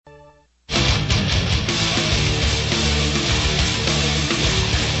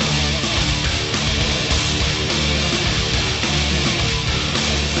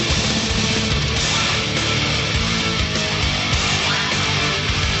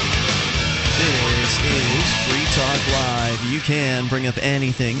Live. You can bring up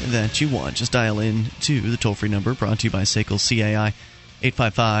anything that you want. Just dial in to the toll-free number brought to you by SACL CAI,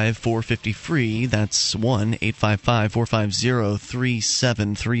 855-450-FREE. That's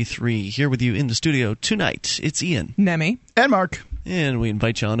 1-855-450-3733. Here with you in the studio tonight, it's Ian. Nemi. And Mark. And we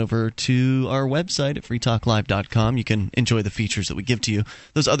invite you on over to our website at freetalklive.com. You can enjoy the features that we give to you.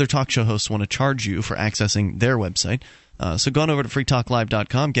 Those other talk show hosts want to charge you for accessing their website. So go on over to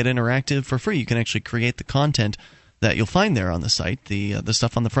freetalklive.com, get interactive for free. You can actually create the content that you'll find there on the site. The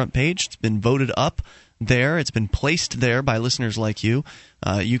stuff on the front page, it's been voted up there. It's been placed there by listeners like you.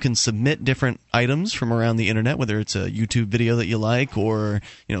 You can submit different items from around the internet, whether it's a YouTube video that you like or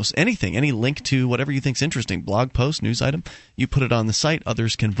anything, any link to whatever you think's interesting, blog post, news item. You put it on the site.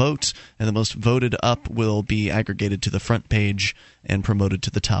 Others can vote, and the most voted up will be aggregated to the front page and promoted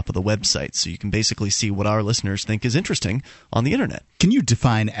to the top of the website. So you can basically see what our listeners think is interesting on the internet. Can you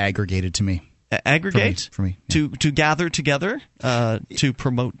define aggregated to me? Aggregate? For me yeah. To gather together, to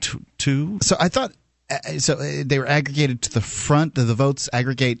promote to. So I thought they were aggregated to the front. The votes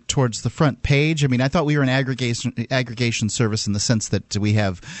aggregate towards the front page. I mean, I thought we were an aggregation service in the sense that we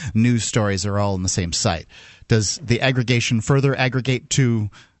have news stories that are all on the same site. Does the aggregation further aggregate to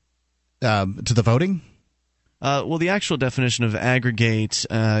the voting? Well, the actual definition of aggregate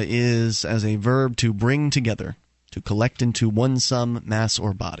is as a verb to bring together, to collect into one sum, mass,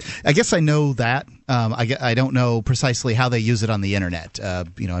 or body. I guess I know that. I don't know precisely how they use it on the internet.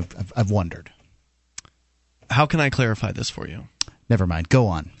 I've wondered. How can I clarify this for you? Never mind. Go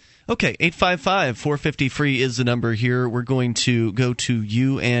on. Okay, 855-450-FREE is the number here. We're going to go to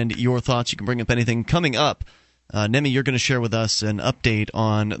you and your thoughts. You can bring up anything. Coming up, Nemi, you're going to share with us an update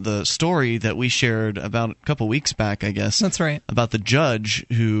on the story that we shared about a couple weeks back, I guess. That's right. About the judge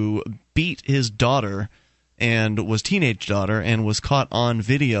who beat his daughter and was teenage daughter and was caught on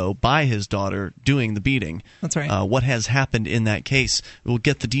video by his daughter doing the beating. That's right. What has happened in that case? We'll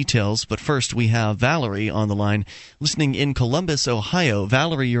get the details, but first we have Valerie on the line listening in Columbus, Ohio.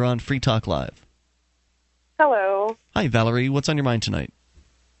 Valerie, you're on Free Talk Live. Hello. Hi, Valerie. What's on your mind tonight?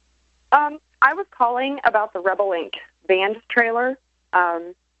 I was calling about the Rebel Inc. band trailer.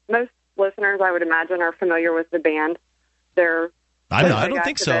 Most listeners, I would imagine, are familiar with the band. I don't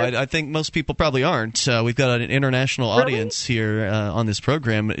think so. I think most people probably aren't. We've got an international audience here on this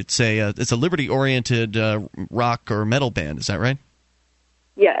program. It's a liberty-oriented rock or metal band. Is that right?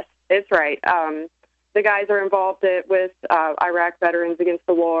 Yes, it's right. The guys are involved with Iraq Veterans Against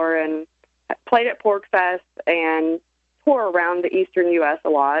the War and played at Pork Fest and tour around the eastern U.S. a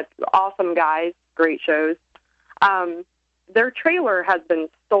lot. Awesome guys, great shows. Their trailer has been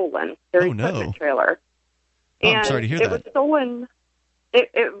stolen. Their equipment trailer. And I'm sorry to hear that. It was stolen.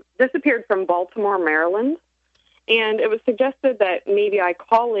 It disappeared from Baltimore, Maryland, and it was suggested that maybe I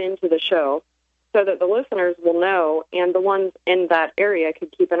call into the show so that the listeners will know and the ones in that area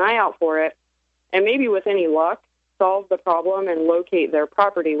could keep an eye out for it and maybe with any luck solve the problem and locate their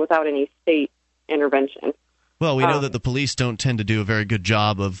property without any state intervention. Well, we know that the police don't tend to do a very good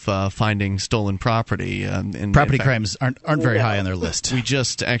job of finding stolen property. Property crimes aren't very high on their list. We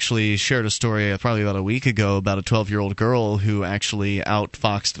just actually shared a story probably about a week ago about a 12-year-old girl who actually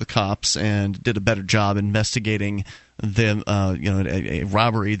outfoxed the cops and did a better job investigating them, a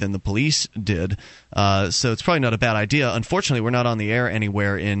robbery than the police did. So it's probably not a bad idea. Unfortunately, we're not on the air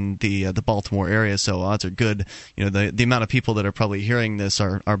anywhere in the Baltimore area, so odds are good. The amount of people that are probably hearing this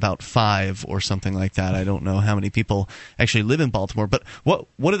are about 5 or something like that. I don't know how many people actually live in Baltimore. But what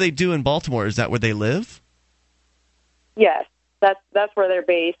do they do in Baltimore? Is that where they live? Yes, that's where they're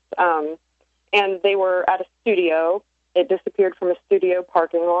based. And they were at a studio. It disappeared from a studio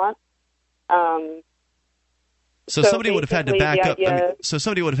parking lot. So somebody would have had to back up. So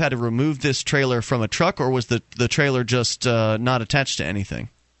somebody would have had to remove this trailer from a truck, or was the trailer just not attached to anything?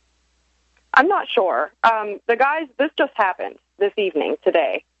 I'm not sure. The guys, this just happened this evening,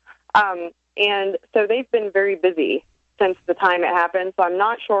 today. And so they've been very busy since the time it happened, so I'm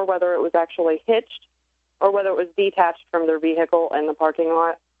not sure whether it was actually hitched or whether it was detached from their vehicle in the parking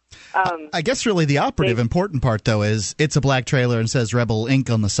lot. I guess really the operative important part, though, is it's a black trailer and says Rebel Inc.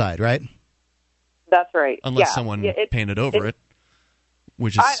 on the side, right? That's right. Unless someone painted over it,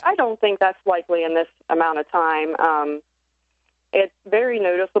 which is... I don't think that's likely in this amount of time. It's very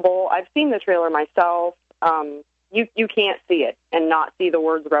noticeable. I've seen the trailer myself. You can't see it and not see the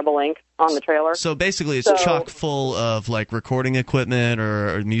words Rebel Inc. on the trailer. So basically it's chock full of like recording equipment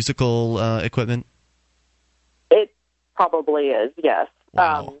or musical equipment? It probably is, yes.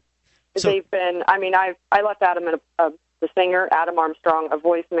 Wow. They've been, I left Adam, the singer, Adam Armstrong, a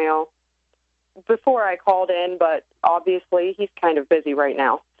voicemail before I called in, but obviously he's kind of busy right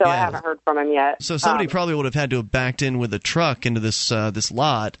now, so I haven't heard from him yet. So somebody probably would have had to have backed in with a truck into this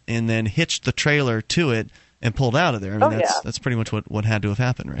lot and then hitched the trailer to it and pulled out of there. I mean, that's pretty much what had to have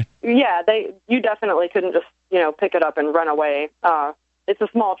happened, right? Yeah, you definitely couldn't just pick it up and run away. It's a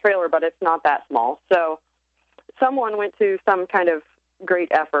small trailer, but it's not that small. So someone went to some kind of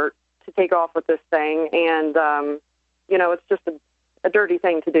great effort to take off with this thing, and it's just a dirty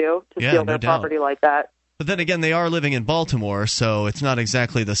thing to do, to steal their property like that. But then again, they are living in Baltimore, so it's not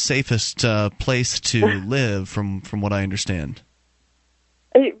exactly the safest place to live, from what I understand.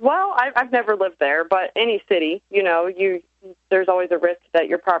 Well, I've never lived there, but any city, there's always a risk that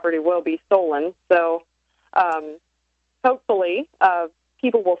your property will be stolen. So hopefully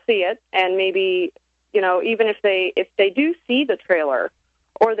people will see it, and maybe, even if they do see the trailer,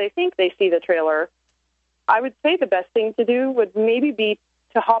 or they think they see the trailer, I would say the best thing to do would maybe be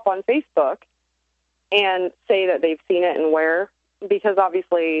to hop on Facebook and say that they've seen it and where, because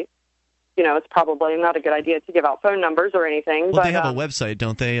obviously, it's probably not a good idea to give out phone numbers or anything. Well, but they have a website,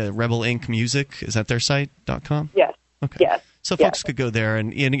 don't they? Rebel Inc. Music, is that their site, .com? Yes. Okay. Yes. So folks could go there,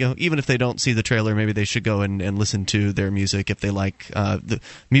 and even if they don't see the trailer, maybe they should go and listen to their music if they like the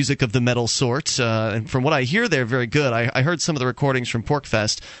music of the metal sort. And from what I hear, they're very good. I heard some of the recordings from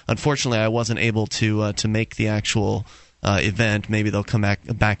Porkfest. Unfortunately, I wasn't able to make the actual event. Maybe they'll come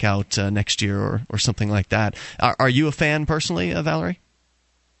back out next year or something like that. Are you a fan personally, Valerie?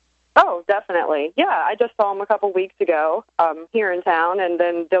 Oh, definitely. Yeah, I just saw them a couple weeks ago here in town, and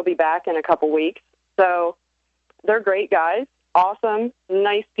then they'll be back in a couple weeks. So they're great guys, awesome,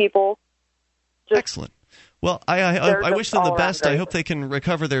 nice people. Excellent. Well, I wish them the best. I hope they can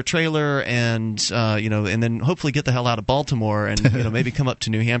recover their trailer and and then hopefully get the hell out of Baltimore and maybe come up to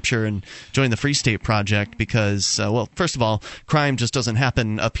New Hampshire and join the Free State Project because first of all, crime just doesn't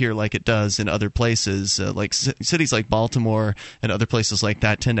happen up here like it does in other places. Like cities like Baltimore and other places like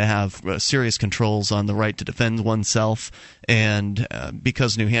that tend to have serious controls on the right to defend oneself, and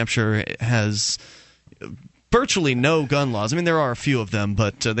because New Hampshire has virtually no gun laws. I mean, there are a few of them,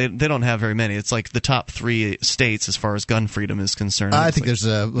 but they don't have very many. It's like the top 3 states as far as gun freedom is concerned. I think there's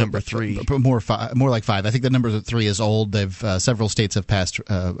number 3, more like 5. I think the number 3 is old. They've several states have passed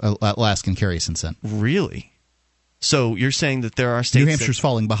Alaskan carry since then. Really? So you're saying that there are states? New Hampshire's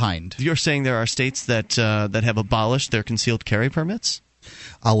falling behind. You're saying there are states that have abolished their concealed carry permits?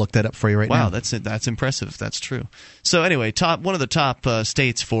 I'll look that up for you now. Wow, that's impressive. That's true. So anyway, one of the top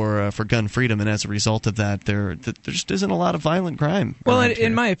states for gun freedom, and as a result of that, there just isn't a lot of violent crime. Well,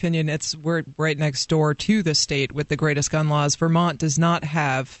 in my opinion, we're right next door to the state with the greatest gun laws. Vermont does not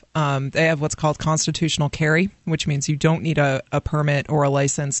have. They have what's called constitutional carry, which means you don't need a permit or a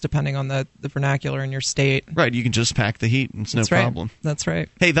license, depending on the vernacular in your state. Right, you can just pack the heat. It's no problem. That's right.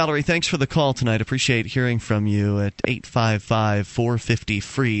 Hey, Valerie, thanks for the call tonight. Appreciate hearing from you at 855-450-FREE.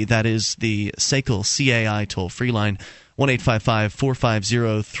 That is the SACL CAI toll-free line,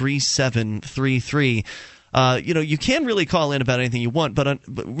 1-855-450-3733. You can really call in about anything you want, but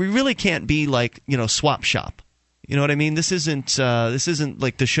we really can't be like, swap shop. You know what I mean? This isn't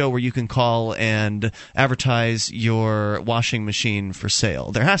like the show where you can call and advertise your washing machine for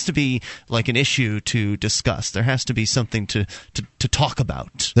sale. There has to be like an issue to discuss. There has to be something to talk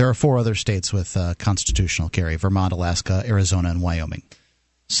about. There are 4 other states with constitutional carry: Vermont, Alaska, Arizona, and Wyoming.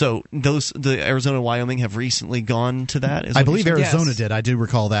 So the Arizona and Wyoming have recently gone to that? I believe Arizona did. I do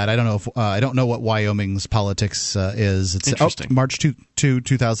recall that. I don't know if I don't know what Wyoming's politics is. It's interesting. March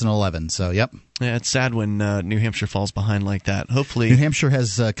 2011. So, yep. Yeah, it's sad when New Hampshire falls behind like that. Hopefully, New Hampshire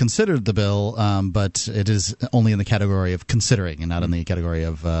has considered the bill, but it is only in the category of considering and not in the category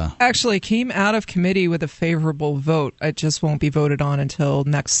of. Actually, came out of committee with a favorable vote. It just won't be voted on until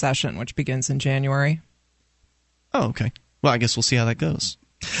next session, which begins in January. Oh, okay. Well, I guess we'll see how that goes.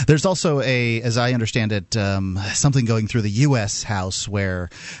 There's also as I understand it, something going through the U.S. House where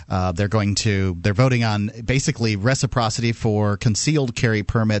they're voting on basically reciprocity for concealed carry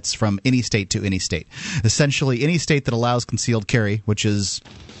permits from any state to any state. Essentially, any state that allows concealed carry, which is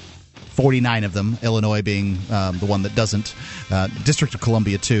 49 of them, Illinois being the one that doesn't, District of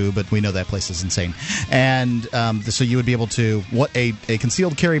Columbia too, but we know that place is insane. And so you would be able to, a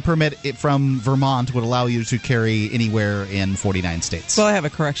concealed carry permit from Vermont would allow you to carry anywhere in 49 states. Well, I have a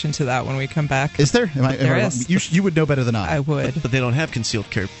correction to that when we come back. Is there? There is. You would know better than I. I would. But they don't have concealed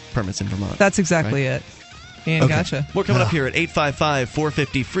carry permits in Vermont. That's exactly it. Ian, okay. Gotcha. We're coming up here at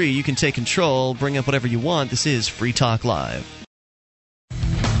 855-450-FREE. You can take control, bring up whatever you want. This is Free Talk Live.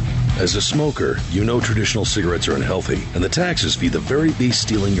 As a smoker, you know traditional cigarettes are unhealthy, and the taxes feed the very beast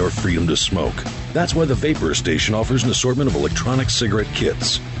stealing your freedom to smoke. That's why the Vapor Station offers an assortment of electronic cigarette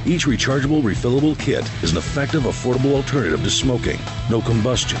kits. Each rechargeable, refillable kit is an effective, affordable alternative to smoking. No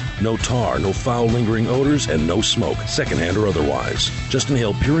combustion, no tar, no foul lingering odors, and no smoke, secondhand or otherwise. Just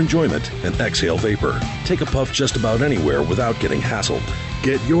inhale pure enjoyment and exhale vapor. Take a puff just about anywhere without getting hassled.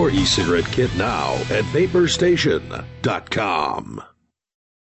 Get your e-cigarette kit now at vaporstation.com.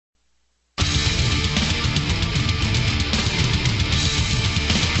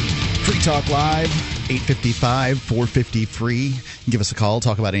 Free Talk Live, 855-450-FREE. Give us a call.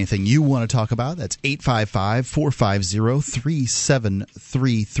 Talk about anything you want to talk about. That's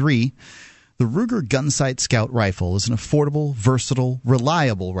 855-450-3733. The Ruger Gunsight Scout Rifle is an affordable, versatile,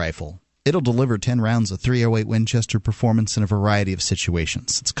 reliable rifle. It'll deliver 10 rounds of .308 Winchester performance in a variety of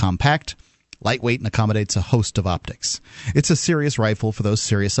situations. It's compact, lightweight, and accommodates a host of optics. It's a serious rifle for those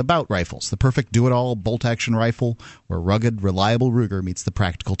serious about rifles. The perfect do-it-all bolt-action rifle where rugged, reliable Ruger meets the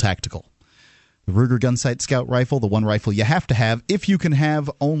practical tactical. The Ruger Gunsight Scout Rifle, the one rifle you have to have if you can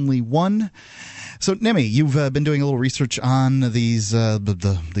have only one. So, Nemi, you've been doing a little research on these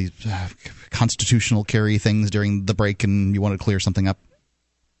constitutional carry things during the break, and you want to clear something up?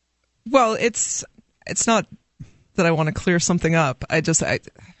 Well, it's not that I want to clear something up.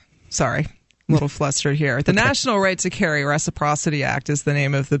 Sorry. A little flustered here. The National Right to Carry Reciprocity Act is the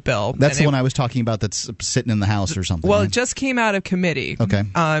name of the bill. That's the one I was talking about that's sitting in the House or something. Well, right? It just came out of committee. Okay.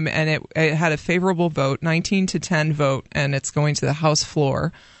 And it had a favorable vote, 19-10 vote, and it's going to the House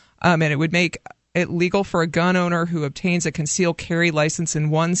floor. And it would make it legal for a gun owner who obtains a concealed carry license in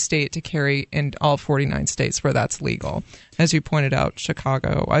one state to carry in all 49 states where that's legal. As you pointed out,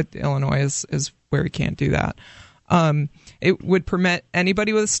 Chicago, Illinois is where you can't do that. It would permit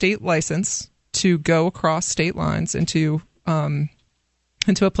anybody with a state license to go across state lines into a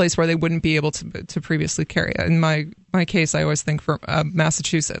place where they wouldn't be able to previously carry. In my case, I always think for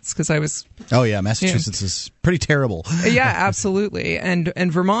Massachusetts, because I was... Oh, yeah, Massachusetts is pretty terrible. Yeah, absolutely. And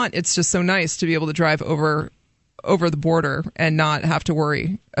Vermont, it's just so nice to be able to drive over the border and not have to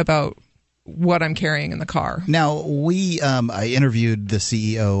worry about what I'm carrying in the car. Now, I interviewed the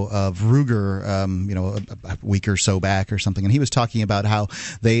CEO of Ruger, a week or so back or something, and he was talking about how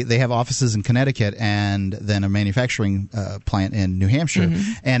they have offices in Connecticut and then a manufacturing plant in New Hampshire,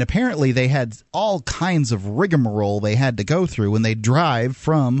 and apparently they had all kinds of rigmarole they had to go through when they drive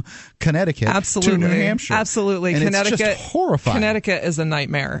from Connecticut to New Hampshire. Absolutely. And Connecticut, it's just horrifying. Connecticut is a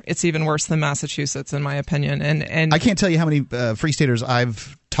nightmare. It's even worse than Massachusetts, in my opinion. And I can't tell you how many Free Staters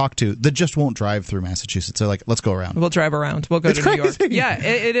I've talked to that just won't drive through Massachusetts. They're like, let's go around. We'll drive around. We'll go to New York. Crazy. Yeah,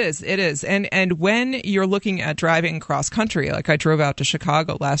 it is. It is. And when you're looking at driving cross country, like I drove out to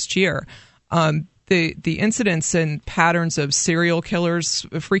Chicago last year, the incidents and patterns of serial killers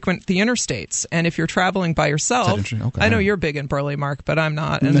frequent the interstates. And if you're traveling by yourself, okay. I know you're big in Burley, Mark, but I'm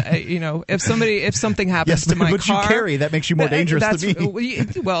not. And if something happens to my car, you carry, that makes you more dangerous than me.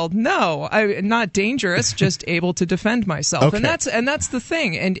 Well, no, I'm not dangerous, just able to defend myself. Okay. And that's the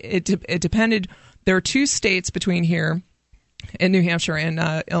thing. And it depended. There are two states between here in New Hampshire and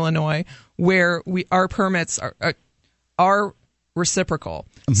Illinois where our permits are reciprocal.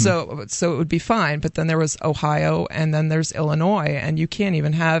 So it would be fine. But then there was Ohio, and then there's Illinois, and you can't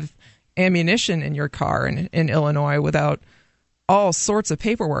even have ammunition in your car in Illinois without all sorts of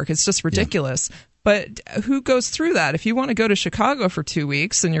paperwork. It's just ridiculous. Yeah. But who goes through that? If you want to go to Chicago for 2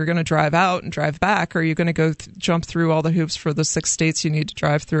 weeks and you're going to drive out and drive back, or are you going to go jump through all the hoops for the 6 states you need to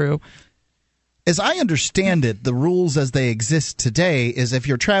drive through? As I understand it, the rules as they exist today is if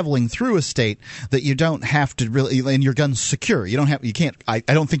you're traveling through a state that you don't have to really, and your gun's secure. You can't. I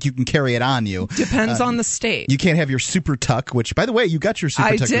don't think you can carry it on you. Depends on the state. You can't have your Super Tuck, which, by the way, you got your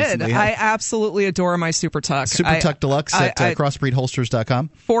Super Tuck recently. I absolutely adore my Super Tuck. Super Tuck Deluxe at crossbreedholsters.com.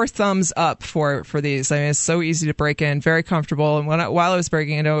 4 thumbs up for these. I mean, it's so easy to break in, very comfortable. And while I was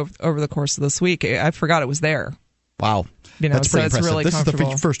breaking it over the course of this week, I forgot it was there. Wow. That's pretty impressive. Really this is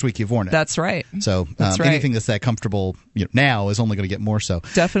the first week you've worn it. That's right. So anything that's that comfortable now is only going to get more so.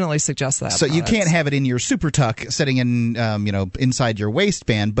 Definitely suggest that. So you can't have it in your Super Tuck sitting in, inside your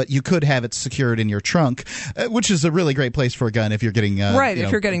waistband, but you could have it secured in your trunk, which is a really great place for a gun if you're getting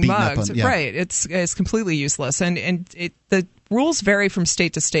if you're getting mugged. Yeah. Right. It's completely useless, and the rules vary from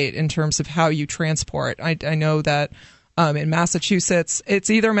state to state in terms of how you transport. I know that. In Massachusetts,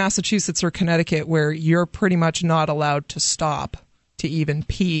 it's either Massachusetts or Connecticut where you're pretty much not allowed to stop to even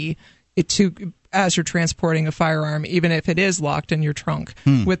pee as you're transporting a firearm, even if it is locked in your trunk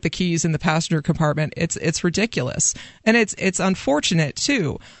with the keys in the passenger compartment. It's ridiculous, and it's unfortunate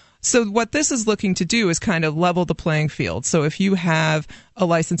too. So what this is looking to do is kind of level the playing field. So if you have a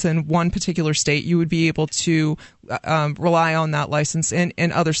license in one particular state, you would be able to rely on that license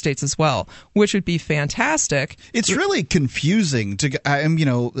in other states as well, which would be fantastic. It's really confusing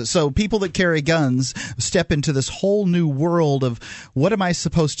so people that carry guns step into this whole new world of what am I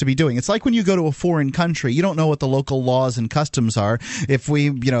supposed to be doing? It's like when you go to a foreign country, you don't know what the local laws and customs are. If we,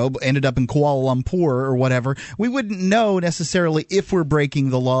 ended up in Kuala Lumpur or whatever, we wouldn't know necessarily if we're breaking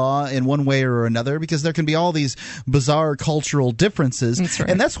the law in one way or another, because there can be all these bizarre cultural differences. That's right.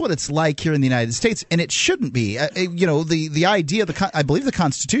 And that's what it's like here in the United States, and it shouldn't be. The idea, I believe the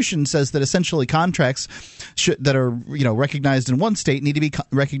Constitution says that essentially contracts that are recognized in one state need to be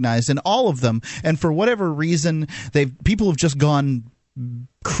recognized in all of them. And for whatever reason, people have just gone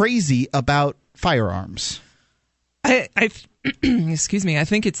crazy about firearms. Excuse me. I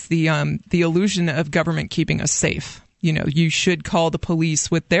think it's the illusion of government keeping us safe. You should call the police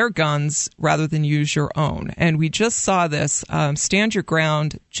with their guns rather than use your own. And we just saw this. Stand Your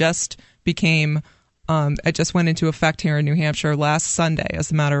Ground just became. It just went into effect here in New Hampshire last Sunday,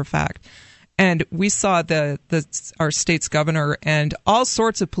 as a matter of fact. And we saw our state's governor and all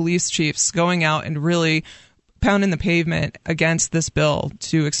sorts of police chiefs going out and really pounding the pavement against this bill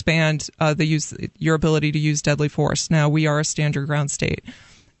to expand your ability to use deadly force. Now, we are a Stand Your Ground state.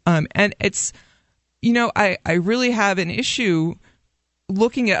 And it's, I really have an issue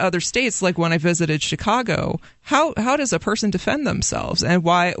looking at other states, like when I visited Chicago. How does a person defend themselves, and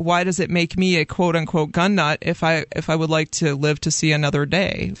why does it make me a quote unquote gun nut if I would like to live to see another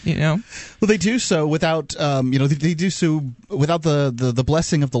day? Well, they do so without they do so without the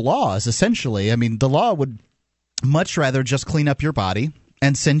blessing of the laws. Essentially, I mean, the law would much rather just clean up your body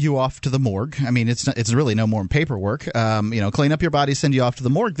and send you off to the morgue. I mean, it's really no more paperwork. Clean up your body, send you off to the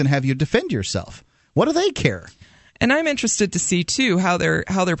morgue, than have you defend yourself. What do they care? And I'm interested to see too how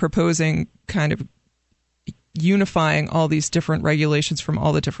they're proposing kind of unifying all these different regulations from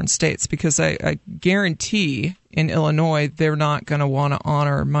all the different states, because I guarantee in Illinois they're not going to want to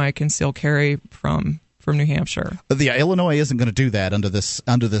honor my concealed carry from New Hampshire. Yeah, Illinois isn't going to do that under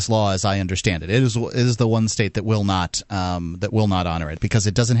this law, as I understand it. It is the one state that will not honor it, because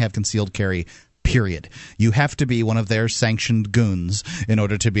it doesn't have concealed carry. Period. You have to be one of their sanctioned goons in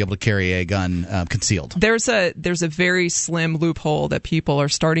order to be able to carry a gun concealed. There's a very slim loophole that people are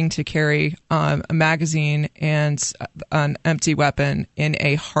starting to carry a magazine and an empty weapon in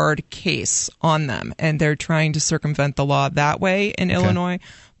a hard case on them, and they're trying to circumvent the law that way in Illinois.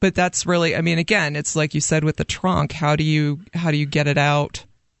 But that's really, I mean, again, it's like you said with the trunk. How do you get it out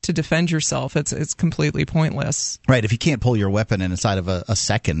to defend yourself? It's completely pointless. Right. If you can't pull your weapon inside of a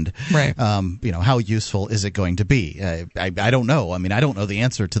second, right. How useful is it going to be? I don't know. I mean, I don't know the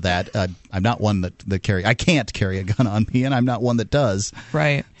answer to that. I'm not one that I can't carry a gun on me, and I'm not one that does.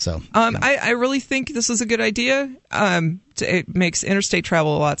 Right. So, I really think this is a good idea. It makes interstate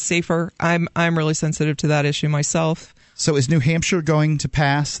travel a lot safer. I'm really sensitive to that issue myself. So is New Hampshire going to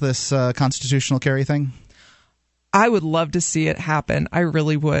pass this constitutional carry thing? I would love to see it happen. I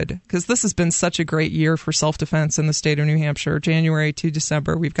really would, because this has been such a great year for self-defense in the state of New Hampshire. January to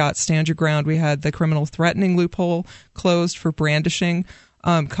December, we've got Stand Your Ground. We had the criminal threatening loophole closed for brandishing.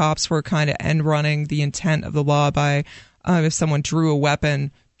 Cops were kind of end-running the intent of the law by if someone drew a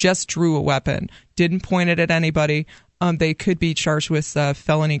weapon, didn't point it at anybody, they could be charged with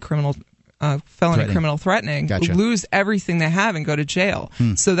felony criminal threatening, Gotcha. Lose everything they have and go to jail.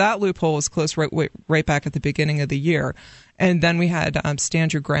 So that loophole was closed right back at the beginning of the year. And then we had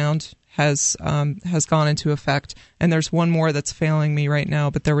Stand Your Ground has gone into effect, and there's one more that's failing me right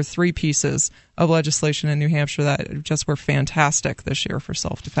now, but there were 3 pieces of legislation in New Hampshire that just were fantastic this year for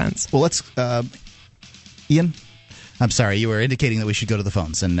self-defense. Well, let's Ian? I'm sorry, you were indicating that we should go to the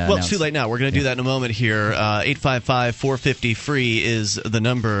phones. And well, it's too late now. We're going to do that in a moment here. 855-450-FREE is the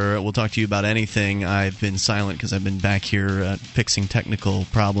number. We'll talk to you about anything. I've been silent because I've been back here fixing technical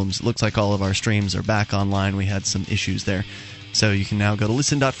problems. It looks like all of our streams are back online. We had some issues there. So you can now go to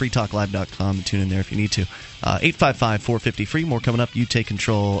listen.freetalklive.com and tune in there if you need to. 855-450-FREE. More coming up. You take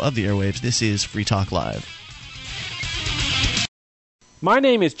control of the airwaves. This is Free Talk Live. My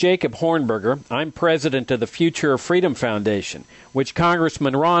name is Jacob Hornberger. I'm president of the Future of Freedom Foundation, which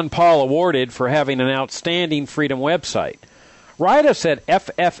Congressman Ron Paul awarded for having an outstanding freedom website. Write us at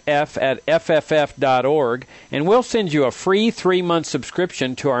fff@fff.org, and we'll send you a free 3-month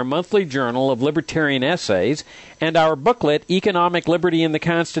subscription to our monthly journal of libertarian essays and our booklet, Economic Liberty in the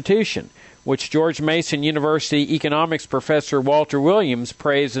Constitution, which George Mason University economics professor Walter Williams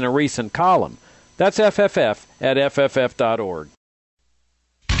praised in a recent column. That's fff@fff.org.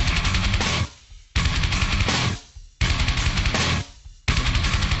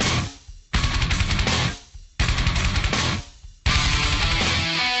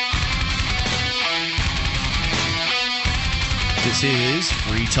 This is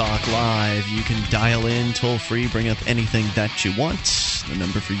Free Talk Live. You can dial in toll-free, bring up anything that you want. The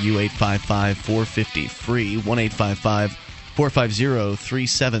number for you, 855-450-FREE,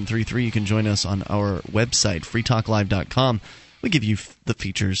 1-855-450-3733. You can join us on our website, freetalklive.com. We give you the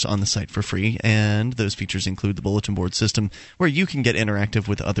features on the site for free, and those features include the bulletin board system, where you can get interactive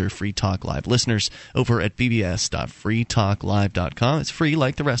with other Free Talk Live listeners over at bbs.freetalklive.com. It's free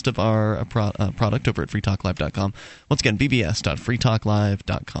like the rest of our product over at freetalklive.com. Once again,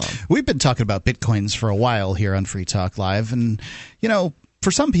 bbs.freetalklive.com. We've been talking about Bitcoins for a while here on Free Talk Live, and, for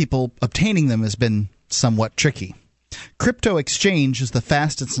some people, obtaining them has been somewhat tricky. Crypto Exchange is the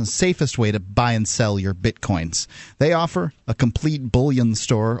fastest and safest way to buy and sell your Bitcoins. They offer a complete bullion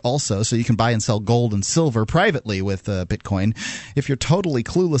store also, so you can buy and sell gold and silver privately with Bitcoin. If you're totally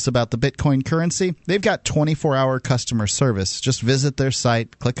clueless about the Bitcoin currency, they've got 24-hour customer service. Just visit their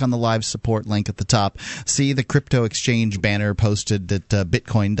site, click on the live support link at the top, see the Crypto Exchange banner posted at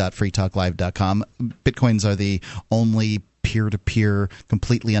bitcoin.freetalklive.com. Bitcoins are the only peer-to-peer,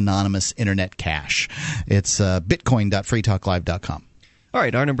 completely anonymous internet cash. It's bitcoin.freetalklive.com. All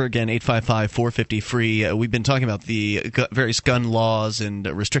right, our number again, 855-450-FREE. We've been talking about the various gun laws and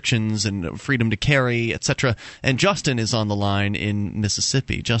restrictions and freedom to carry, etc. And Justin is on the line in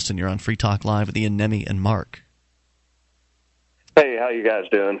Mississippi. Justin, you're on Free Talk Live with Ian, Nemi, and Mark. Hey, how you guys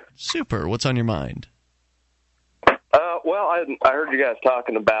doing? Super. What's on your mind? Well, I heard you guys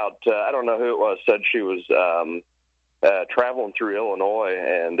talking about, I don't know who it was, said she was traveling through Illinois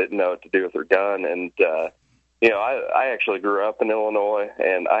and didn't know what to do with her gun. And, I actually grew up in Illinois,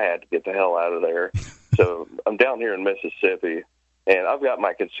 and I had to get the hell out of there. So I'm down here in Mississippi, and I've got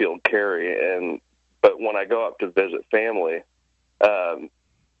my concealed carry. But when I go up to visit family, I'm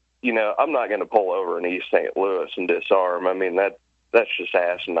not going to pull over in East St. Louis and disarm. I mean, that's just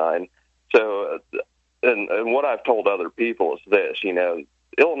asinine. So, and what I've told other people is this,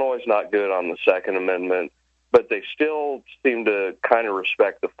 Illinois is not good on the Second Amendment, but they still seem to kind of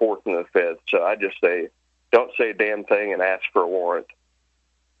respect the Fourth and the Fifth. So I just say, don't say a damn thing and ask for a warrant.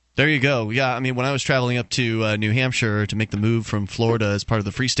 There you go. Yeah, I mean, when I was traveling up to New Hampshire to make the move from Florida as part of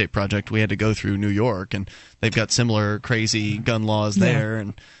the Free State Project, we had to go through New York, and they've got similar crazy gun laws there.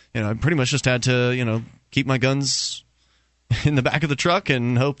 And, I pretty much just had to, keep my guns in the back of the truck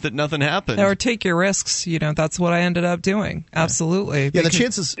and hope that nothing happened. Or take your risks. That's what I ended up doing. Absolutely. Yeah,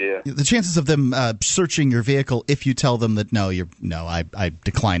 the chances of them searching your vehicle if you tell them that I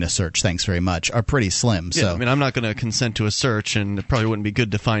decline a search, thanks very much, are pretty slim. Yeah, so I mean, I'm not going to consent to a search, and it probably wouldn't be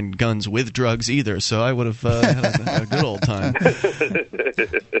good to find guns with drugs either. So I would have had a good old time.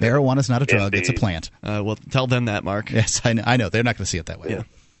 Marijuana's not a drug; it's a plant. Well, tell them that, Mark. Yes, I know. They're not going to see it that way. Yeah.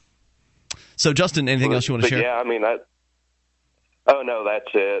 So, Justin, anything else you want to share? Yeah, I mean, oh no, that's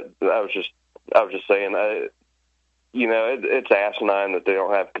it. I was just saying, it's asinine that they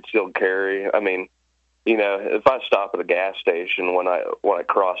don't have concealed carry. I mean, if I stop at a gas station when I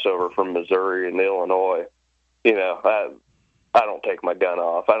cross over from Missouri into Illinois, I don't take my gun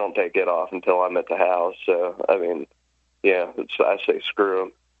off. I don't take it off until I'm at the house. So I mean, I say screw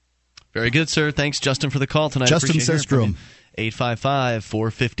them. Very good, sir. Thanks, Justin, for the call tonight. Justin says screw them.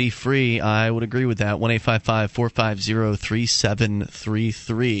 855-450-FREE. I would agree with that.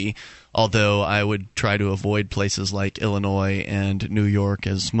 1-855-450-3733. Although I would try to avoid places like Illinois and New York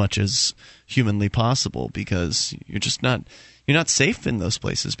as much as humanly possible, because you're not safe in those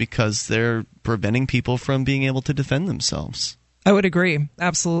places because they're preventing people from being able to defend themselves. I would agree.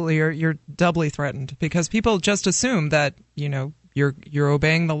 Absolutely. You're doubly threatened because people just assume that, you're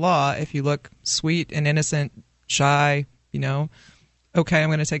obeying the law if you look sweet and innocent, shy, okay, I'm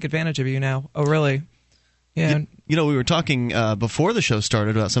going to take advantage of you now. Oh, really? Yeah. We were talking before the show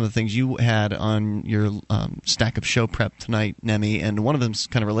started about some of the things you had on your stack of show prep tonight, Nemi, and one of them's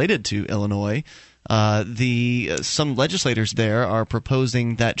kind of related to Illinois. Some legislators there are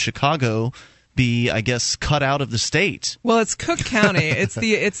proposing that Chicago be, I guess, cut out of the state. Well, it's Cook County.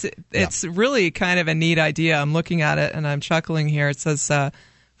 It's really kind of a neat idea. I'm looking at it and I'm chuckling here. It says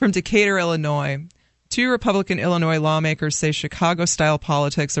from Decatur, Illinois. 2 Republican Illinois lawmakers say Chicago-style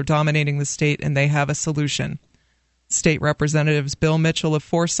politics are dominating the state, and they have a solution. State Representatives Bill Mitchell of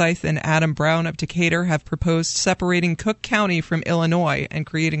Forsyth and Adam Brown of Decatur have proposed separating Cook County from Illinois and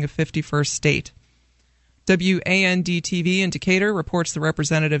creating a 51st state. WAND-TV in Decatur reports the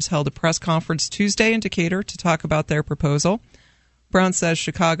representatives held a press conference Tuesday in Decatur to talk about their proposal. Brown says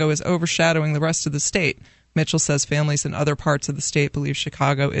Chicago is overshadowing the rest of the state. Mitchell says families in other parts of the state believe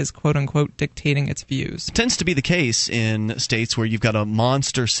Chicago is, quote-unquote, dictating its views. It tends to be the case in states where you've got a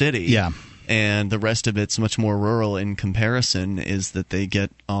monster city. Yeah. and the rest of it's much more rural in comparison, is that they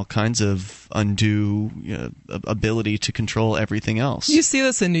get all kinds of undue ability to control everything else. You see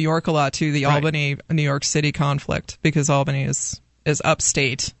this in New York a lot, too, the Right. Albany-New York City conflict, because Albany is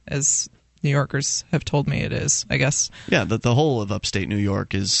upstate, as New Yorkers have told me it is, I guess. Yeah, the whole of upstate New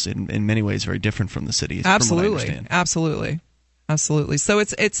York is in many ways very different from the city. Absolutely, absolutely. So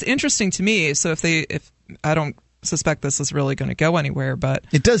it's interesting to me. So if I don't suspect this is really going to go anywhere, but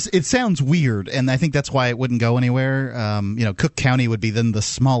it sounds weird, and I think that's why it wouldn't go anywhere. Cook County would be then the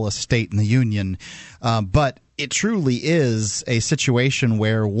smallest state in the union, but it truly is a situation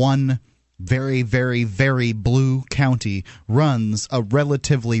where one very, very, very blue county runs a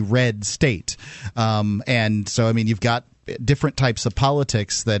relatively red state. And so, I mean, you've got different types of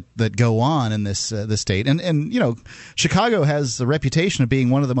politics that go on in this state. And Chicago has the reputation of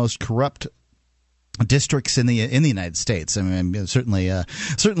being one of the most corrupt districts in the United States. I mean, certainly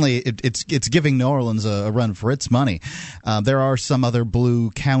it's giving New Orleans a run for its money. There are some other blue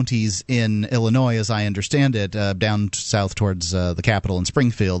counties in Illinois, as I understand it, down south towards the capital in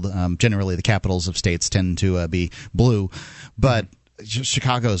Springfield. Generally, the capitals of states tend to be blue, but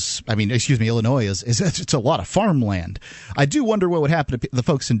Illinois it's a lot of farmland. I do wonder what would happen to the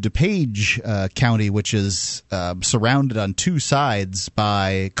folks in DuPage County, which is surrounded on two sides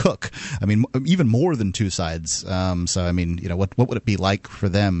by Cook. I mean, even more than two sides. What would it be like for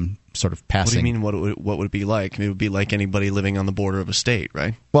them? Sort of passing. What do you mean? What would it be like? I mean, it would be like anybody living on the border of a state,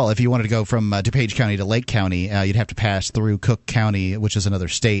 right? Well, if you wanted to go from DuPage County to Lake County, you'd have to pass through Cook County, which is another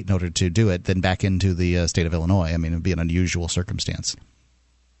state, in order to do it. Then back into the state of Illinois. I mean, it would be an unusual circumstance.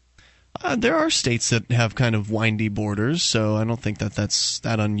 There are states that have kind of windy borders, so I don't think that's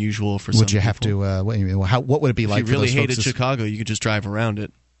that unusual for some people. Would you have people. to? What would it be like? If you really for those hated folks Chicago, you could just drive around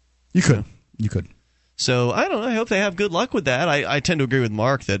it. You could. You could. So I don't know. I hope they have good luck with that. I tend to agree with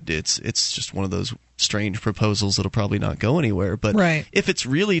Mark that it's just one of those strange proposals that'll probably not go anywhere. But right. If it's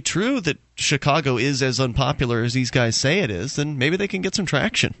really true that Chicago is as unpopular as these guys say it is, then maybe they can get some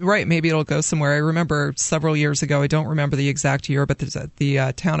traction. Right. Maybe it'll go somewhere. I remember several years ago, I don't remember the exact year, but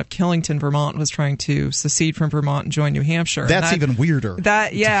the town of Killington, Vermont, was trying to secede from Vermont and join New Hampshire. That's even weirder.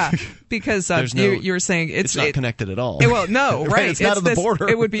 Because you were saying it's not connected at all. Well, no, right. It's not on the border.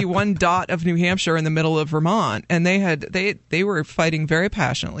 It would be one dot of New Hampshire in the middle of Vermont, and they were fighting very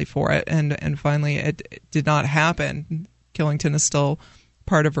passionately for it, and finally it did not happen. Killington is still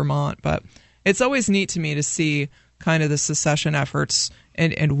part of Vermont, but it's always neat to me to see kind of the secession efforts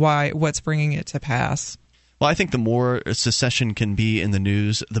and what's bringing it to pass. Well, I think the more secession can be in the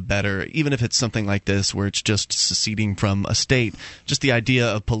news, the better, even if it's something like this where it's just seceding from a state. Just the idea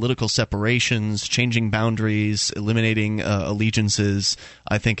of political separations, changing boundaries, eliminating allegiances,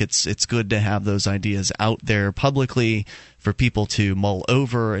 I think it's good to have those ideas out there publicly for people to mull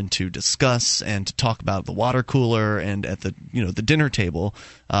over and to discuss and to talk about the water cooler and at the dinner table,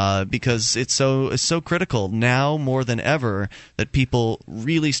 because it's so critical now more than ever that people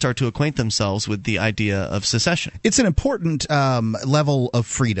really start to acquaint themselves with the idea of secession. It's an important level of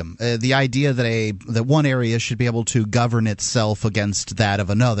freedom. The idea that one area should be able to govern itself against that of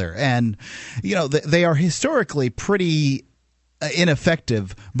another, and they are historically pretty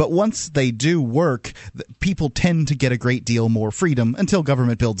ineffective, but once they do work, people tend to get a great deal more freedom until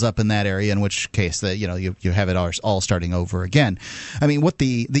government builds up in that area, in which case you have it all starting over again. I mean, what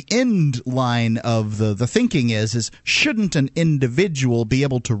the end line of the thinking is shouldn't an individual be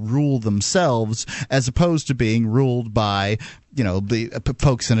able to rule themselves as opposed to being ruled by the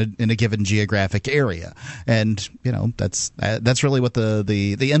folks in a given geographic area? And that's really what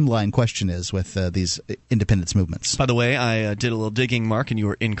the end line question is with these independence movements. By the way, I did a little digging, Mark, and you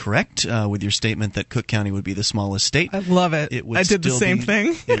were incorrect with your statement that Cook County would be the smallest state. I love it. I did the same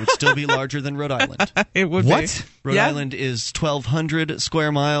thing. It would still be larger than Rhode Island. It would what? be. Rhode Island is 1,200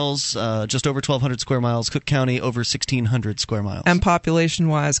 square miles, just over 1,200 square miles. Cook County over 1,600 square miles. And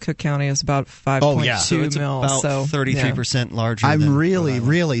population-wise, Cook County is about 5.2 so it's mil. About 33% larger. I'm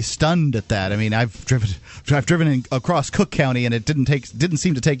really stunned at that. I mean, I've driven across Cook County, and it didn't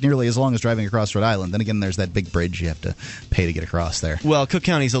seem to take nearly as long as driving across Rhode Island. Then again, there's that big bridge you have to pay to get across there. Well, Cook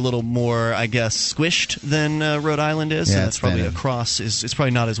County's a little more, I guess, squished than Rhode Island is. Yeah, and it's probably across it's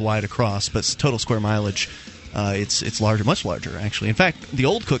probably not as wide across, but total square mileage, it's larger, much larger actually. In fact, the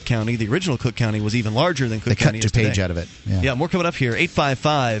old Cook County, the original Cook County, was even larger than Cook County is today. They cut DuPage out of it. Yeah, more coming up here.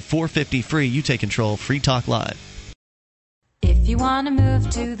 855-450-FREE. You take control. Free Talk Live. If you want to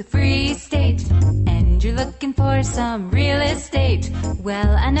move to the Free State and you're looking for some real estate,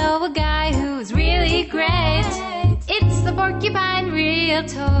 well, I know a guy who's really great. It's the Porcupine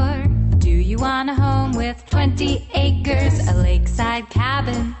Realtor. Do you want a home with 20 acres, a lakeside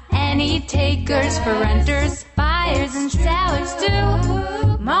cabin? Any takers for renters, buyers, and sellers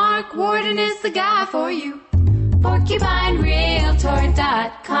too? Mark Warden is the guy for you.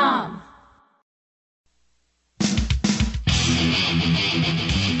 PorcupineRealtor.com.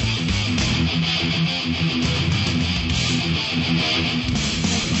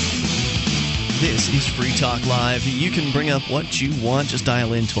 This is Free Talk Live. You can bring up what you want. Just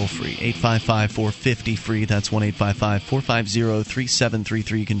dial in toll-free, 855-450-FREE. That's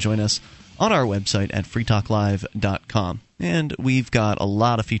 1-855-450-3733. You can join us on our website at freetalklive.com. And we've got a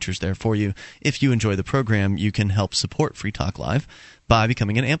lot of features there for you. If you enjoy the program, you can help support Free Talk Live by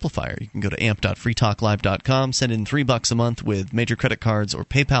becoming an amplifier. You can go to amp.freetalklive.com, send in $3 a month with major credit cards or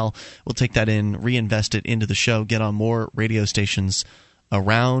PayPal. We'll take that in, reinvest it into the show, get on more radio stations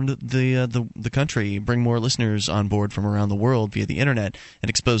around the country, bring more listeners on board from around the world via the internet, and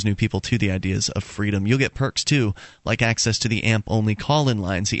expose new people to the ideas of freedom. You'll get perks too, like access to the AMP-only call-in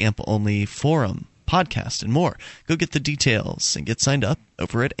lines, the AMP-only forum, podcast, and more. Go get the details and get signed up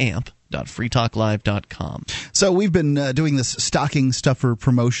over at amp.freetalklive.com. So we've been doing this stocking stuffer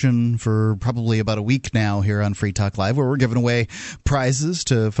promotion for probably about a week now here on Free Talk Live, where we're giving away prizes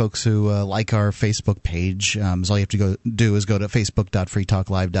to folks who like our Facebook page. So all you have to do is go to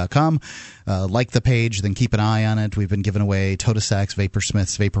facebook.freetalklive.com, like the page, then keep an eye on it. We've been giving away Toda Sacks,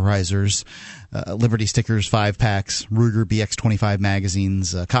 Vaporsmiths, vaporizers, Liberty stickers, 5-packs, Ruger BX25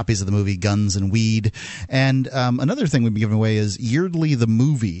 magazines, copies of the movie Guns and Weed. And another thing we've been giving away is Yeardley the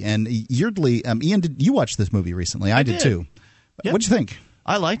movie. And Yeardley, Ian, did you watch this movie recently? I did too. Yep. What'd you think?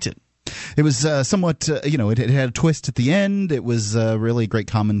 I liked it. It was somewhat, it had a twist at the end. It was really great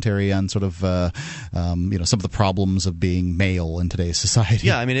commentary on sort of, some of the problems of being male in today's society.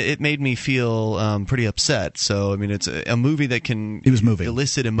 Yeah, I mean, it made me feel pretty upset. So, I mean, it's a movie that can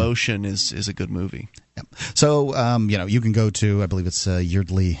elicit emotion is a good movie. Yeah. So, you can go to, I believe it's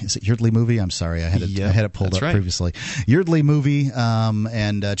Yeardley. Is it Yeardley Movie? I'm sorry, I had it pulled up previously. Yeardley Movie,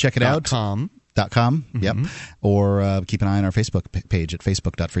 and check it out. .com, mm-hmm. Yep. Or keep an eye on our Facebook page at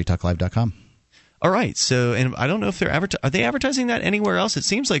facebook.freetalklive.com. All right. So, and I don't know if they're are they advertising that anywhere else? It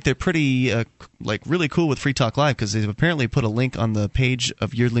seems like they're pretty really cool with Free Talk Live, because they've apparently put a link on the page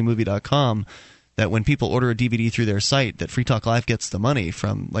of yeardleymovie.com that when people order a DVD through their site, that Free Talk Live gets the money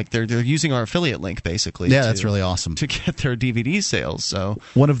from, like, they're using our affiliate link basically. Yeah, that's really awesome to get their DVD sales. So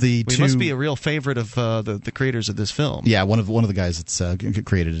one of the we must be a real favorite of the creators of this film. Yeah, one of the guys that's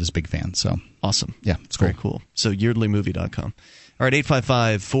created it is a big fan. So awesome. Yeah, it's cool. Very cool. So yeardleymovie.com. All right,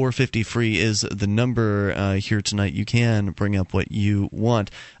 855-450-FREE is the number here tonight. You can bring up what you want.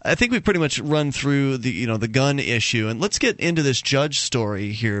 I think we've pretty much run through the gun issue, and let's get into this judge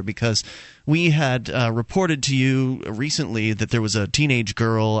story here, because we had reported to you recently that there was a teenage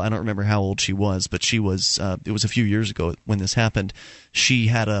girl. I don't remember how old she was, but she was. It was a few years ago when this happened. She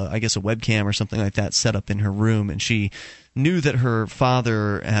had a webcam or something like that set up in her room, and she knew that her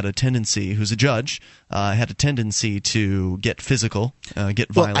father had a tendency, who's a judge, had a tendency to get physical,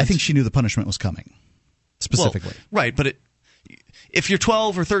 get violent. Well, I think she knew the punishment was coming, specifically. Well, right, but if you're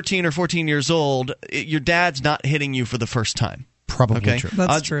 12 or 13 or 14 years old, your dad's not hitting you for the first time. Probably true.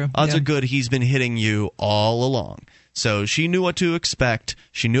 That's true. Odds are good he's been hitting you all along. So she knew what to expect.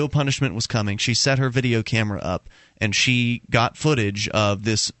 She knew a punishment was coming. She set her video camera up, and she got footage of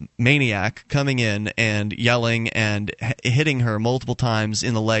this maniac coming in and yelling and hitting her multiple times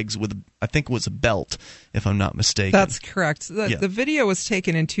in the legs with, I think it was a belt, if I'm not mistaken. That's correct. The video was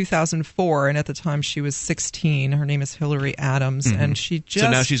taken in 2004, and at the time she was 16. Her name is Hillary Adams, and she just... So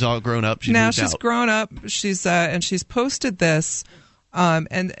now she's all grown up. She's grown up. She's and she's posted this,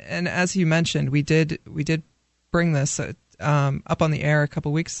 and as you mentioned, we did bring this up on the air a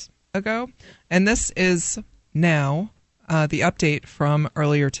couple weeks ago, and this is now the update from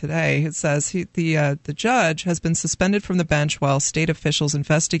earlier today. It says the judge has been suspended from the bench while state officials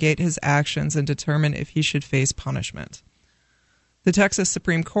investigate his actions and determine if he should face punishment. The Texas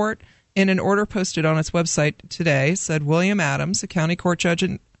Supreme Court, in an order posted on its website today, said William Adams, a county court judge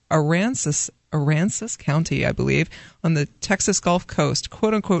in Aransas County, I believe, on the Texas Gulf Coast,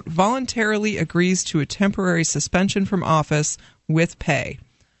 quote unquote, voluntarily agrees to a temporary suspension from office with pay.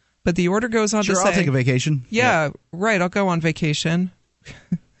 But the order goes on to say... I'll take a vacation. Yeah, right, I'll go on vacation.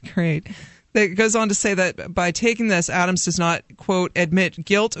 Great. It goes on to say that by taking this, Adams does not, quote, admit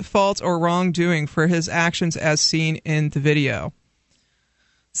guilt, fault, or wrongdoing for his actions as seen in the video.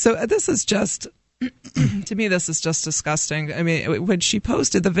 So this is just... to me, this is just disgusting. I mean, when she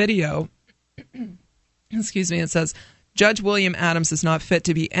posted the video... excuse me, it says, Judge William Adams is not fit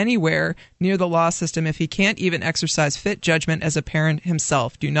to be anywhere near the law system if he can't even exercise fit judgment as a parent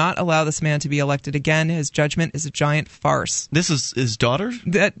himself. Do not allow this man to be elected again. His judgment is a giant farce. This is his daughter?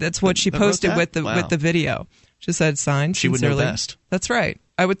 That's what she posted with the video. She said, signed, she sincerely. would know best. That's right.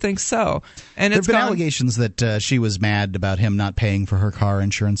 I would think so. And there have been allegations that she was mad about him not paying for her car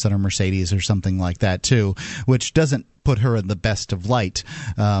insurance on her Mercedes or something like that, too, which doesn't put her in the best of light.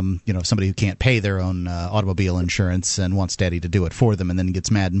 Somebody who can't pay their own automobile insurance and wants daddy to do it for them and then gets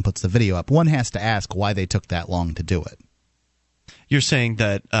mad and puts the video up. One has to ask why they took that long to do it. You're saying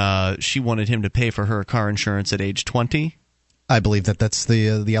that she wanted him to pay for her car insurance at age 20? I believe that's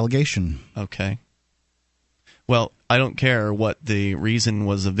the allegation. Okay. Well, I don't care what the reason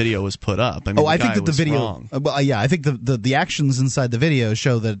was the video was put up. I mean, I think that the video. Wrong. I think the actions inside the video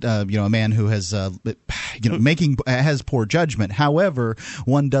show that a man who has has poor judgment. However,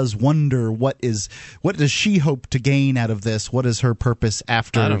 one does wonder what does she hope to gain out of this? What is her purpose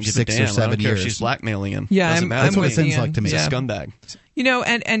after 6 or 7 years? I don't care if she's blackmailing him. Yeah, that's what it seems like to me. He's a scumbag.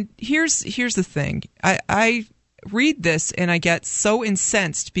 And here's the thing. I read this and I get so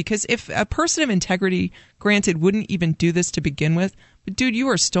incensed because if a person of integrity, granted, wouldn't even do this to begin with, but dude, you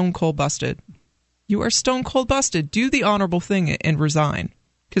are stone cold busted. You are stone cold busted. Do the honorable thing and resign,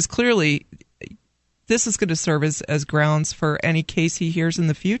 because clearly this is going to serve as grounds for any case he hears in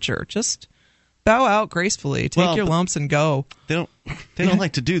the future. Just bow out gracefully, take your lumps and go. They don't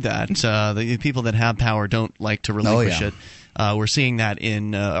like to do that. The people that have power don't like to relinquish it. We're seeing that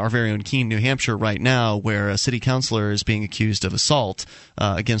in our very own Keene, New Hampshire right now, where a city councilor is being accused of assault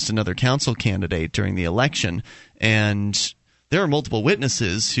against another council candidate during the election. And there are multiple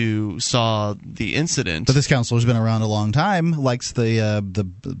witnesses who saw the incident. But this councilor's been around a long time, likes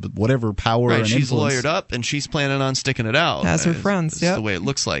the whatever power and she's influence. lawyered up, and she's planning on sticking it out. Has her friends, That's the way it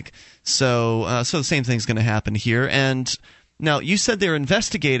looks like. So the same thing's going to happen here. And now, you said they're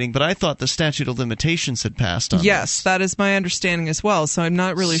investigating, but I thought the statute of limitations had passed on Yes, that is my understanding as well. So I'm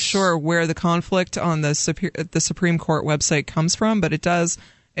not really sure where the conflict on the Supreme Court website comes from, but it does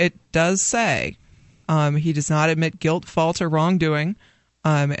say he does not admit guilt, fault, or wrongdoing,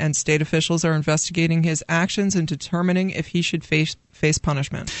 and state officials are investigating his actions and determining if he should face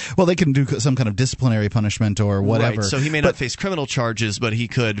punishment. Well, they can do some kind of disciplinary punishment or whatever. Right, so he may not face criminal charges, but he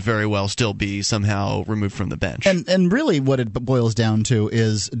could very well still be somehow removed from the bench. And really what it boils down to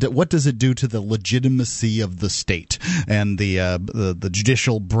is what does it do to the legitimacy of the state and the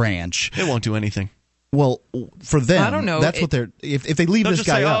judicial branch? It won't do anything. Well, for them, I don't know. That's what they're. If they leave they'll this just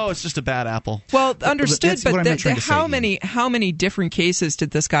guy say, up, it's just a bad apple. Well, understood. But how many different cases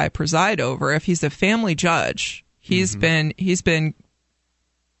did this guy preside over? If he's a family judge, he's been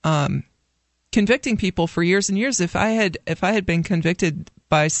convicting people for years and years. If I had been convicted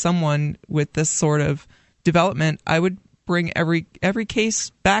by someone with this sort of development, I would bring every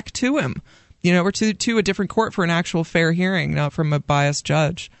case back to him, or to a different court for an actual fair hearing, not from a biased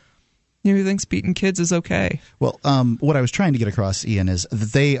judge. Who thinks beating kids is okay? Well, what I was trying to get across, Ian, is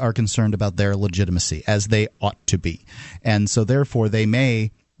that they are concerned about their legitimacy, as they ought to be. And so, therefore, they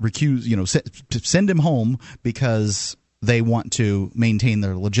may send him home because they want to maintain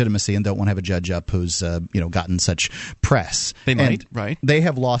their legitimacy and don't want to have a judge up who's, gotten such press. They might, right? They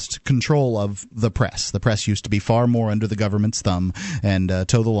have lost control of the press. The press used to be far more under the government's thumb and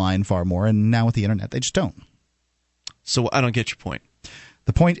toe the line far more. And now with the internet, they just don't. So I don't get your point.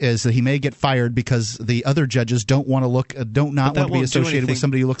 The point is that he may get fired because the other judges don't want to be associated with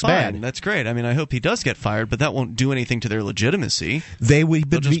somebody who looks bad. That's great. I mean, I hope he does get fired, but that won't do anything to their legitimacy. He would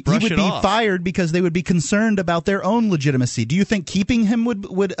be fired because they would be concerned about their own legitimacy. Do you think keeping him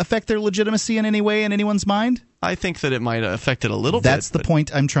would affect their legitimacy in any way in anyone's mind? I think that it might affect it a little bit. That's the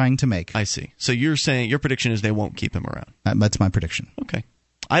point I'm trying to make. I see. So you're saying your prediction is they won't keep him around. That's my prediction. Okay.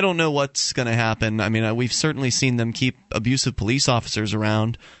 I don't know what's going to happen. I mean, we've certainly seen them keep abusive police officers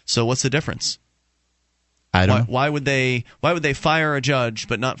around. So what's the difference? I don't know. Why would they fire a judge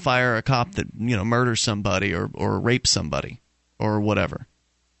but not fire a cop that murders somebody or rapes somebody or whatever?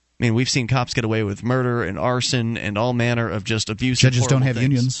 I mean, we've seen cops get away with murder and arson and all manner of just abusive. Judges don't have things.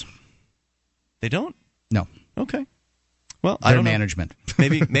 unions. They don't? No. Okay. Well, I don't know. Management.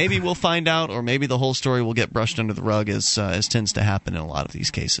 maybe we'll find out, or maybe the whole story will get brushed under the rug, as tends to happen in a lot of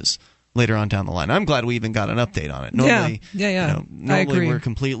these cases later on down the line. I'm glad we even got an update on it. Normally, normally we're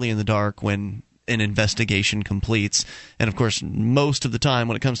completely in the dark when an investigation completes, and of course, most of the time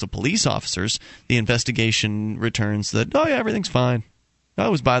when it comes to police officers, the investigation returns that everything's fine. I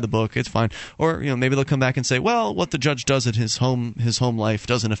always buy the book. It's fine. Or maybe they'll come back and say, well, what the judge does at his home life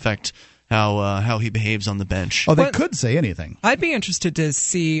doesn't affect how he behaves on the bench. Oh, they could say anything. I'd be interested to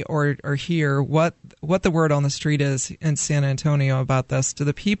see or hear what the word on the street is in San Antonio about this. Do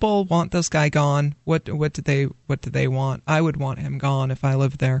the people want this guy gone? What do they want? I would want him gone if I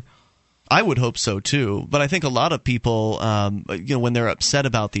lived there. I would hope so too, but I think a lot of people, when they're upset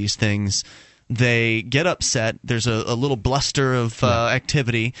about these things, they get upset. There's a little bluster of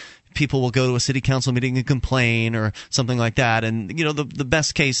activity. People will go to a city council meeting and complain or something like that. And, the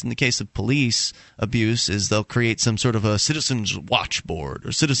best case in the case of police abuse is they'll create some sort of a citizens watch board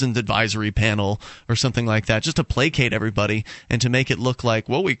or citizens advisory panel or something like that just to placate everybody and to make it look like,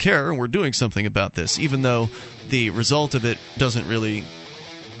 well, we care and we're doing something about this, even though the result of it doesn't really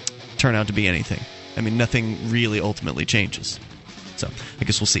turn out to be anything. I mean, nothing really ultimately changes. So I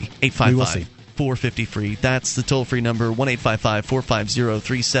guess we'll see. 855 450 free. That's the toll-free number,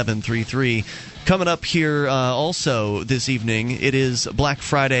 1-855-450-3733. Coming up here also this evening, it is Black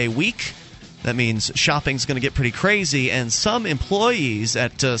Friday week. That means shopping's going to get pretty crazy, and some employees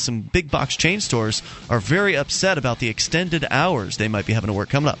at some big box chain stores are very upset about the extended hours they might be having to work.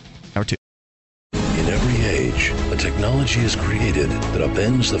 Coming up, hour 2. In every age, a technology is created that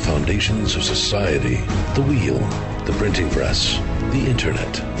upends the foundations of society. The wheel, the printing press, the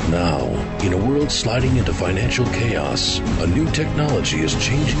internet. Now, in a world sliding into financial chaos, a new technology is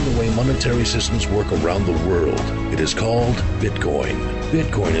changing the way monetary systems work around the world. It is called Bitcoin.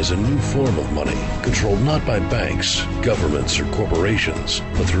 Bitcoin is a new form of money, controlled not by banks, governments, or corporations,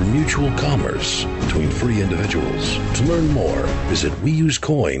 but through mutual commerce between free individuals. To learn more, visit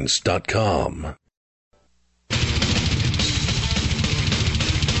weusecoins.com.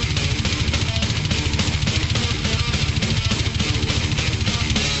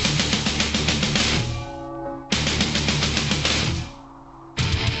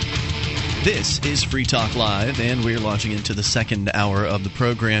 This is Free Talk Live, and we're launching into the second hour of the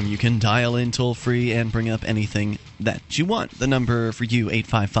program. You can dial in toll-free and bring up anything that you want. The number for you,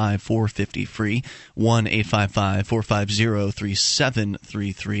 855-450-FREE,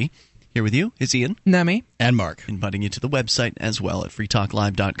 1-855-450-3733. Here with you is Ian. Nemi. And Mark. Inviting you to the website as well at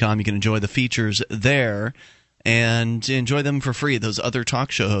freetalklive.com. You can enjoy the features there and enjoy them for free. Those other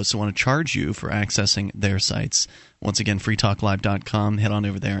talk show hosts who want to charge you for accessing their sites. Once again, freetalklive.com. Head on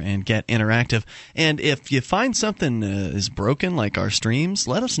over there and get interactive. And if you find something is broken, like our streams,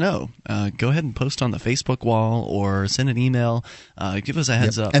 let us know. Go ahead and post on the Facebook wall or send an email. Give us a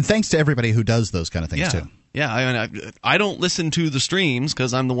heads up. And thanks to everybody who does those kind of things, too. Yeah, I don't listen to the streams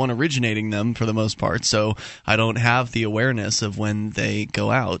because I'm the one originating them for the most part, so I don't have the awareness of when they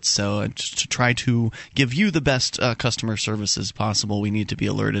go out. So just to try to give you the best customer service as possible, we need to be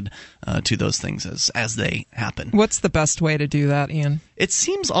alerted to those things as they happen. What's the best way to do that, Ian? It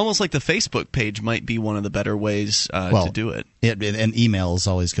seems almost like the Facebook page might be one of the better ways to do it. And email is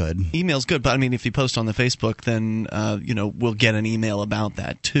always good. Email's good, but I mean, if you post on the Facebook, then we'll get an email about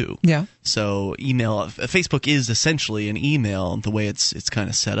that too. Yeah. So Facebook is essentially an email the way it's kind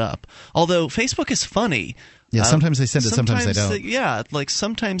of set up. Although Facebook is funny. Yeah, sometimes they send it, sometimes they don't. Like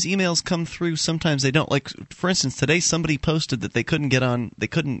sometimes emails come through, sometimes they don't. Like, for instance, today somebody posted that they couldn't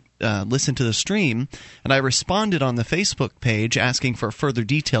listen to the stream, and I responded on the Facebook page asking for further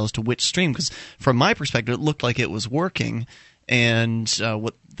details to which stream, because from my perspective, it looked like it was working, and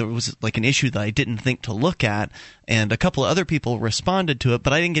there was like an issue that I didn't think to look at, and a couple of other people responded to it,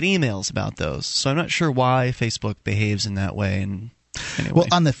 but I didn't get emails about those. So I'm not sure why Facebook behaves in that way. And anyway.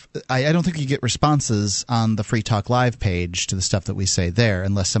 Well, I don't think you get responses on the Free Talk Live page to the stuff that we say there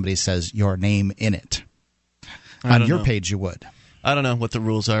unless somebody says your name in it. On your page, you would. I don't know what the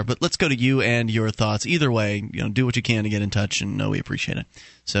rules are, but let's go to you and your thoughts. Either way, do what you can to get in touch, and we appreciate it.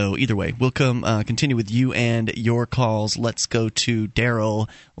 So either way, we'll continue with you and your calls. Let's go to Daryl,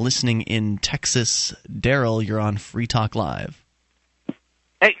 listening in Texas. Daryl, you're on Free Talk Live.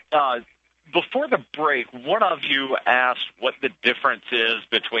 Hey, before the break, one of you asked what the difference is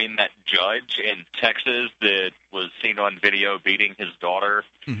between that judge in Texas that was seen on video beating his daughter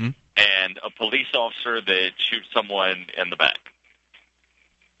and a police officer that shoots someone in the back.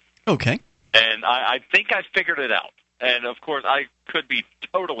 Okay. And I think I figured it out. And, of course, I could be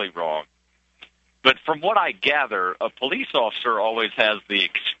totally wrong. But from what I gather, a police officer always has the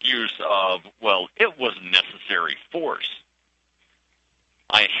excuse of, well, it was necessary force.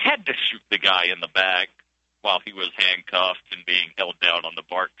 I had to shoot the guy in the back while he was handcuffed and being held down on the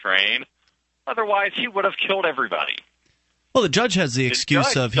BART train. Otherwise, he would have killed everybody. Well, the judge has the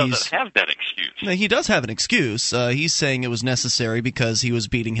excuse of doesn't have that excuse. No, he does have an excuse. He's saying it was necessary because he was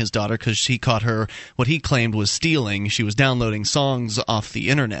beating his daughter because she caught her what he claimed was stealing. She was downloading songs off the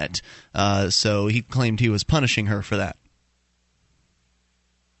internet, so he claimed he was punishing her for that.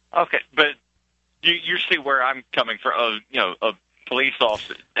 Okay, but you see where I'm coming from. A police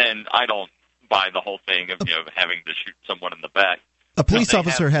officer, and I don't buy the whole thing of having to shoot someone in the back. A police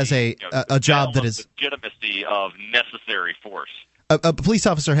officer has a job that is legitimacy of necessary force. A police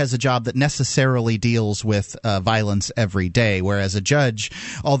officer has a job that necessarily deals with violence every day, whereas a judge,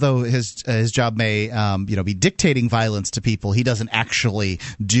 although his job may be dictating violence to people, he doesn't actually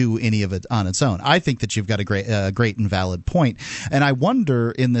do any of it on its own. I think that you've got a great and valid point, and I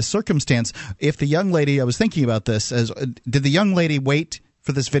wonder in this circumstance if the young lady, I was thinking about this, did the young lady wait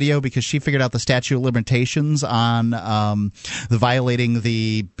for this video because she figured out the statute of limitations on the violating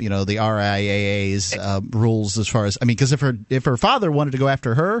the RIAA's rules as far as because if her father wanted to go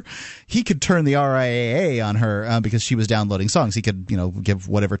after her, he could turn the RIAA on her because she was downloading songs. He could give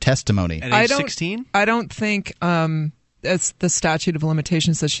whatever testimony. At age 16? I don't think it's the statute of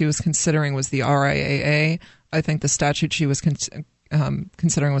limitations that she was considering was the RIAA. I think the statute she was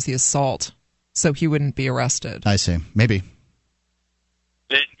considering was the assault, so he wouldn't be arrested. I see. Maybe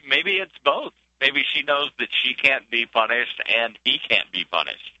it's both. Maybe she knows that she can't be punished and he can't be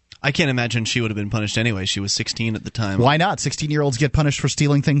punished. I can't imagine she would have been punished anyway. She was 16 at the time. Why not? 16-year-olds get punished for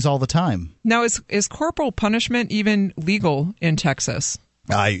stealing things all the time. Now, is corporal punishment even legal in Texas?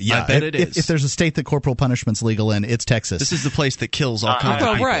 I bet it is. If there's a state that corporal punishment's legal in, it's Texas. This is the place that kills all kinds of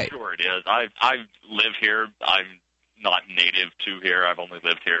people. Right. Sure it is. I live here. I'm not native to here. I've only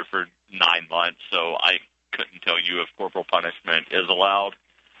lived here for 9 months, so I couldn't tell you if corporal punishment is allowed.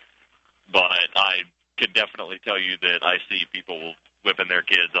 But I could definitely tell you that I see people whipping their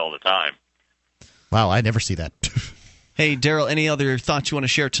kids all the time. Wow, I never see that. Hey, Daryl, any other thoughts you want to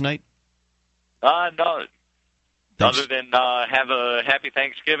share tonight? No. Other than have a happy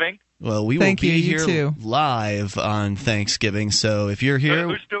Thanksgiving. Well, we will be here live on Thanksgiving, so if you're here...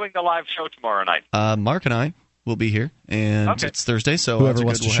 Who's doing the live show tomorrow night? Mark and I will be here, and it's Thursday, so whoever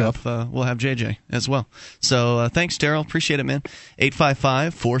wants to show up. We'll have JJ as well. So thanks, Daryl. Appreciate it, man.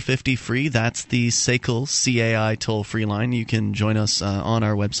 855-450-FREE. That's the SACL CAI toll-free line. You can join us on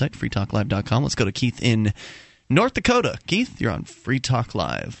our website, freetalklive.com. Let's go to Keith in North Dakota. Keith, you're on Free Talk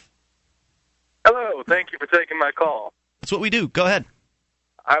Live. Hello. Thank you for taking my call. That's what we do. Go ahead.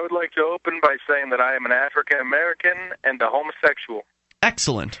 I would like to open by saying that I am an African-American and a homosexual.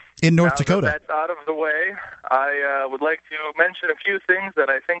 Excellent. In North Dakota. Now that that's out of the way, I would like to mention a few things that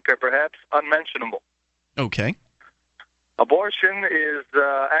I think are perhaps unmentionable. Okay. Abortion is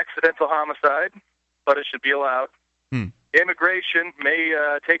accidental homicide, but it should be allowed. Immigration may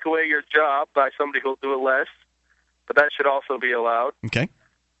take away your job by somebody who'll do it less, but that should also be allowed. Okay.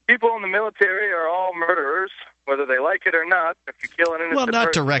 People in the military are all murderers, whether they like it or not. If you kill an innocent not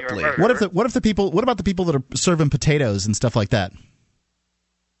person, directly. you're a murderer. What about the people that are serving potatoes and stuff like that?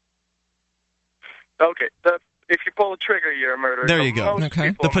 Okay, if you pull the trigger, you're a murderer. There you go.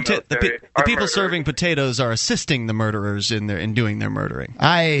 Okay. The people serving potatoes are assisting the murderers in doing their murdering.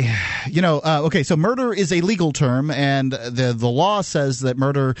 Okay, so murder is a legal term, and the law says that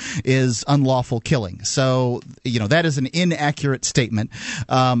murder is unlawful killing. So, that is an inaccurate statement.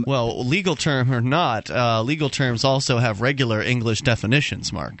 Well, legal term or not, legal terms also have regular English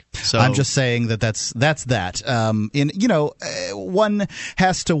definitions, Mark. So I'm just saying that's that. One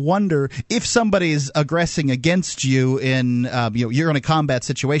has to wonder if somebody's aggressing against you in you're in a combat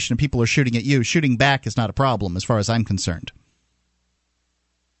situation and people are shooting at you. Shooting back is not a problem as far as I'm concerned.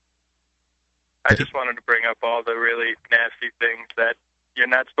 I just wanted to bring up all the really nasty things that you're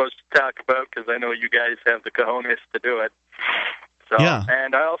not supposed to talk about because I know you guys have the cojones to do it. So, yeah.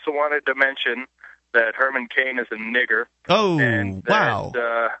 And I also wanted to mention that Herman Cain is a nigger. Oh, and wow.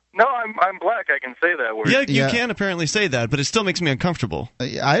 No, I'm black. I can say that word. Yeah, you can apparently say that, but it still makes me uncomfortable.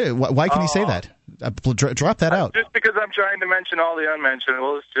 Why can you say that? Drop that out. Just because I'm trying to mention all the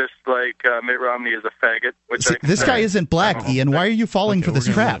unmentionables, just like Mitt Romney is a faggot. This guy isn't black, Ian. Why are you falling for this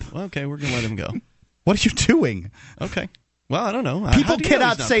trap? Okay, we're going to let him go. What are you doing? Okay. Well, I don't know. People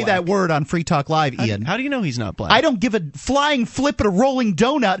cannot say that word on Free Talk Live, Ian. How do you know he's not black? I don't give a flying flip at a rolling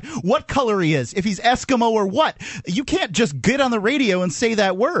donut what color he is, if he's Eskimo or what. You can't just get on the radio and say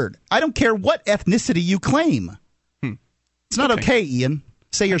that word. I don't care what ethnicity you claim. It's not okay, Ian.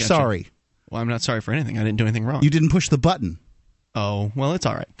 Say you're sorry. Well, I'm not sorry for anything. I didn't do anything wrong. You didn't push the button. Oh, well, it's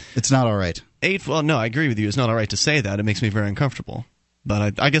all right. It's not all right. Well, no, I agree with you. It's not all right to say that. It makes me very uncomfortable.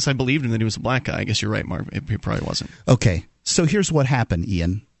 But I guess I believed him that he was a black guy. I guess you're right, Mark. He probably wasn't. Okay. So here's what happened,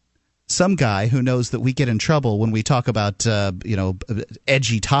 Ian. some guy who knows that we get in trouble when we talk about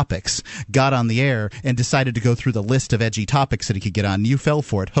edgy topics got on the air and decided to go through the list of edgy topics that he could get on. You fell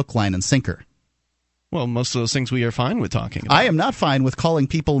for it, hook, line, and sinker. Well, most of those things we are fine with talking about. I am not fine with calling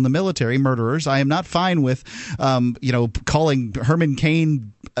people in the military murderers. I am not fine with, calling Herman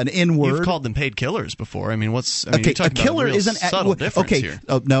Cain an N-word. You've called them paid killers before. I mean, okay, a killer isn't subtle difference here.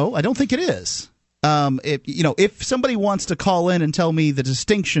 No, I don't think it is. If somebody wants to call in and tell me the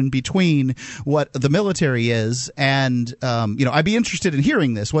distinction between what the military is and, I'd be interested in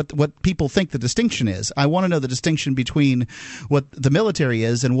hearing this, what people think the distinction is. I want to know the distinction between what the military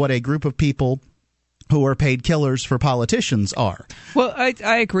is and what a group of people who are paid killers for politicians are. Well,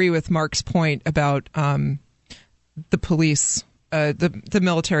 I agree with Mark's point about the police, the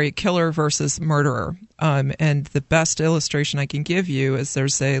military killer versus murderer. And the best illustration I can give you is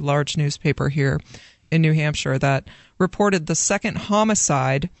there's a large newspaper here in New Hampshire that reported the second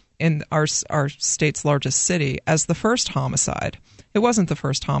homicide in our state's largest city as the first homicide. It wasn't the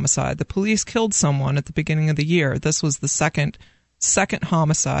first homicide. The police killed someone at the beginning of the year. This was the second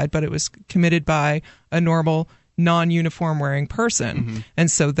homicide, but it was committed by a normal non-uniform wearing person. Mm-hmm. And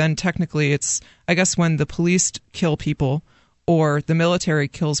so then technically it's, I guess, when the police kill people or the military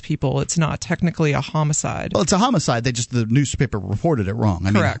kills people, it's not technically a homicide. Well, it's a homicide. The newspaper reported it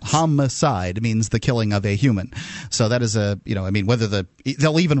wrong. Correct. Homicide means the killing of a human. So that is whether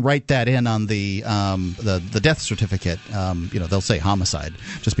they'll even write that in on the death certificate. They'll say homicide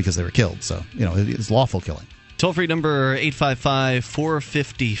just because they were killed. So, it's lawful killing. Toll-free number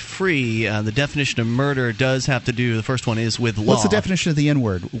 855-450-FREE. The definition of murder does have to do, the first one is with law. What's the definition of the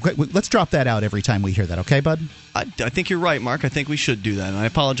N-word? Let's drop that out every time we hear that, okay, bud? I think you're right, Mark. I think we should do that, and I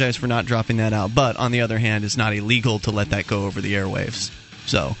apologize for not dropping that out. But, on the other hand, it's not illegal to let that go over the airwaves.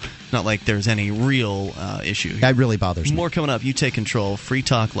 So, not like there's any real issue here. That really bothers me. More coming up. You take control. Free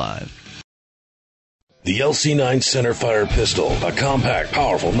Talk Live. The LC9 centerfire pistol, a compact,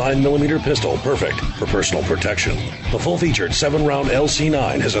 powerful 9mm pistol, perfect for personal protection. The full-featured 7-round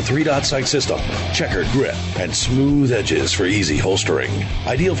LC9 has a 3-dot sight system, checkered grip, and smooth edges for easy holstering.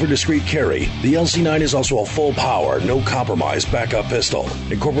 Ideal for discreet carry, the LC9 is also a full-power, no-compromise backup pistol,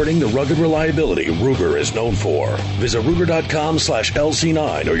 incorporating the rugged reliability Ruger is known for. Visit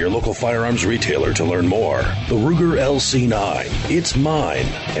Ruger.com/LC9 or your local firearms retailer to learn more. The Ruger LC9. It's mine,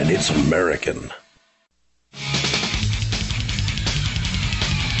 and it's American.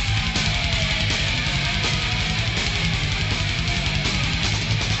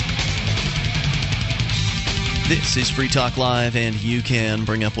 This is Free Talk Live, and you can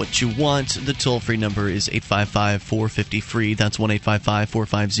bring up what you want. The toll-free number is 855-450-FREE. That's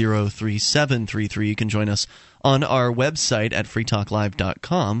 1-855-450-3733. You can join us on our website at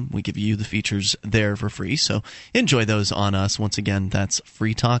freetalklive.com. We give you the features there for free, so enjoy those on us. Once again, that's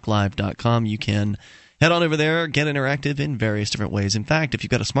freetalklive.com. You can head on over there, get interactive in various different ways. In fact, if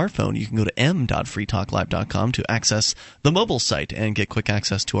you've got a smartphone, you can go to m.freetalklive.com to access the mobile site and get quick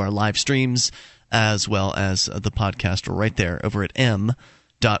access to our live streams, as well as the podcast right there over at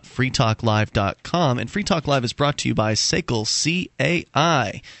m.freetalklive.com. And Free Talk Live is brought to you by SACL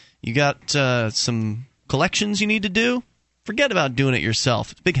CAI. You got some collections you need to do? Forget about doing it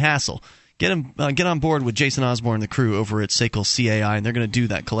yourself. It's a big hassle. Get on board with Jason Osborne and the crew over at SACL CAI, and they're going to do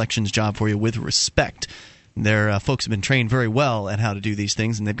that collections job for you with respect. Their folks have been trained very well at how to do these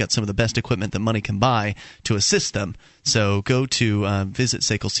things, and they've got some of the best equipment that money can buy to assist them. So go to visit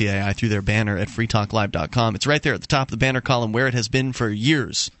SACL CAI through their banner at freetalklive.com. It's right there at the top of the banner column where it has been for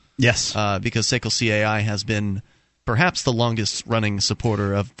years. Yes. Because SACL CAI has been perhaps the longest-running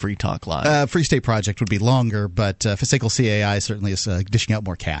supporter of Free Talk Live. Free State Project would be longer, but SACL CAI certainly is dishing out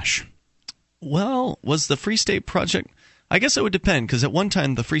more cash. Well, was the Free State Project... I guess it would depend, because at one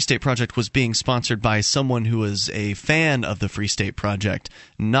time the Free State Project was being sponsored by someone who was a fan of the Free State Project,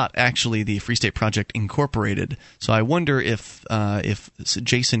 not actually the Free State Project Incorporated. So I wonder if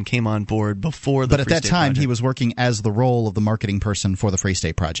Jason came on board before the Free State Project. But at that time, he was working as the role of the marketing person for the Free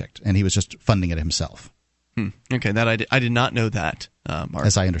State Project, and he was just funding it himself. Okay, that I did not know that, Mark.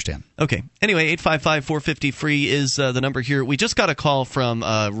 As I understand. Okay. Anyway, 855-450-FREE is the number here. We just got a call from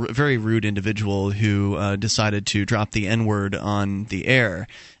a very rude individual who decided to drop the N-word on the air,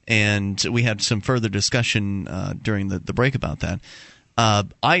 and we had some further discussion during the break about that.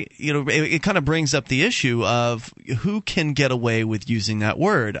 It kind of brings up the issue of who can get away with using that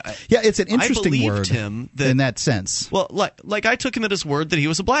word. Yeah, it's an interesting word him in that sense. Well, like I took him at his word that he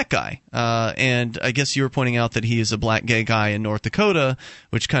was a black guy, and I guess you were pointing out that he is a black gay guy in North Dakota,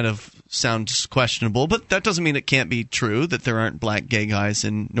 which kind of sounds questionable, but that doesn't mean it can't be true that there aren't black gay guys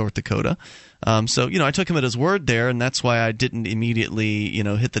in North Dakota. So, I took him at his word there, and that's why I didn't immediately,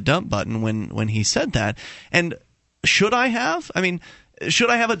 hit the dump button when he said that. And should I have? I mean,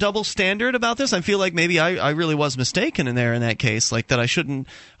 should I have a double standard about this? I feel like maybe I really was mistaken in that case, like that I shouldn't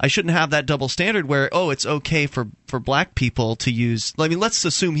have that double standard where, it's okay for black people to use. I mean, let's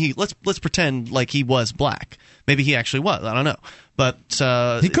assume let's pretend like he was black. Maybe he actually was. I don't know. But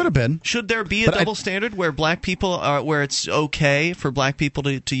he could have been. Should there be a double standard where black people where it's okay for black people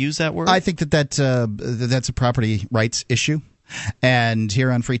to use that word? I think that's a property rights issue. And here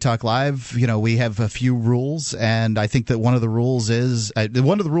on Free Talk Live, we have a few rules, and I think that one of the rules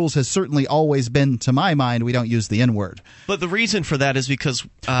has certainly always been, to my mind, we don't use the N-word. But the reason for that is because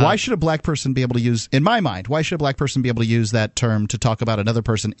why should a black person be able to use, in my mind, why should a black person be able to use that term to talk about another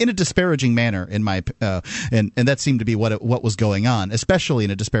person in a disparaging manner? And that seemed to be what was going on, especially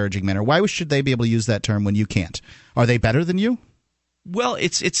in a disparaging manner. Why should they be able to use that term when you can't? Are they better than you? Well,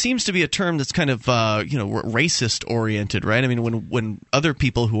 it seems to be a term that's kind of racist oriented, right? I mean, when other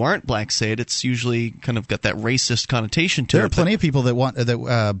people who aren't black say it, it's usually kind of got that racist connotation to it. There are plenty of people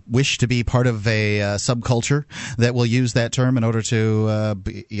that wish to be part of a subculture that will use that term in order to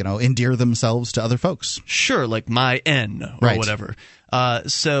endear themselves to other folks. Sure, like my N or whatever.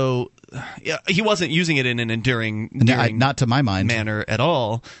 So yeah, he wasn't using it in an endearing not to my mind manner at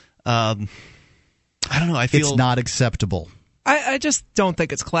all. I don't know. I feel it's not acceptable. I just don't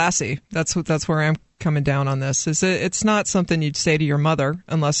think it's classy. That's where I'm coming down on this. It's not something you'd say to your mother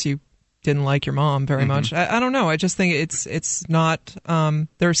unless you didn't like your mom very much. I don't know. I just think it's not.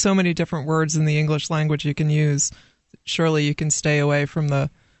 There are so many different words in the English language you can use. Surely you can stay away from the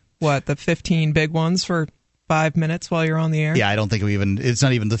 15 big ones for 5 minutes while you're on the air. Yeah, I don't think it's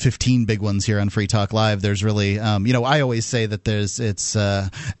not even the 15 big ones here on Free Talk Live. There's really, I always say that it's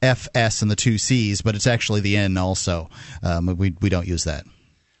F, S, and the 2 C's, but it's actually the N also. We don't use that.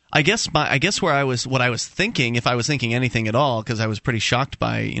 I guess what I was thinking, if I was thinking anything at all, because I was pretty shocked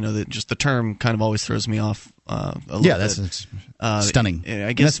by just the term kind of always throws me off a little bit. That's stunning.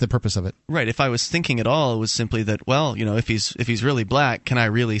 I guess that's the purpose of it, right? If I was thinking at all, it was simply that if he's really black, can I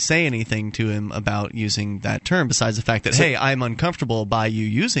really say anything to him about using that term besides the fact that hey, I'm uncomfortable by you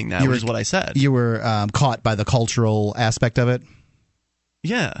using that, which is what I said. You were caught by the cultural aspect of it.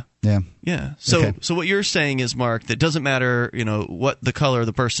 Yeah. So what you're saying is, Mark, that doesn't matter, what the color of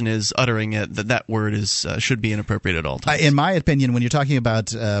the person is uttering it, that word is should be inappropriate at all times. In my opinion, when you're talking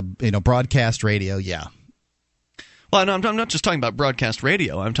about broadcast radio, yeah. Well, no, I'm not just talking about broadcast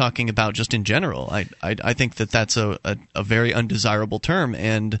radio. I'm talking about just in general. I think that's a very undesirable term,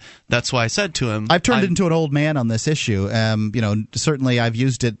 and that's why I said to him, I've turned into an old man on this issue. Certainly I've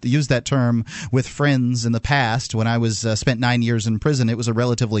used that term with friends in the past. When I was spent 9 years in prison, it was a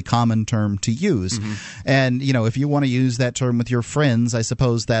relatively common term to use. And if you want to use that term with your friends, I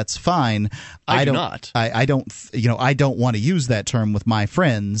suppose that's fine. I do not. I don't want to use that term with my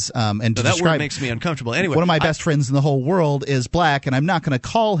friends. And so that word makes me uncomfortable. Anyway, one of my best friends in the whole world is black, and I'm not going to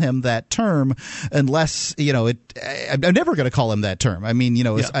call him that term unless I'm never going to call him that term. I mean,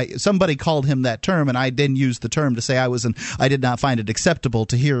 somebody called him that term, and I didn't use the term to say I did not find it acceptable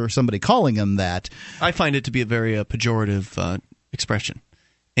to hear somebody calling him that. I find it to be a very pejorative expression.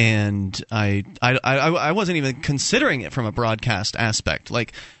 And I wasn't even considering it from a broadcast aspect.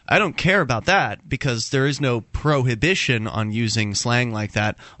 Like, I don't care about that because there is no prohibition on using slang like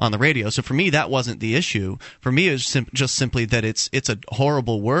that on the radio. So for me, that wasn't the issue. For me, it was just simply that it's a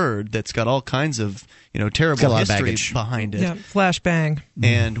horrible word that's got all kinds of terrible history behind it. Yeah, flashbang.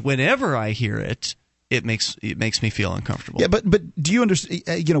 And whenever I hear it, it makes me feel uncomfortable. Yeah, but do you understand?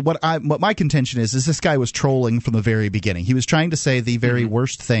 What my contention is this guy was trolling from the very beginning. He was trying to say the very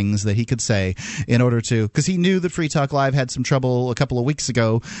worst things that he could say in order to, because he knew that Free Talk Live had some trouble a couple of weeks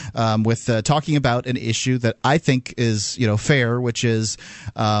ago with talking about an issue that I think is fair, which is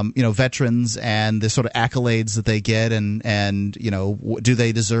veterans and the sort of accolades that they get, and do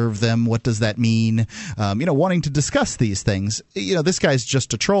they deserve them? What does that mean? Wanting to discuss these things. This guy's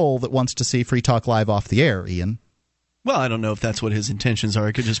just a troll that wants to see Free Talk Live off the air, Ian. Well, I don't know if that's what his intentions are.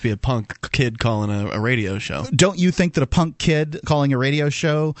 It could just be a punk kid calling a radio show. Don't you think that a punk kid calling a radio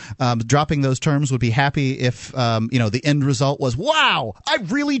show, dropping those terms, would be happy if the end result was, wow, I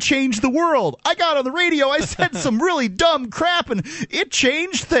really changed the world. I got on the radio, I said some really dumb crap, and it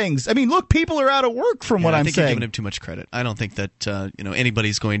changed things. I mean, look, people are out of work from what I'm saying. I think you're giving him too much credit. I don't think that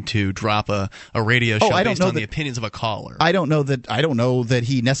anybody's going to drop a radio show based on the opinions of a caller. I don't know that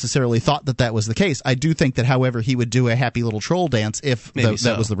he necessarily thought that was the case. I do think that, however, he would do a happy little troll dance if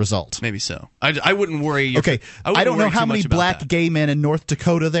that was the result. Maybe so. I wouldn't worry. I don't know how many black gay men in North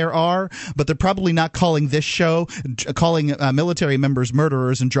Dakota there are, but they're probably not calling this show, calling military members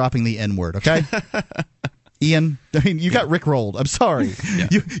murderers and dropping the N-word, okay? Ian, I mean, you got rickrolled. I'm sorry. Yeah.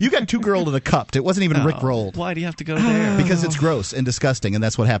 You got two-girled in a cup. It wasn't even rickrolled. Why do you have to go there? Because it's gross and disgusting, and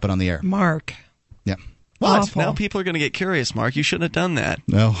that's what happened on the air. Mark. Yeah. What? Now people are going to get curious, Mark. You shouldn't have done that.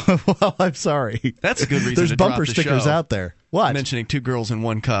 No. Well, I'm sorry. That's a good reason There's to bumper drop the stickers show. out there. What? Mentioning two girls in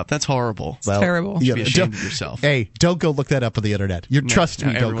one cup. That's horrible. It's terrible. You should be ashamed of yourself. Hey, don't go look that up on the internet. Trust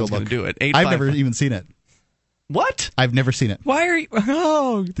me, don't go look. Do it. I've never even seen it. What? I've never seen it. Why are you?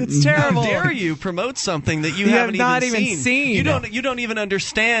 Oh, that's terrible. How dare you promote something that you haven't not even seen? You don't even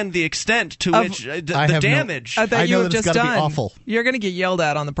understand the extent to which the damage. I know that it's got to be awful. You're going to get yelled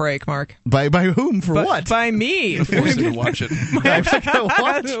at on the break, Mark. By whom? For what? By me. Force him to watch it.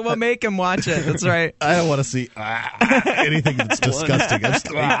 We'll make him watch it. That's right. I don't want to see anything that's disgusting.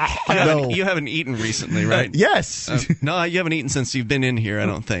 You haven't eaten recently, right? Yes. No, you haven't eaten since you've been in here, I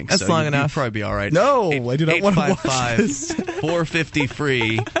don't think. That's long enough. You'd probably be all right. No, I do not want to watch this.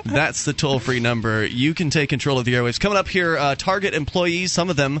 450-FREE. That's the toll-free number. You can take control of the airwaves. Coming up here, Target employees, some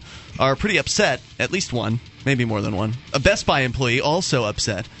of them are pretty upset, at least one, maybe more than one. A Best Buy employee also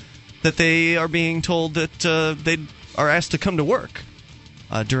upset that they are being told that they are asked to come to work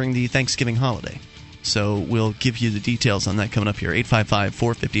during the Thanksgiving holiday. So we'll give you the details on that coming up here.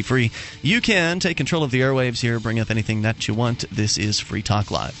 855-450-FREE. You can take control of the airwaves here, bring up anything that you want. This is Free Talk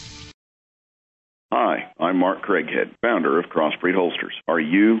Live. Hi, I'm Mark Craighead, founder of Crossbreed Holsters. Are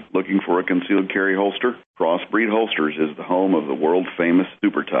you looking for a concealed carry holster? Crossbreed Holsters is the home of the world-famous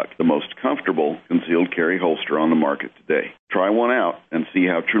Super Tuck, the most comfortable concealed carry holster on the market today. Try one out and see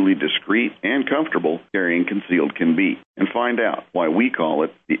how truly discreet and comfortable carrying concealed can be, and find out why we call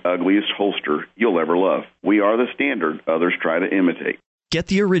it the ugliest holster you'll ever love. We are the standard others try to imitate. Get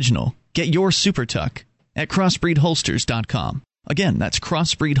the original. Get your Super Tuck at crossbreedholsters.com. Again, that's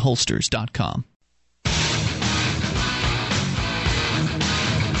crossbreedholsters.com.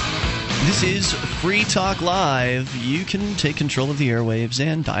 This is Free Talk Live. You can take control of the airwaves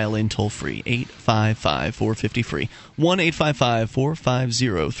and dial in toll-free, 855-450-FREE,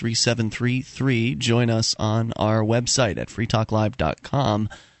 1-855-450-3733. Join us on our website at freetalklive.com.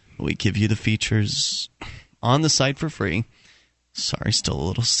 We give you the features on the site for free. Sorry, still a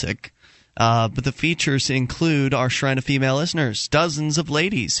little sick. But the features include our Shrine of Female Listeners, dozens of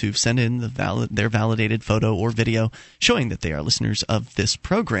ladies who've sent in their validated photo or video showing that they are listeners of this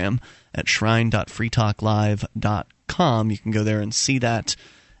program at shrine.freetalklive.com. You can go there and see that.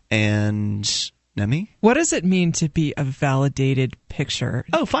 And, Nemi? What does it mean to be a validated picture?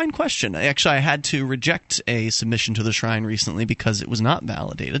 Oh, fine question. Actually, I had to reject a submission to the Shrine recently because it was not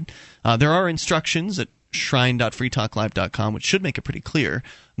validated. There are instructions at shrine.freetalklive.com, which should make it pretty clear,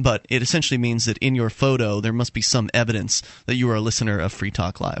 but it essentially means that in your photo there must be some evidence that you are a listener of Free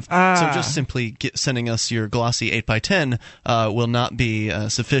Talk Live. So just simply sending us your glossy 8x10 will not be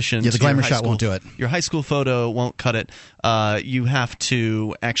sufficient. Yeah, the glamour shot won't do it. Your high school photo won't cut it. You have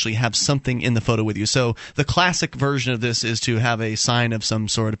to actually have something in the photo with you. So the classic version of this is to have a sign of some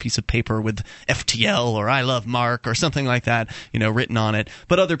sort of piece of paper with FTL or I love Mark or something like that, written on it.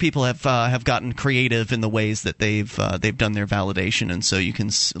 But other people have gotten creative in the ways that they've done their validation, and so you can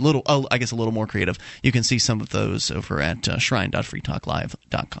a little more creative. You can see some of those over at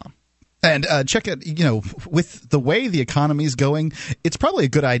shrine.freetalklive.com. And check it, with the way the economy is going, it's probably a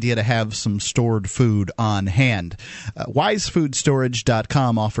good idea to have some stored food on hand.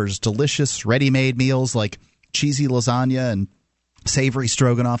 WiseFoodStorage.com offers delicious ready-made meals like cheesy lasagna and savory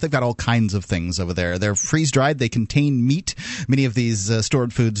stroganoff. They've got all kinds of things over there. They're freeze-dried. They contain meat. Many of these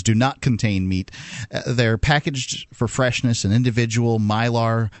stored foods do not contain meat. They're packaged for freshness in individual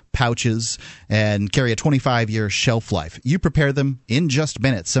Mylar pouches and carry a 25-year shelf life. You prepare them in just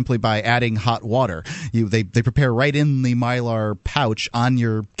minutes simply by adding hot water. They prepare right in the Mylar pouch on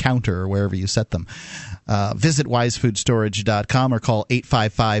your counter or wherever you set them. Visit WiseFoodStorage.com or call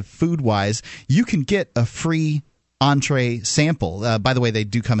 855-FoodWise. You can get a free entree sample. By the way, they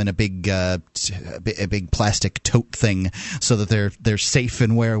do come in a big plastic tote thing so that they're safe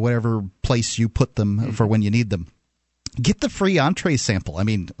in whatever place you put them for when you need them. Get the free entree sample. I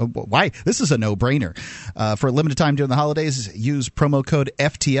mean, why? This is a no-brainer. For a limited time during the holidays, use promo code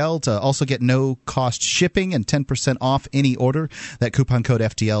FTL to also get no-cost shipping and 10% off any order. That coupon code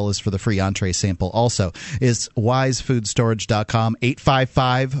FTL is for the free entree sample. Also, is wisefoodstorage.com,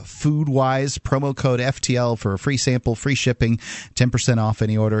 855-FOODWISE, promo code FTL for a free sample, free shipping, 10% off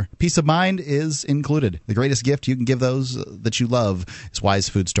any order. Peace of mind is included. The greatest gift you can give those that you love is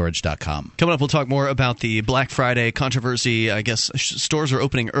wisefoodstorage.com. Coming up, we'll talk more about the Black Friday controversy. I guess stores are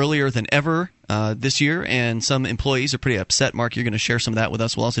opening earlier than ever this year, and some employees are pretty upset. Mark, you're going to share some of that with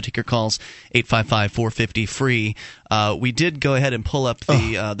us. We'll also take your calls, 855-450-FREE. We did go ahead and pull up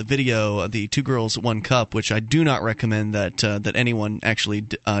the video, the Two Girls, One Cup, which I do not recommend that anyone actually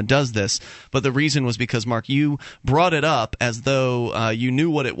does this. But the reason was because, Mark, you brought it up as though you knew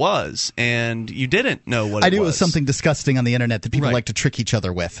what it was, and you didn't know what it was. I knew it was something disgusting on the internet that people like to trick each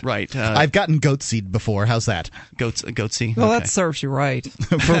other with. Right. I've gotten goat seed before. How's that? Goat seed? Well, okay. That serves you right.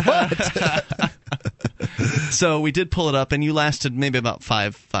 For what? So we did pull it up, and you lasted maybe about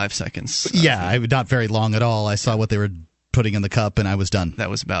five seconds. Yeah, not very long at all. I saw what they were putting in the cup, and I was done.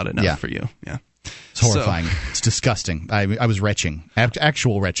 That was about enough for you. Yeah. It's horrifying. It's disgusting. I was retching.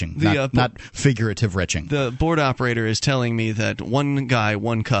 Actual retching, not figurative retching. The board operator is telling me that one guy,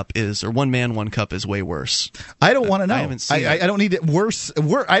 one cup is, or one man, one cup is way worse. I don't want to know. I haven't seen I don't need it worse.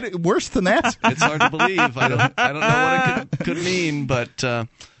 Worse than that. It's hard to believe. I don't know what it could mean, but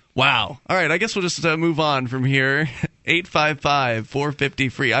wow. All right, I guess we'll just move on from here.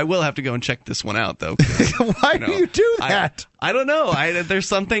 855-450-FREE. I will have to go and check this one out, though. Why do you do that? I don't know. There's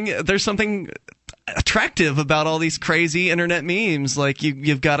something attractive about all these crazy internet memes. Like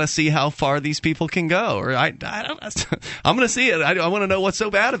you've got to see how far these people can go. Or I don't. I'm going to see it. I want to know what's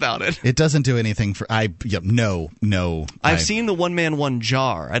so bad about it. It doesn't do anything for. No. I've seen the one man, one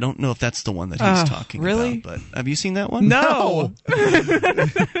jar. I don't know if that's the one that he's talking really? about. But have you seen that one? No.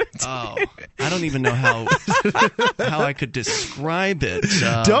 Oh, I don't even know how I could describe it.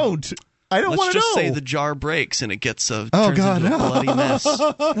 Don't. I don't want to know. Let's just say the jar breaks and it gets turns God, into a bloody mess.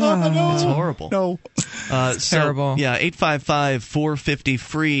 No. It's horrible. No. It's terrible. Yeah,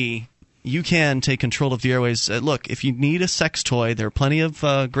 855-450-FREE. You can take control of the airways. Look, if you need a sex toy, there are plenty of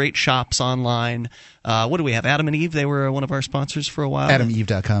great shops online. What do we have? Adam and Eve, they were one of our sponsors for a while.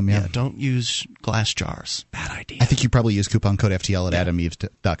 AdamEve.com, yeah. Don't use glass jars. Bad idea. I think you probably use coupon code FTL at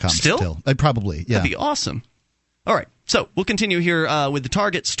AdamEve.com. Still? Probably, yeah. That'd be awesome. All right, so we'll continue here with the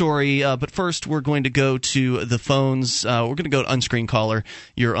Target story, but first we're going to go to the phones. We're going to go to Unscreened Caller.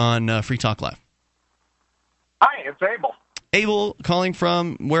 You're on Free Talk Live. Hi, it's Abel. Abel, calling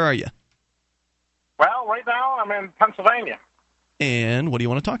from, where are you? Well, right now I'm in Pennsylvania. And what do you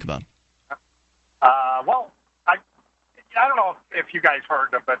want to talk about? Well, I don't know if you guys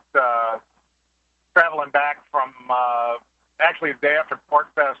heard of it, traveling back from, actually the day after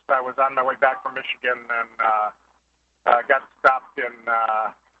Pork Fest, I was on my way back from Michigan and got stopped due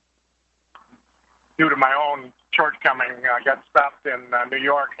to my own shortcoming, got stopped in New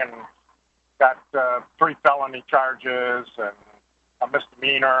York and got 3 felony charges and a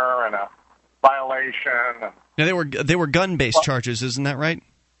misdemeanor and a violation. And, now they were gun-based charges, isn't that right?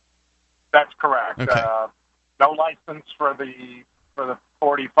 That's correct. Okay. No license for the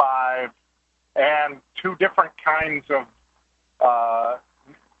 45, and 2 different kinds of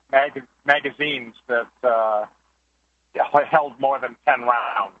magazines that held more than 10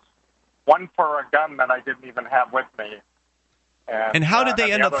 rounds. One for a gun that I didn't even have with me. And how did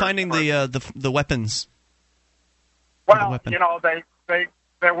they end up finding the weapons? Well, you know, they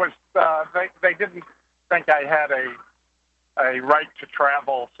didn't think I had a right to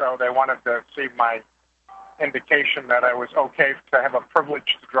travel, so they wanted to see my indication that I was okay to have a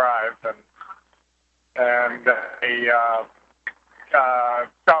privilege to drive, and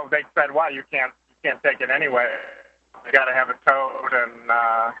so they said, "Well, you can't take it anyway. You got to have it towed,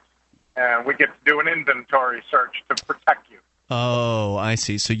 and we get to do an inventory search to protect you." Oh, I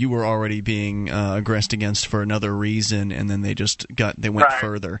see. So you were already being aggressed against for another reason, and then they went right.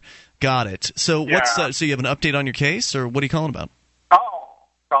 further. Got it. So yeah. So you have an update on your case, or what are you calling about? Oh,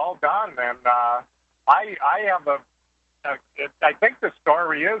 it's all done, and I have I think the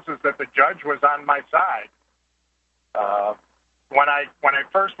story is that the judge was on my side. When I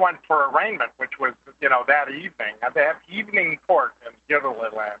first went for arraignment, which was that evening, they have evening court in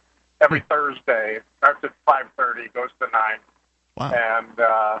Giverland every Thursday. It starts at 5:30, goes to 9. Wow.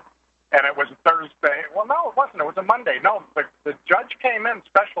 And it was a Thursday. Well, no, it wasn't. It was a Monday. No, the judge came in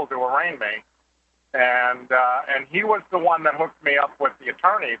special to arraign me, and he was the one that hooked me up with the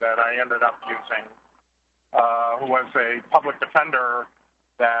attorney that I ended up using, who was a public defender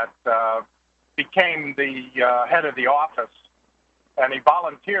that became the head of the office, and he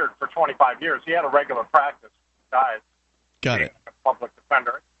volunteered for 25 years. He had a regular practice. Got it. A public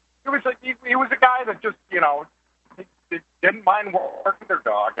defender. He was a guy that just, he didn't mind working their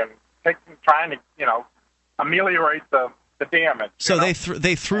dog and trying to, ameliorate the damage. So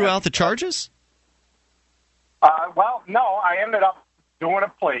they threw out the charges? Well, no, I ended up doing a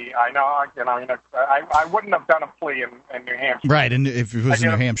plea. I know, I wouldn't have done a plea in New Hampshire. Right, and if it was in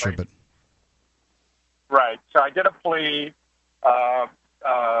New Hampshire, but... Right, so I did a plea,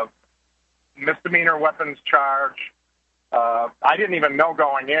 misdemeanor weapons charge. I didn't even know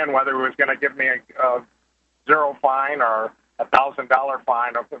going in whether it was going to give me a zero fine or $1,000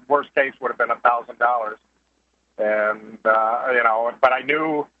 fine. Or the worst case would have been $1,000. And, but I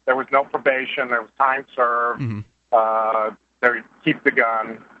knew there was no probation. There was time served. Mm-hmm. They keep the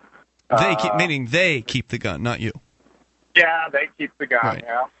gun. Meaning they keep the gun, not you. Yeah, they keep the gun, right.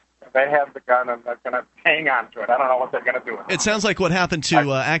 Yeah. They have the gun, and they're going to hang on to it. I don't know what they're going to do with it. It sounds like what happened to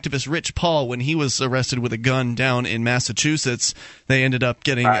activist Rich Paul when he was arrested with a gun down in Massachusetts. They ended up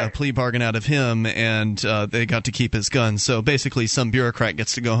getting a plea bargain out of him, and they got to keep his gun. So basically some bureaucrat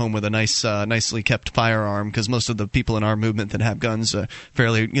gets to go home with a nicely kept firearm, because most of the people in our movement that have guns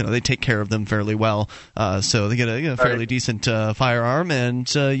fairly, they take care of them fairly well. So they get a fairly decent firearm,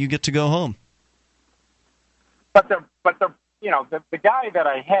 and you get to go home. But the guy that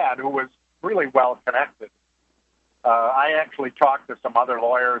I had, who was really well connected, I actually talked to some other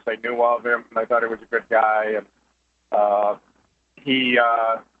lawyers. They knew of him, and I thought he was a good guy. And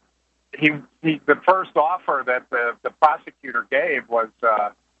the first offer that the prosecutor gave was,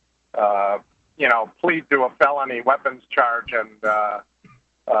 plead to a felony weapons charge and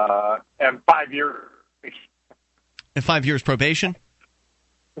 5 years. And 5 years probation?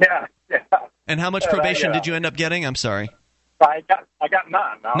 Yeah. And how much probation did you end up getting? I'm sorry. I got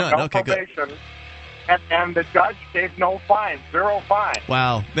none. No okay, probation. Good. And the judge gave no fine, zero fine.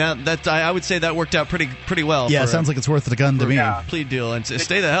 Wow, that I would say that worked out pretty well. Yeah, it sounds like it's worth the gun to me. Plea deal, and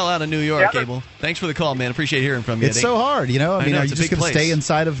stay the hell out of New York, Abel. Thanks for the call, man. Appreciate hearing from you. It's so hard, I mean, are you just going to stay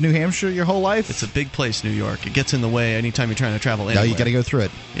inside of New Hampshire your whole life? It's a big place, New York. It gets in the way anytime you're trying to travel anywhere. No, you got to go through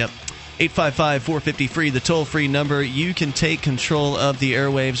it. Yep. 855-450-FREE, the toll-free number. You can take control of the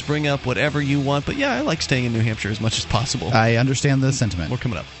airwaves, bring up whatever you want. But yeah, I like staying in New Hampshire as much as possible. I understand the sentiment. We're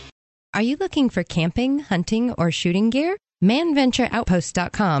coming up. Are you looking for camping, hunting, or shooting gear?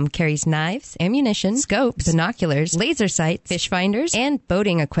 ManVentureOutpost.com carries knives, ammunition, scopes, binoculars, laser sights, fish finders, and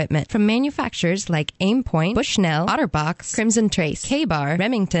boating equipment from manufacturers like Aimpoint, Bushnell, Otterbox, Crimson Trace, K-Bar,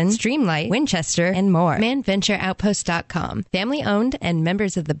 Remington, Streamlight, Winchester, and more. ManVentureOutpost.com. Family owned and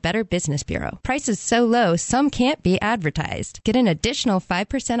members of the Better Business Bureau. Prices so low, some can't be advertised. Get an additional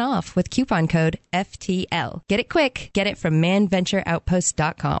 5% off with coupon code FTL. Get it quick. Get it from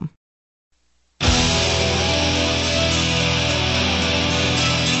ManVentureOutpost.com.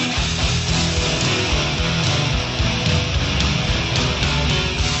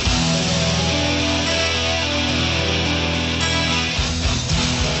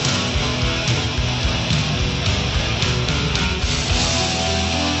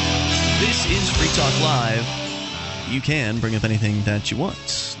 This is Free Talk Live. You can bring up anything that you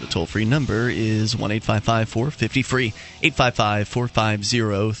want. The toll-free number is 1-855-450-FREE,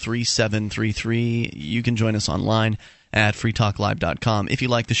 855-450-3733. You can join us online at freetalklive.com. If you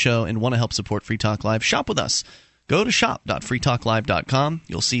like the show and want to help support Free Talk Live, shop with us. Go to shop.freetalklive.com.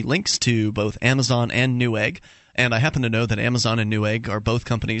 You'll see links to both Amazon and Newegg. And I happen to know that Amazon and Newegg are both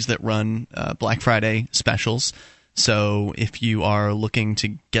companies that run Black Friday specials. So if you are looking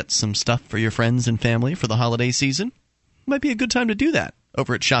to get some stuff for your friends and family for the holiday season, it might be a good time to do that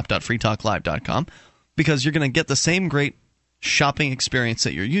over at shop.freetalklive.com, because you're going to get the same great shopping experience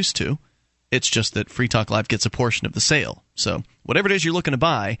that you're used to. It's just that Free Talk Live gets a portion of the sale. So whatever it is you're looking to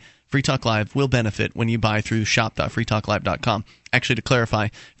buy, Free Talk Live will benefit when you buy through shop.freetalklive.com. Actually, to clarify,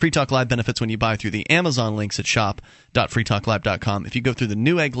 Free Talk Live benefits when you buy through the Amazon links at shop.freetalklive.com. If you go through the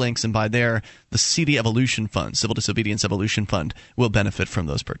Newegg links and buy there, the CD Evolution Fund, Civil Disobedience Evolution Fund, will benefit from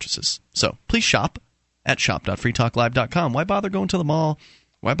those purchases. So please shop at shop.freetalklive.com. Why bother going to the mall?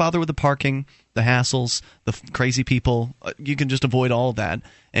 Why bother with the parking, the hassles, the crazy people? You can just avoid all of that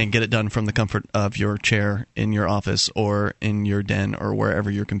and get it done from the comfort of your chair in your office or in your den or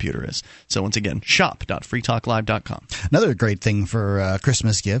wherever your computer is. So once again, shop.freetalklive.com. Another great thing for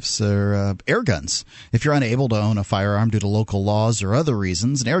Christmas gifts are air guns. If you're unable to own a firearm due to local laws or other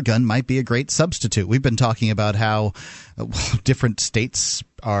reasons, an air gun might be a great substitute. We've been talking about how different states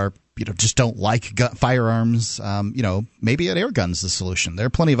are just don't like firearms. Maybe an air gun's the solution. There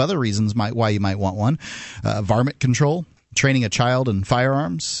are plenty of other reasons why you might want one. Varmint control. training a child in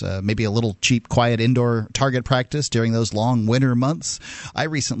firearms, maybe a little cheap, quiet indoor target practice during those long winter months. I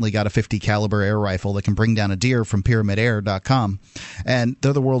recently got a 50 caliber air rifle that can bring down a deer from pyramidair.com, and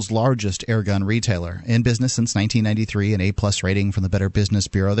they're the world's largest air gun retailer. In business since 1993, an A-plus rating from the Better Business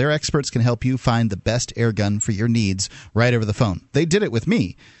Bureau. Their experts can help you find the best air gun for your needs right over the phone. They did it with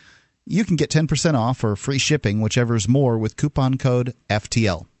me. You can get 10% off or free shipping, whichever's more, with coupon code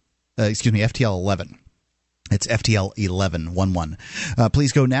FTL. FTL11. It's FTL11-11.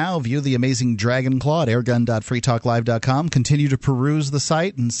 Please go now, view the amazing Dragon Claw at airgun.freetalklive.com. Continue to peruse the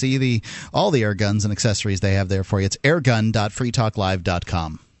site and see all the air guns and accessories they have there for you. It's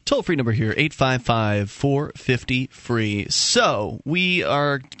airgun.freetalklive.com. Toll-free number here, 855-450-FREE. So we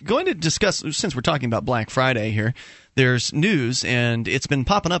are going to discuss, since we're talking about Black Friday here, there's news, and it's been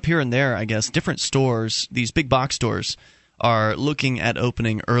popping up here and there, I guess. Different stores, these big box stores, are looking at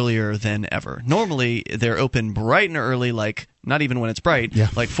opening earlier than ever. Normally, they're open bright and early, like not even when it's bright,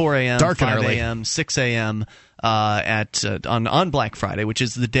 like 4 a.m., dark 5 a.m., 6 a.m. On Black Friday, which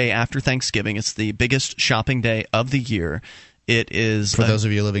is the day after Thanksgiving. It's the biggest shopping day of the year. It is for those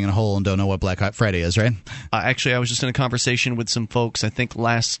of you living in a hole and don't know what Black Friday is, right? Actually, I was just in a conversation with some folks, I think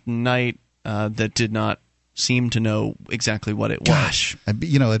last night, that did not seem to know exactly what it was. Gosh,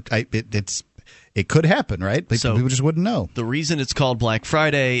 it could happen, right? People just wouldn't know. The reason it's called Black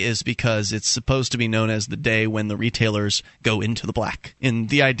Friday is because it's supposed to be known as the day when the retailers go into the black. And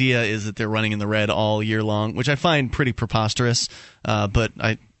the idea is that they're running in the red all year long, which I find pretty preposterous, but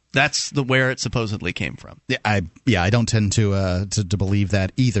that's where it supposedly came from. I don't tend to believe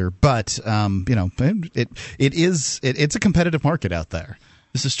that either, but it's a competitive market out there.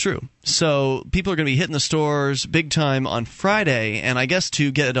 This is true. So people are going to be hitting the stores big time on Friday, and I guess to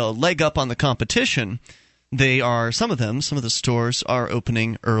get a leg up on the competition, some of the stores are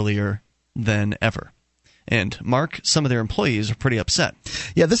opening earlier than ever. And, Mark, some of their employees are pretty upset.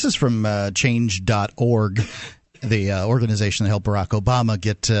 Yeah, this is from change.org. The organization that helped Barack Obama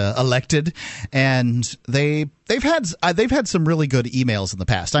get elected, and they've had some really good emails in the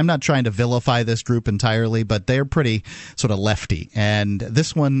past. I'm not trying to vilify this group entirely, but they're pretty sort of lefty, and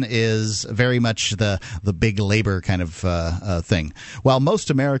this one is very much the big labor kind of thing. While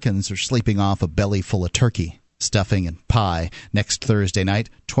most Americans are sleeping off a belly full of turkey, stuffing, and pie next Thursday night,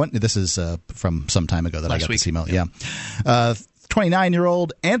 this is from some time ago that I got this email. Yeah,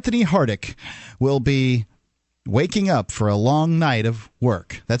 29-year-old Anthony Hardick will be waking up for a long night of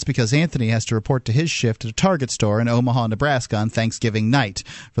work. That's because Anthony has to report to his shift at a Target store in Omaha, Nebraska on Thanksgiving night.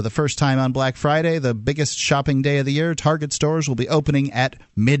 For the first time on Black Friday, the biggest shopping day of the year, Target stores will be opening at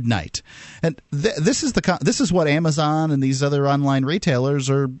midnight. And this is what Amazon and these other online retailers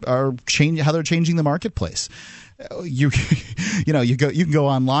are changing, how they're changing the marketplace. You can go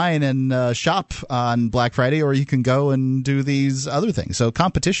online and shop on Black Friday, or you can go and do these other things. So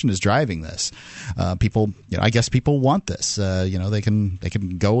competition is driving this. People want this. They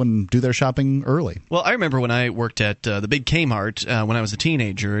can go and do their shopping early. Well, I remember when I worked at the big Kmart when I was a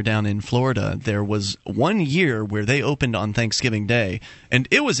teenager down in Florida. There was one year where they opened on Thanksgiving Day, and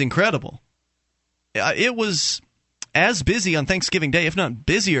it was incredible. It was as busy on Thanksgiving Day, if not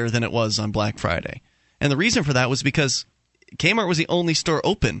busier than it was on Black Friday. And the reason for that was because Kmart was the only store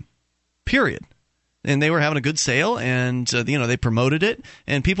open, period. And they were having a good sale, and they promoted it,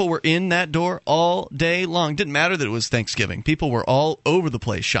 and people were in that door all day long. Didn't matter that it was Thanksgiving. People were all over the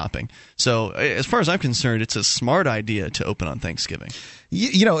place shopping. So as far as I'm concerned, it's a smart idea to open on Thanksgiving.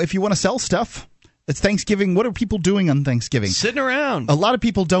 If you want to sell stuff, it's Thanksgiving. What are people doing on Thanksgiving? Sitting around. A lot of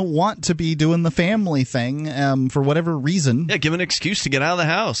people don't want to be doing the family thing for whatever reason. Yeah, give an excuse to get out of the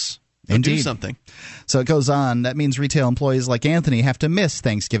house. Indeed. Do something. So it goes on. That means retail employees like Anthony have to miss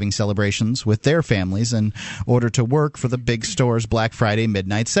Thanksgiving celebrations with their families in order to work for the big store's Black Friday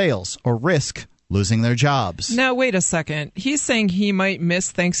midnight sales, or risk losing their jobs. Now, wait a second. He's saying he might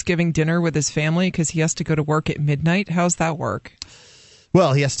miss Thanksgiving dinner with his family because he has to go to work at midnight. How's that work?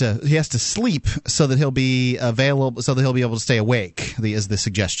 Well, he has to sleep so that he'll be available, so that he'll be able to stay awake. Is the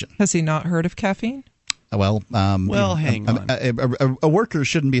suggestion? Has he not heard of caffeine? Well, hang on. A worker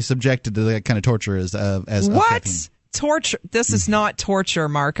shouldn't be subjected to that kind of torture as what? caffeine. Torture? This is not torture,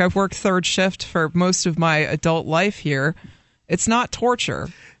 Mark. I've worked third shift for most of my adult life here. It's not torture.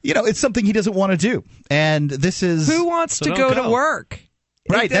 It's something he doesn't want to do, and this is who wants to go to work.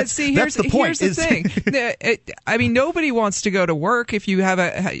 Right. That's the point. Here's the thing. Nobody wants to go to work if you have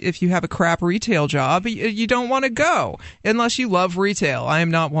a crap retail job. You don't want to go unless you love retail. I am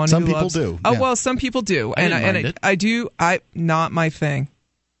not one. Some people do. Oh well, some people do, and I do. Not my thing.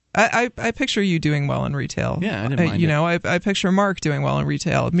 I picture you doing well in retail. Yeah, I didn't mind you know, I picture Mark doing well in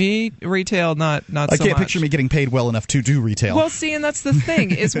retail. Me, retail, not so much. I can't picture me getting paid well enough to do retail. Well, see, and that's the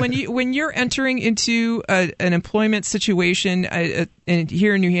thing is when you're entering into an employment situation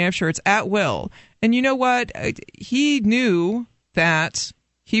here in New Hampshire, it's at will. And you know what? He knew that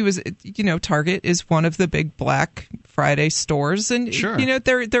he was, Target is one of the big Black Friday stores, and sure.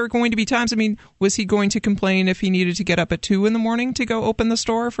 There are going to be times. I mean, was he going to complain if he needed to get up at 2 a.m. to go open the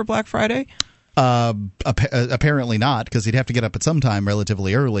store for Black Friday? Apparently not, because he'd have to get up at some time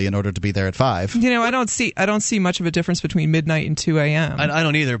relatively early in order to be there at 5. I don't see much of a difference between midnight and 2 a.m. I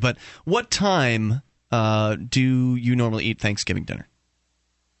don't either. But what time do you normally eat Thanksgiving dinner?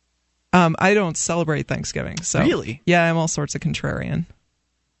 I don't celebrate Thanksgiving. So really? Yeah, I'm all sorts of contrarian.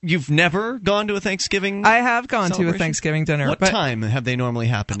 You've never gone to a Thanksgiving? I have gone to a Thanksgiving dinner. What time have they normally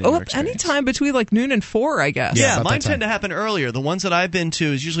happened in your experience? Any time between like noon and 4, I guess. Yeah, mine tend to happen earlier. The ones that I've been to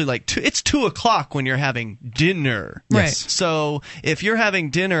is usually like it's 2 o'clock when you're having dinner. Right. So if you're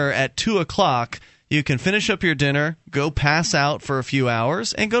having dinner at 2 o'clock, you can finish up your dinner, go pass out for a few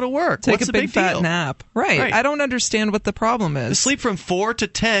hours, and go to work. Take What's a big fat deal? Nap. Right. I don't understand what the problem is. To sleep from 4 to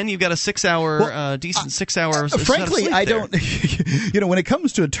 10, you've got a 6-hour, decent 6 hours. Frankly, I don't. When it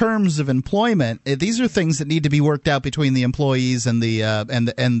comes to terms of employment, these are things that need to be worked out between the employees and the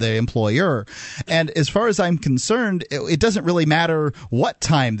the employer. And as far as I'm concerned, it doesn't really matter what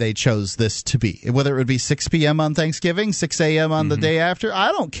time they chose this to be. Whether it would be 6 p.m. on Thanksgiving, 6 a.m. on the day after,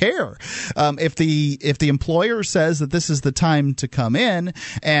 I don't care. If the employer says that this is the time to come in,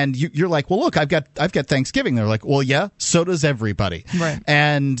 and you're like, well, look, I've got Thanksgiving. They're like, well, yeah, so does everybody. Right.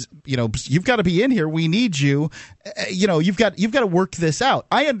 And you've got to be in here. We need you. You've got to work this out.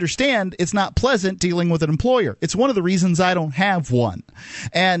 I understand it's not pleasant dealing with an employer. It's one of the reasons I don't have one.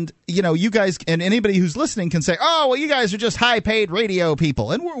 And you guys and anybody who's listening can say, oh, well, you guys are just high-paid radio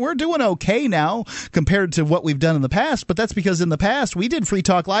people, and we're doing okay now compared to what we've done in the past. But that's because in the past we did Free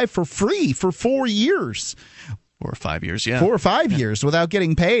Talk Live for free for 4 years. 4 or 5 years, yeah. 4 or 5 years without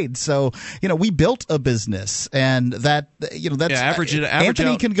getting paid. So, we built a business, and that's average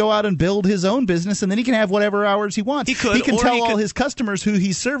Anthony out. can go out and build his own business, and then he can have whatever hours he wants. He could. He can tell all his customers who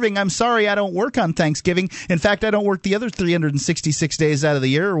he's serving, I'm sorry, I don't work on Thanksgiving. In fact, I don't work the other 366 days out of the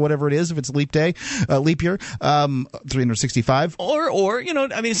year, or whatever it is, if it's a leap day, leap year, 365. Or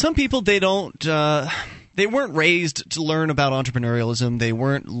some people, they don't. They weren't raised to learn about entrepreneurialism. They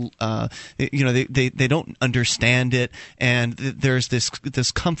weren't, they don't understand it, and there's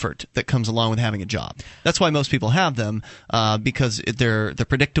this comfort that comes along with having a job. That's why most people have them, because they're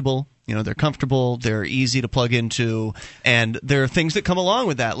predictable. They're comfortable. They're easy to plug into, and there are things that come along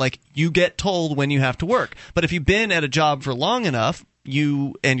with that, like you get told when you have to work. But if you've been at a job for long enough,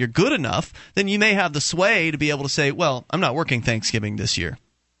 you're good enough, then you may have the sway to be able to say, well, I'm not working Thanksgiving this year.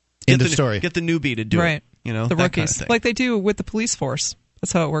 End of story. Get the newbie to do it. The that rookies, kind of thing. like they do with the police force.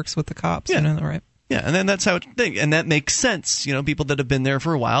 That's how it works with the cops. Yeah. Right? Yeah, and then that's how and that makes sense. People that have been there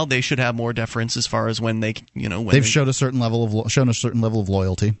for a while, they should have more deference as far as when they, they've shown a certain level of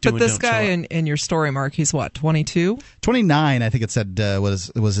loyalty. But this guy in your story, Mark, he's what, 22? 29, I think it said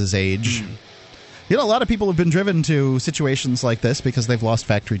was his age. A lot of people have been driven to situations like this because they've lost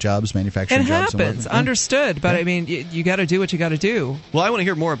factory jobs, manufacturing jobs. It happens, understood. But I mean, you got to do what you got to do. Well, I want to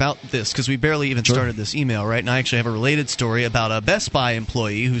hear more about this because we barely even started this email, right? And I actually have a related story about a Best Buy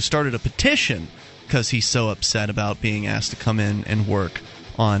employee who started a petition because he's so upset about being asked to come in and work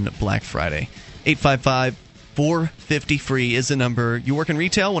on Black Friday. 855-450-FREE is the number. You work in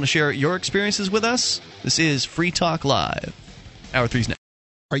retail, want to share your experiences with us? This is Free Talk Live. Hour 3's next.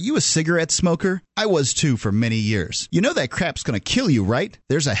 Are you a cigarette smoker? I was too for many years. You know that crap's going to kill you, right?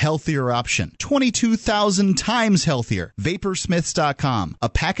 There's a healthier option. 22,000 times healthier. Vaporsmiths.com. A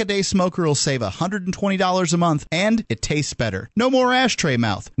pack-a-day smoker will save $120 a month, and it tastes better. No more ashtray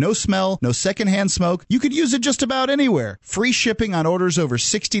mouth. No smell. No secondhand smoke. You could use it just about anywhere. Free shipping on orders over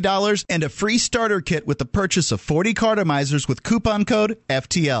 $60, and a free starter kit with the purchase of 40 cartomizers with coupon code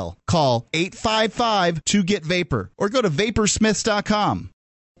FTL. Call 855-2-GET-VAPOR or go to Vaporsmiths.com.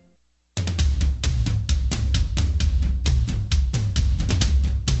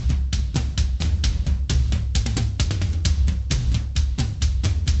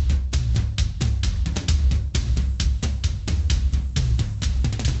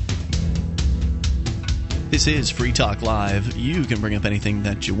 This is Free Talk Live. You can bring up anything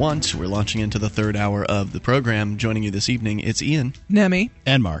that you want. We're launching into the third hour of the program. Joining you this evening, it's Ian. Nemi.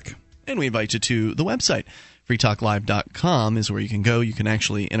 And Mark. And we invite you to the website. freetalklive.com is where you can go. You can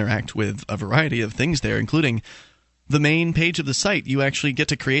actually interact with a variety of things there, including the main page of the site. You actually get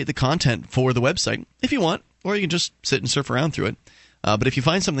to create the content for the website if you want, or you can just sit and surf around through it. But if you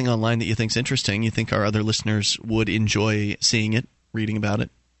find something online that you think's interesting, you think our other listeners would enjoy seeing it, reading about it,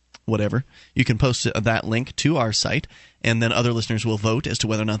 whatever, you can post that link to our site, and then other listeners will vote as to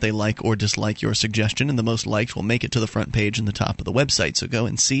whether or not they like or dislike your suggestion, and the most liked will make it to the front page and the top of the website. So go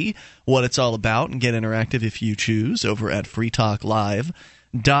and see what it's all about and get interactive if you choose over at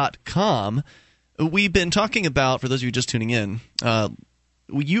freetalklive.com. We've been talking about, for those of you just tuning in,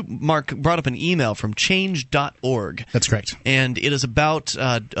 you, Mark, brought up an email from change.org. That's correct. And it is about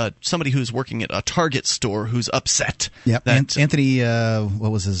somebody who's working at a Target store who's upset. Yep. Anthony,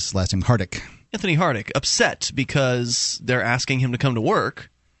 what was his last name? Hardick. Anthony Hardick, upset because they're asking him to come to work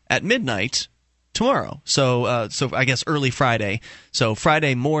at midnight tomorrow. So I guess early Friday. So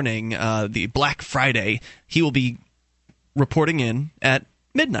Friday morning, the Black Friday, he will be reporting in at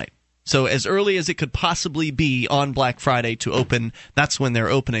midnight. So as early as it could possibly be on Black Friday to open, that's when they're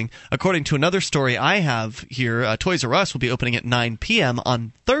opening. According to another story I have here, Toys R Us will be opening at 9 p.m.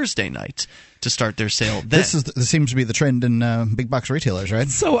 on Thursday night to start their sale then. This seems to be the trend in big box retailers, right?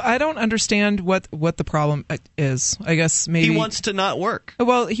 So I don't understand what the problem is. I guess maybe he wants to not work.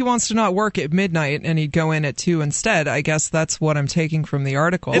 Well, he wants to not work at midnight, and he'd go in at 2 instead. I guess that's what I'm taking from the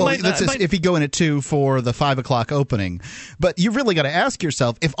article. Well, if he'd go in at 2 for the 5 o'clock opening. But you really got to ask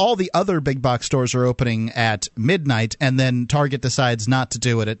yourself, if all the other big box stores are opening at midnight and then Target decides not to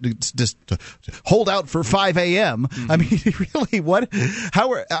do it, just hold out for 5 a.m. I mean, really, what?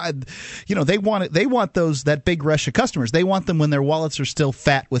 How are they want that big rush of customers. They want them when their wallets are still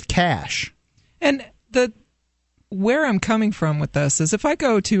fat with cash. And where I'm coming from with this is if I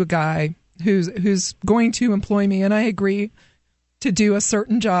go to a guy who's going to employ me and I agree to do a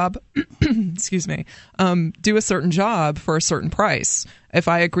certain job, excuse me, do a certain job for a certain price. If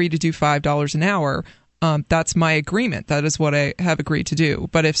I agree to do $5 an hour, that's my agreement. That is what I have agreed to do.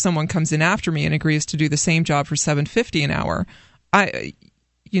 But if someone comes in after me and agrees to do the same job for $7.50 an hour,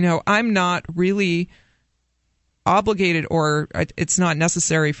 I'm not really obligated, or it's not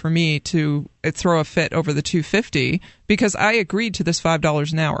necessary for me to throw a fit over the $2.50 because I agreed to this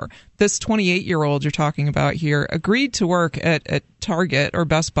 $5 an hour. This 28-year-old you're talking about here agreed to work at Target or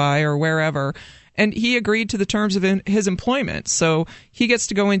Best Buy or wherever, and he agreed to the terms of his employment. So he gets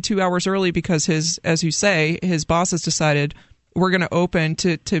to go in 2 hours early because as you say, his boss has decided we're going to open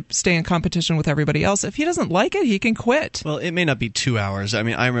to stay in competition with everybody else. If he doesn't like it, he can quit. Well, it may not be 2 hours. I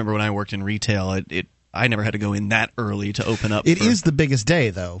mean, I remember when I worked in retail, I never had to go in that early to open up. It is the biggest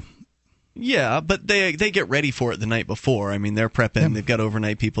day, though. Yeah, but they get ready for it the night before. I mean, they're prepping. Yeah. They've got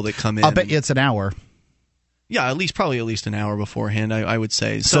overnight people that come in. I'll bet you it's an hour. Yeah, probably at least an hour beforehand, I would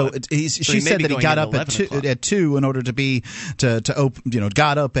say. So she said that he got up at 2 in order to open.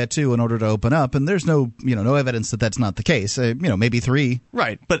 Got up at 2 in order to open up, and there's no evidence that that's not the case. Maybe 3.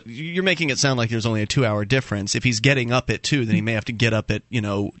 Right, but you're making it sound like there's only a 2-hour difference. If he's getting up at 2, then he may have to get up at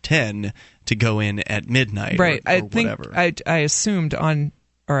 10 to go in at midnight. Right, or I think whatever. I assumed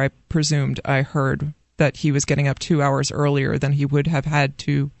I presumed I heard that he was getting up 2 hours earlier than he would have had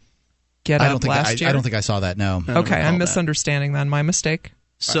to get up last year. I don't think I saw that, no. Okay, I'm misunderstanding then. My mistake.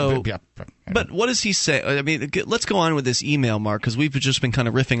 So, but what does he say? I mean, let's go on with this email, Mark, because we've just been kind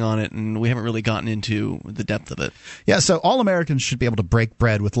of riffing on it, and we haven't really gotten into the depth of it. Yeah, so all Americans should be able to break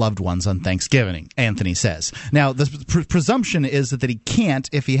bread with loved ones on Thanksgiving, Anthony says. Now, the presumption is that he can't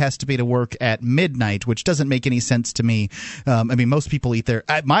if he has to be to work at midnight, which doesn't make any sense to me. I mean, most people eat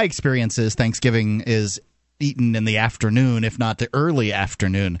my experience is Thanksgiving is eaten in the afternoon, if not the early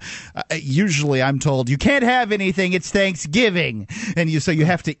afternoon. Usually I'm told you can't have anything, it's Thanksgiving, and so you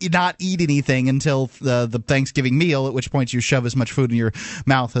have to not eat anything until the Thanksgiving meal, at which point you shove as much food in your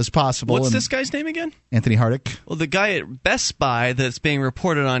mouth as possible. What's this guy's name again? Anthony Hardick. Well, the guy at Best Buy that's being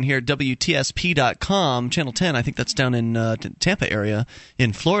reported on here, WTSP.com, Channel 10, I think that's down in Tampa area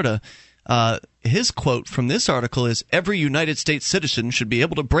in Florida. His quote from this article is, "Every United States citizen should be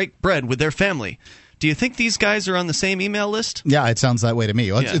able to break bread with their family." Do you think these guys are on the same email list? Yeah, it sounds that way to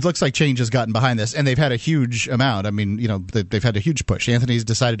me. It looks like Change has gotten behind this, and they've had a huge amount. I mean, they've had a huge push. Anthony's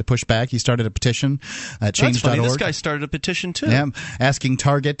decided to push back. He started a petition at change.org. That's funny. This guy started a petition, too. Yeah, asking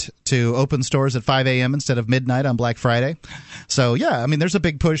Target to open stores at 5 a.m. instead of midnight on Black Friday. So, yeah, I mean, there's a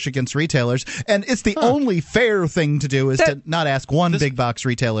big push against retailers, and it's the only fair thing to do is to not ask one big box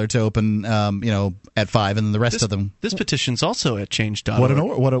retailer to open, at 5, and then the rest of them. This petition's also at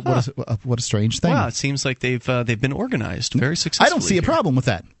change.org. What a strange thing. Wow, it seems like they've been organized very successfully. I don't see a problem with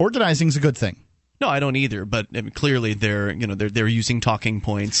that. Organizing's a good thing. No, I don't either. But I mean, clearly they're using talking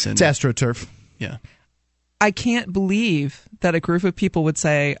points. And it's AstroTurf. Yeah. I can't believe that a group of people would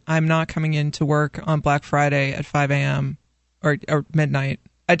say, "I'm not coming into work on Black Friday at 5 a.m. or midnight."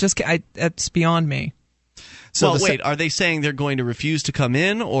 It's beyond me. So wait, are they saying they're going to refuse to come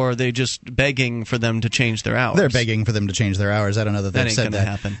in, or are they just begging for them to change their hours? They're begging for them to change their hours. I don't know that they've ain't said gonna that.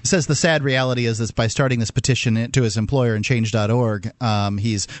 Happen. It says the sad reality is that by starting this petition to his employer in change.org,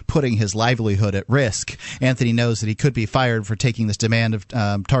 he's putting his livelihood at risk. Anthony knows that he could be fired for taking this demand of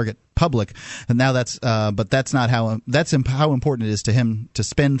Target public, and now but that's not how important it is to him to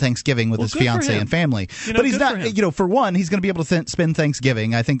spend Thanksgiving with his fiance and family. But he's not, for one, he's going to be able to spend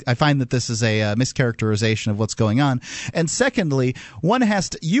Thanksgiving. I find that this is a mischaracterization of what's going on. And secondly, one has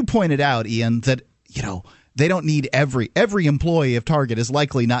to. You pointed out, Ian, that they don't need every employee of Target is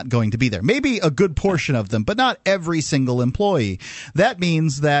likely not going to be there. Maybe a good portion of them, but not every single employee. That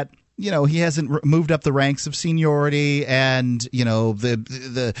means that he hasn't moved up the ranks of seniority, and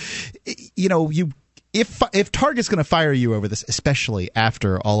if Target's going to fire you over this, especially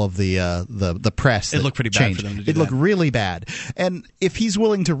after all of the press, it looked pretty bad for them to do. It looked really bad, and if he's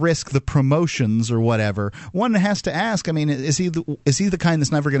willing to risk the promotions or whatever, one has to ask. I mean, is he the kind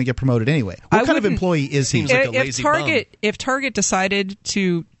that's never going to get promoted anyway? What kind of employee is he? Like a lazy bum. If Target decided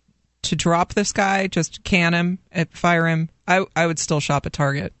to drop this guy, just can him and fire him, I would still shop at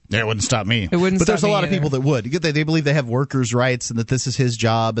Target. It wouldn't stop me. It wouldn't. But there's stop a lot me of people that would. They believe they have workers' rights and that this is his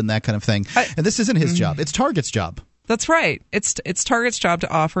job and that kind of thing. And this isn't his job. It's Target's job. That's right. It's Target's job to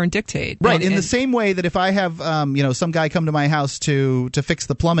offer and dictate. Right. In the same way that if I have some guy come to my house to fix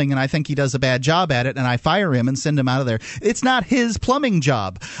the plumbing and I think he does a bad job at it and I fire him and send him out of there, it's not his plumbing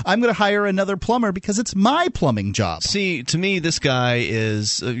job. I'm going to hire another plumber because it's my plumbing job. See, to me, this guy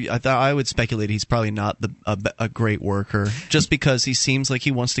is. I would speculate he's probably not a great worker, just because he seems like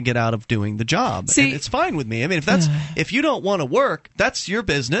he wants to get out of doing the job. See, and it's fine with me. I mean, if you don't want to work, that's your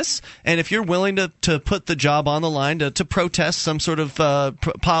business. And if you're willing to put the job on the line to protest some sort of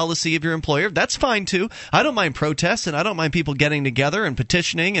policy of your employer, that's fine too. I don't mind protests, and I don't mind people getting together and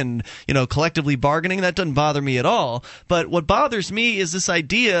petitioning and collectively bargaining. That doesn't bother me at all. But what bothers me is this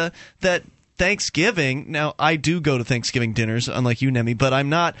idea that Thanksgiving. Now, I do go to Thanksgiving dinners, unlike you, Nemi, but I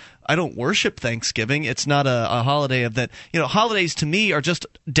don't worship Thanksgiving. It's not a holiday of that. Holidays to me are just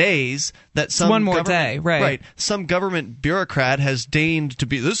days that some one more day, right? Some government bureaucrat has deigned to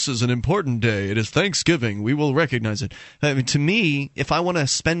be. This is an important day. It is Thanksgiving. We will recognize it. I mean, to me, if I want to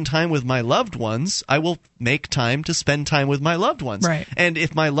spend time with my loved ones, I will make time to spend time with my loved ones. Right. And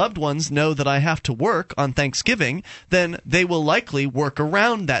if my loved ones know that I have to work on Thanksgiving, then they will likely work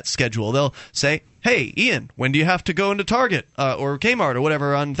around that schedule. They'll say, hey, Ian, when do you have to go into Target or Kmart or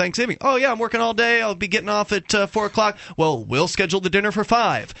whatever on Thanksgiving? Oh, yeah, I'm working all day. I'll be getting off at 4 o'clock. Well, we'll schedule the dinner for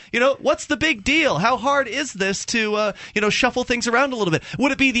 5. What's the big deal? How hard is this to, shuffle things around a little bit?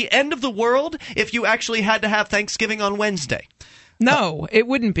 Would it be the end of the world if you actually had to have Thanksgiving on Wednesday? No, it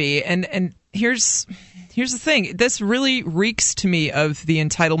wouldn't be. And here's the thing. This really reeks to me of the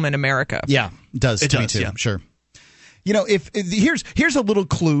entitlement America. Yeah, it does to me too. Yeah. Sure. Here's a little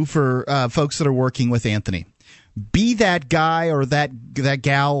clue for folks that are working with Anthony. Be that guy or that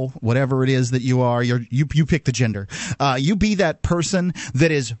gal, whatever it is that you are. You pick the gender. You be that person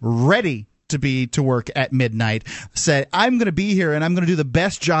that is ready to work at midnight. Say, I'm going to be here and I'm going to do the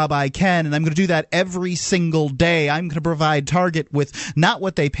best job I can, and I'm going to do that every single day. I'm going to provide Target with not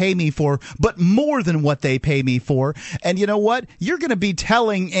what they pay me for, but more than what they pay me for. And you know what? You're going to be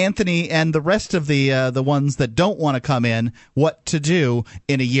telling Anthony and the rest of the ones that don't want to come in what to do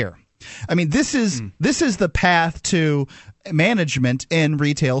in a year. I mean, this is the path to management in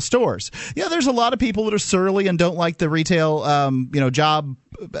retail stores. Yeah, there's a lot of people that are surly and don't like the retail job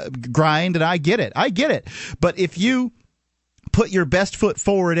grind, and I get it. But if you put your best foot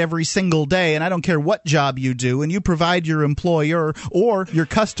forward every single day, and I don't care what job you do, and you provide your employer or your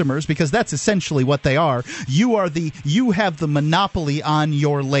customers, because that's essentially what they are, you have the monopoly on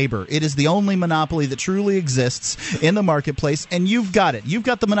your labor. It is the only monopoly that truly exists in the marketplace, and you've got it. You've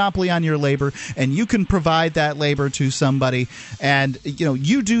got the monopoly on your labor, and you can provide that labor to somebody, and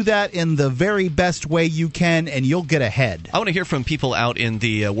you do that in the very best way you can, and you'll get ahead. I want to hear from people out in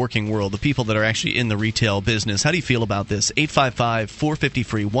the working world, the people that are actually in the retail business. How do you feel about this?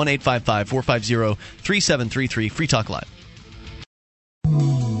 855-450-FREE, 1-855-450-3733, Free Talk Live.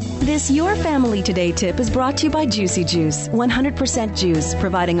 This Your Family Today tip is brought to you by Juicy Juice, 100% juice,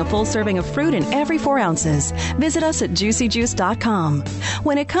 providing a full serving of fruit in every 4 ounces. Visit us at juicyjuice.com.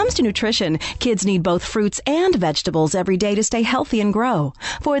 When it comes to nutrition, kids need both fruits and vegetables every day to stay healthy and grow.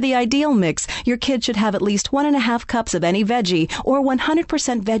 For the ideal mix, your kid should have at least 1.5 cups of any veggie or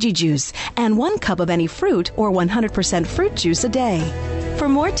 100% veggie juice, and 1 cup of any fruit or 100% fruit juice a day. For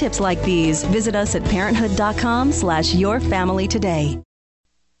more tips like these, visit us at parenthood.com/yourfamilytoday.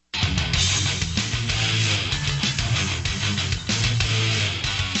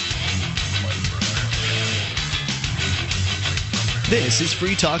 This is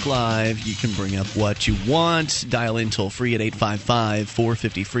Free Talk Live. You can bring up what you want. Dial in toll-free at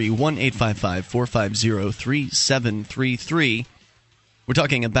 855-450-FREE, 1-855-450-3733. We're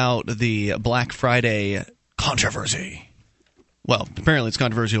talking about the Black Friday controversy. Well, apparently it's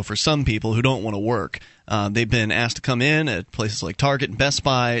controversial for some people who don't want to work. They've been asked to come in at places like Target and Best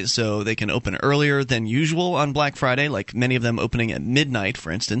Buy so they can open earlier than usual on Black Friday, like many of them opening at midnight,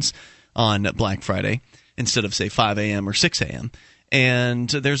 for instance, on Black Friday, instead of, say, 5 a.m. or 6 a.m., and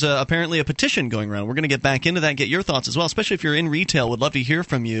there's apparently a petition going around. We're going to get back into that, get your thoughts as well, especially if you're in retail. Would love to hear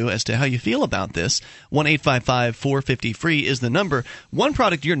from you as to how you feel about this. 1-855-450-FREE is the number. One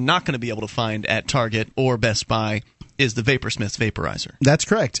product you're not going to be able to find at Target or Best Buy is the Vaporsmiths vaporizer. That's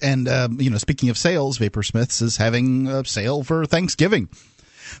correct. And, speaking of sales, Vaporsmiths is having a sale for Thanksgiving.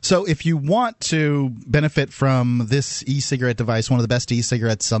 So if you want to benefit from this e-cigarette device, one of the best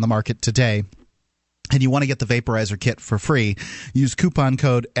e-cigarettes on the market today, and you want to get the vaporizer kit for free, use coupon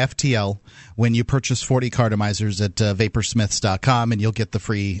code FTL when you purchase 40 cartomizers at vaporsmiths.com, and you'll get the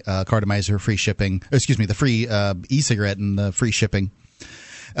free cartomizer, free shipping, the free e-cigarette and the free shipping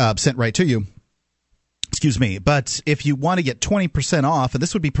sent right to you. But if you want to get 20% off, and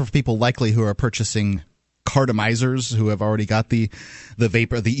this would be for people likely who are purchasing cartomizers, who have already got the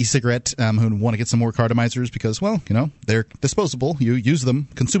e-cigarette, who want to get some more cartomizers because, they're disposable. You use them,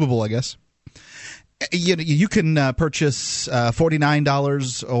 consumable, I guess. You can purchase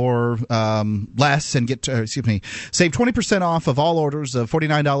 $49 or less and get save 20% off of all orders of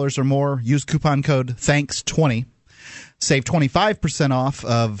 $49 or more. Use coupon code THANKS20. Save 25% off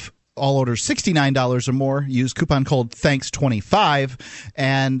of all orders $69 or more. Use coupon code THANKS25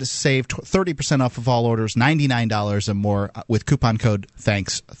 and save 30% off of all orders $99 or more with coupon code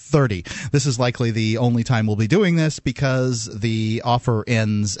THANKS30. This is likely the only time we'll be doing this because the offer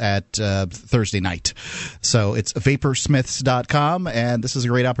ends at Thursday night. So it's vaporsmiths.com, and this is a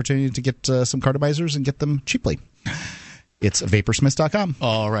great opportunity to get some cartomizers and get them cheaply. It's vaporsmiths.com.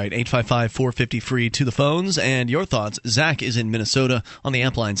 All right, 855-450-FREE to the phones, and your thoughts. Zach is in Minnesota on the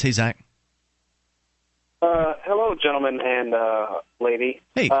amp lines. Hey, Zach. Hello, gentlemen and lady.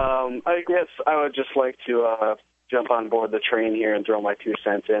 Hey. I guess I would just like to jump on board the train here and throw my 2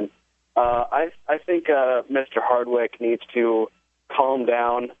 cents in. I think Mr. Hardwick needs to calm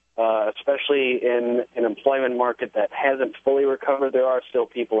down, especially in an employment market that hasn't fully recovered. There are still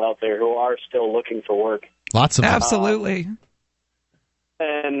people out there who are still looking for work. Lots of them. Absolutely.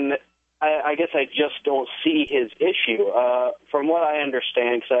 And I guess I just don't see his issue. From what I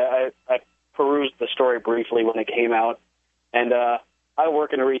understand, because I perused the story briefly when it came out, and I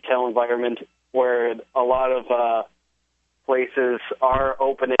work in a retail environment where a lot of places are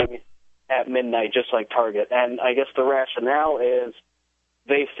opening at midnight, just like Target. And I guess the rationale is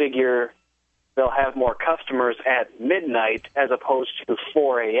they figure they'll have more customers at midnight as opposed to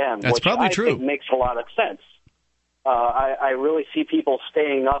 4 a.m., That's which probably I true. think makes a lot of sense. I really see people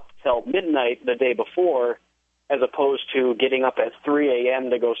staying up till midnight the day before as opposed to getting up at 3 a.m.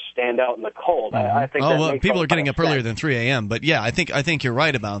 to go stand out in the cold. I think that makes people a are getting lot up of earlier sense. than 3 a.m., but yeah, I think you're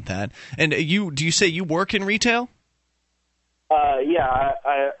right about that. And do you say you work in retail? Yeah,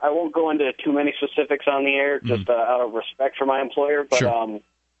 I won't go into too many specifics on the air, just out of respect for my employer, but Sure.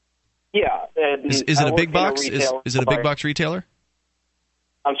 yeah. Is it a big box? Is it a big box retailer?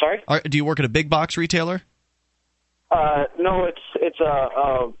 I'm sorry? Do you work at a big box retailer? No, it's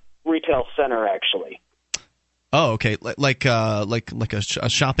a retail center, actually. Oh, okay. Like a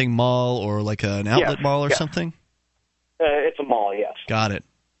shopping mall or like an outlet mall or yes. something? It's a mall, yes. Got it.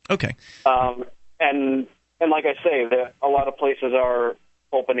 Okay. And like I say, a lot of places are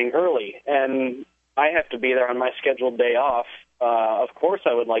opening early, and I have to be there on my scheduled day off. Of course,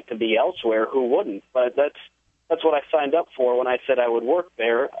 I would like to be elsewhere. Who wouldn't? But that's what I signed up for when I said I would work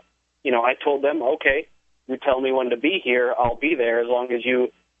there. I told them, okay, you tell me when to be here, I'll be there as long as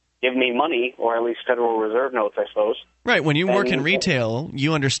you give me money, or at least Federal Reserve notes, I suppose. Right. When you work in retail,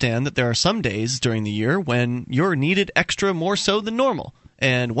 you understand that there are some days during the year when you're needed extra more so than normal.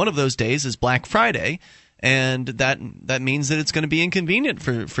 And one of those days is Black Friday. And that means that it's going to be inconvenient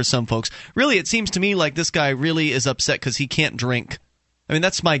for some folks. Really, it seems to me like this guy really is upset because he can't drink. I mean,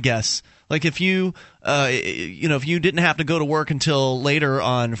 that's my guess. Like if you didn't have to go to work until later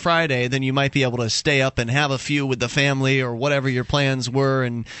on Friday, then you might be able to stay up and have a few with the family or whatever your plans were,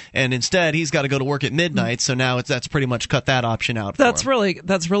 and instead he's got to go to work at midnight. So now that's pretty much cut that option out. That's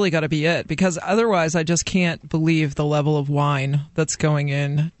really got to be it, because otherwise I just can't believe the level of wine that's going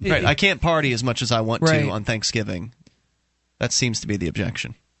in. Right, I can't party as much as I want Right. to on Thanksgiving. That seems to be the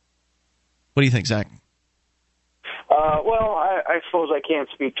objection. What do you think, Zach? Well, I suppose I can't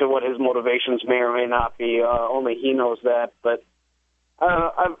speak to what his motivations may or may not be. Only he knows that. But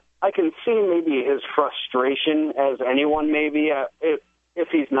I can see maybe his frustration as anyone, maybe. If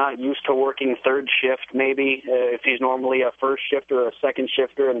he's not used to working third shift, maybe. If he's normally a first shifter or a second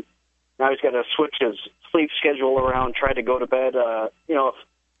shifter, and now he's got to switch his sleep schedule around, try to go to bed.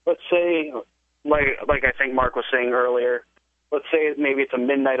 Let's say, like I think Mark was saying earlier, let's say maybe it's a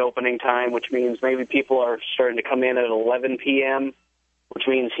midnight opening time, which means maybe people are starting to come in at 11 p.m., which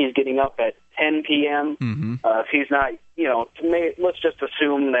means he's getting up at 10 p.m. Mm-hmm. If he's not, let's just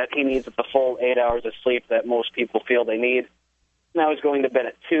assume that he needs the full 8 hours of sleep that most people feel they need. Now he's going to bed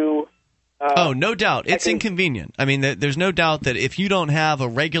at 2. No doubt. It's inconvenient. I mean, there's no doubt that if you don't have a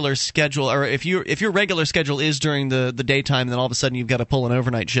regular schedule, or if your regular schedule is during the daytime, and then all of a sudden you've got to pull an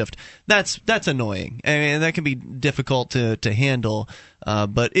overnight shift, that's annoying. I mean, that can be difficult to handle,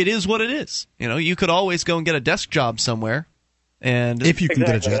 but it is what it is. You could always go and get a desk job somewhere. And if you can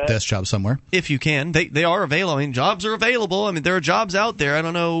get a desk job somewhere. If you can. They are available. I mean, jobs are available. I mean, there are jobs out there. I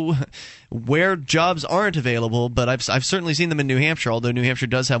don't know where jobs aren't available, but I've certainly seen them in New Hampshire, although New Hampshire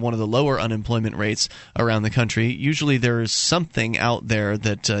does have one of the lower unemployment rates around the country. Usually there's something out there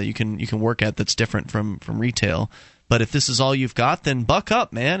that you can work at that's different from retail. But if this is all you've got, then buck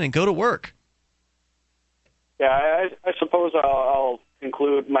up, man, and go to work. Yeah, I suppose I'll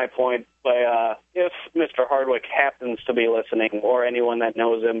conclude my point by if Mr. Hardwick happens to be listening, or anyone that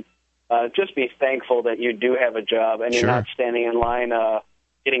knows him, just be thankful that you do have a job and you're not standing in line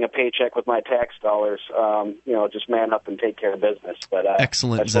getting a paycheck with my tax dollars. Just man up and take care of business. But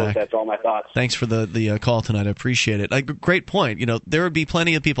excellent, I suppose Zach. that's all my thoughts. Thanks for the call tonight. I appreciate it. Great point. There would be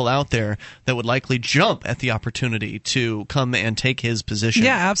plenty of people out there that would likely jump at the opportunity to come and take his position.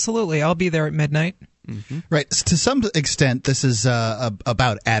 Yeah, absolutely. I'll be there at midnight. Mm-hmm. Right. To some extent, this is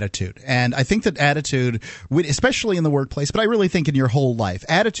about attitude. And I think that attitude, especially in the workplace, but I really think in your whole life,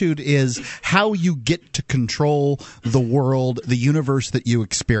 attitude is how you get to control the world, the universe that you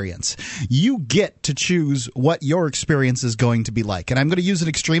experience. You get to choose what your experience is going to be like. And I'm going to use an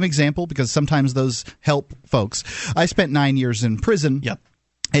extreme example because sometimes those help folks. I spent 9 years in prison. Yep.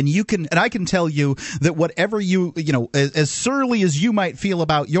 And I can tell you that whatever as surly as you might feel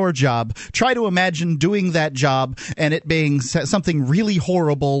about your job, try to imagine doing that job and it being something really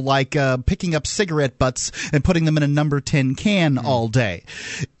horrible, like picking up cigarette butts and putting them in a number 10 can all day.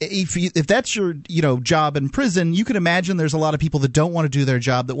 If that's your job in prison, you can imagine there's a lot of people that don't want to do their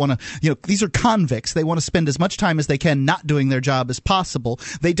job, that want to these are convicts. They want to spend as much time as they can not doing their job as possible.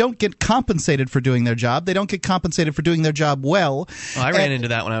 They don't get compensated for doing their job. They don't get compensated for doing their job well. I ran into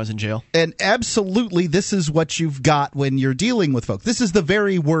that when I was in jail. And absolutely, this is what you've got when you're dealing with folks. This is the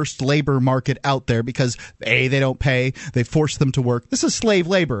very worst labor market out there because they don't pay, they force them to work. This is slave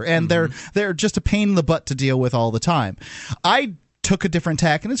labor, and they're just a pain in the butt to deal with all the time. I took a different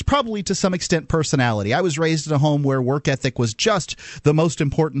tack, and it's probably to some extent personality. I was raised in a home where work ethic was just the most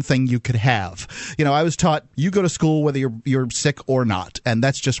important thing you could have. I was taught you go to school whether you're sick or not, and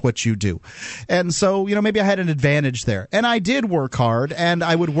that's just what you do. And so, maybe I had an advantage there. And I did work hard, and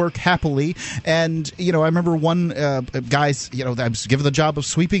I would work happily. And, I remember one guy, I was given the job of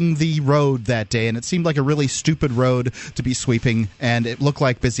sweeping the road that day, and it seemed like a really stupid road to be sweeping, and it looked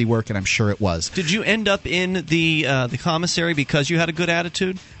like busy work, and I'm sure it was. Did you end up in the commissary because you had a good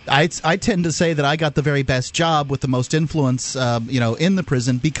attitude? I tend to say that I got the very best job with the most influence, in the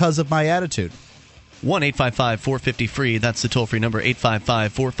prison because of my attitude. 1-855-450-FREE. That's the toll-free number,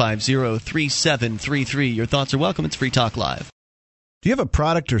 855-450-3733. Your thoughts are welcome. It's Free Talk Live. Do you have a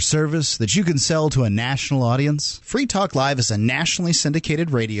product or service that you can sell to a national audience? Free Talk Live is a nationally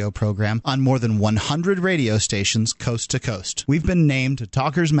syndicated radio program on more than 100 radio stations coast to coast. We've been named to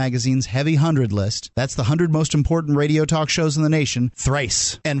Talkers Magazine's Heavy 100 list. That's the 100 most important radio talk shows in the nation,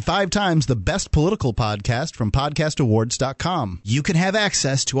 thrice. And 5 times the best political podcast from podcastawards.com. You can have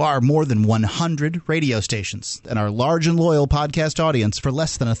access to our more than 100 radio stations and our large and loyal podcast audience for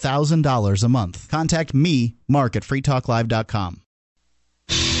less than $1,000 a month. Contact me, Mark, at freetalklive.com.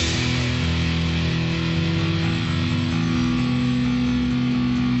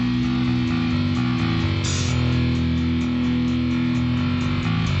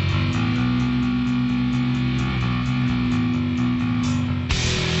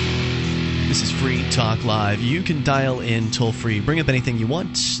 This is Free Talk Live. You can dial in toll-free. Bring up anything you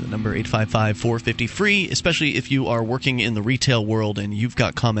want. The number 855-450-FREE, especially if you are working in the retail world and you've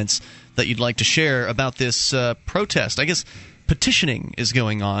got comments that you'd like to share about this protest. I guess petitioning is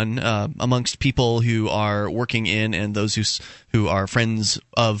going on amongst people who are working in and those who are friends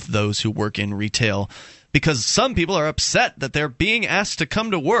of those who work in retail, because some people are upset that they're being asked to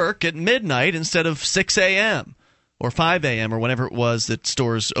come to work at midnight instead of 6 a.m. or 5 a.m. or whenever it was that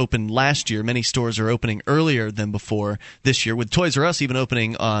stores opened last year. Many stores are opening earlier than before this year, with Toys R Us even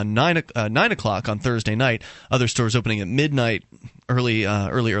opening on 9 o'clock on Thursday night. Other stores opening at midnight,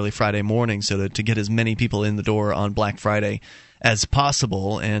 early Friday morning, so to get as many people in the door on Black Friday as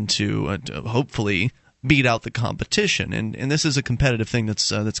possible, and to hopefully beat out the competition. And this is a competitive thing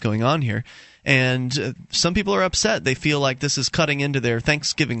that's going on here. And some people are upset. They feel like this is cutting into their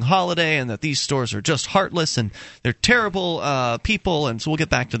Thanksgiving holiday, and that these stores are just heartless and they're terrible people. And so we'll get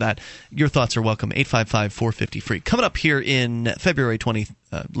back to that. Your thoughts are welcome. 855-450-FREE. Coming up here in late February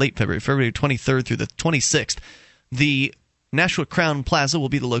 23rd through the 26th, the Nashua Crown Plaza will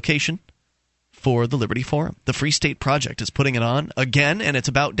be the location for the Liberty Forum. The Free State Project is putting it on again, and it's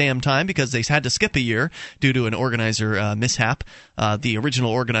about damn time, because they had to skip a year due to an organizer mishap. The original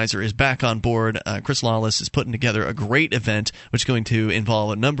organizer is back on board. Chris Lawless is putting together a great event, which is going to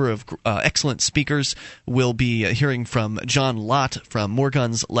involve a number of excellent speakers. We'll be hearing from John Lott from More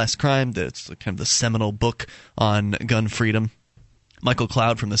Guns, Less Crime. That's kind of the seminal book on gun freedom. Michael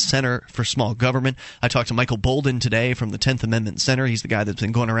Cloud from the Center for Small Government. I talked to Michael Bolden today from the 10th Amendment Center. He's the guy that's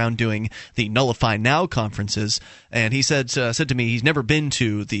been going around doing the Nullify Now conferences, and he said to me he's never been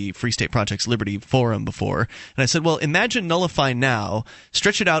to the Free State Project's Liberty Forum before. And I said, well, imagine Nullify Now,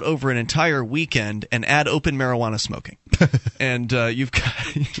 stretch it out over an entire weekend, and add open marijuana smoking. And you've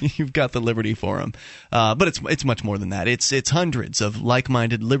got the Liberty Forum. But it's much more than that. It's hundreds of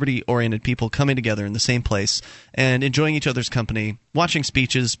like-minded, liberty-oriented people coming together in the same place and enjoying each other's company, watching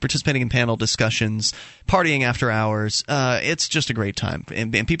speeches, participating in panel discussions, partying after hours. It's just a great time.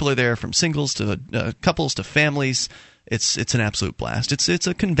 And people are there from singles to couples to families. It's an absolute blast. It's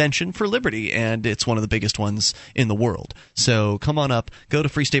a convention for liberty, and it's one of the biggest ones in the world. So come on up. Go to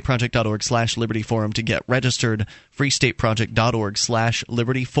freestateproject.org/libertyforum to get registered.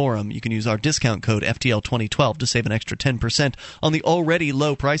 freestateproject.org/libertyforum. You can use our discount code FTL2012 to save an extra 10% on the already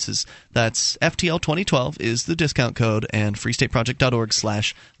low prices. That's FTL2012 is the discount code, and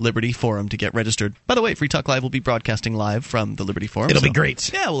freestateproject.org/libertyforum to get registered. By the way, Free Talk Live will be broadcasting live from the Liberty Forum. It'll be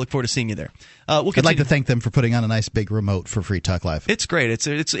great. Yeah, we'll look forward to seeing you there. I'd like to thank them for putting on a nice big remote for Free Talk Live. It's great. It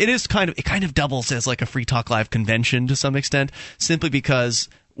kind of doubles as like a Free Talk Live convention to some extent, simply because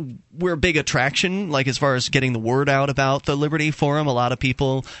we're a big attraction, like as far as getting the word out about the Liberty Forum. A lot of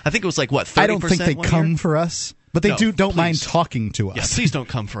people, I think it was like, what, 30%? I don't think they come for us. But they don't mind talking to us. Yeah, please don't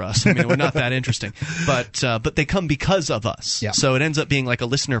come for us. I mean, we're not that interesting. But they come because of us. Yeah. So it ends up being like a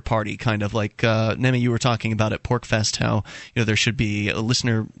listener party, kind of like Nemi, you were talking about at PorkFest, how there should be a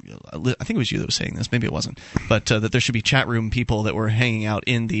listener. I think it was you that was saying this. Maybe it wasn't. But that there should be chat room people that were hanging out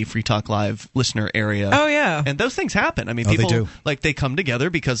in the Free Talk Live listener area. Oh yeah. And those things happen. I mean, people they do. Like they come together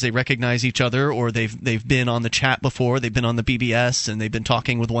because they recognize each other, or they've been on the chat before, they've been on the BBS, and they've been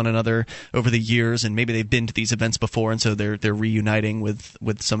talking with one another over the years, and maybe they've been to these events before, and so they're reuniting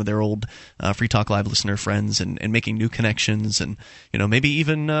with some of their old Free Talk Live listener friends and making new connections, and maybe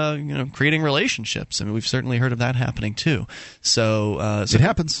even creating relationships. I mean, we've certainly heard of that happening too. So it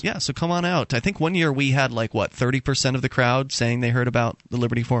happens. Yeah. So come on out. I think one year we had 30% of the crowd saying they heard about the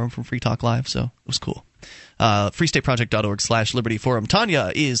Liberty Forum from Free Talk Live. So it was cool. freestateproject.org/Liberty Forum.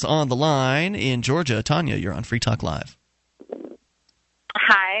 Tanya is on the line in Georgia. Tanya, you're on Free Talk Live.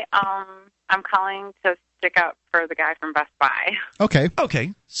 Hi. I'm calling to stick up for the guy from Best Buy. Okay.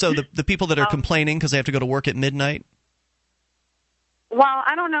 So the people that are complaining because they have to go to work at midnight? Well,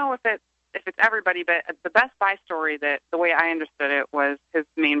 I don't know if it's everybody, but the Best Buy story, that the way I understood it was his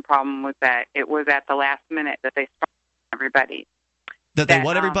main problem was that it was at the last minute that they sprung everybody. That they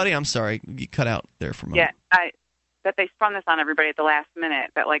what, everybody? I'm sorry. You cut out there for a moment. Yeah, that they spun this on everybody at the last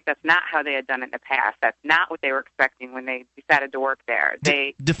minute, that that's not how they had done it in the past. That's not what they were expecting when they decided to work there.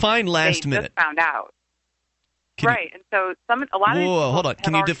 Define last minute. Just found out. Right, and so a lot of Whoa, hold on.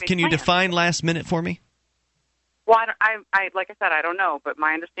 Can you define last minute for me? Well, I like I said, I don't know, but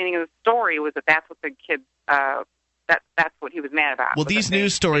my understanding of the story was that that's what the kid, that's what he was mad about. Well, these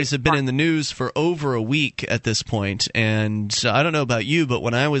news stories have been in the news for over a week at this point, and I don't know about you, but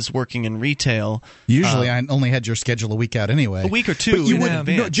when I was working in retail, usually I only had your schedule a week out anyway. A week or two. But you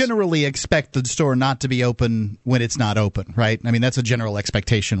would generally expect the store not to be open when it's not open, right? I mean, that's a general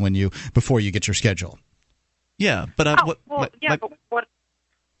expectation before you get your schedule. Yeah, but but what?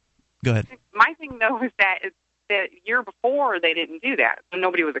 Go ahead. My thing though is that the year before they didn't do that, so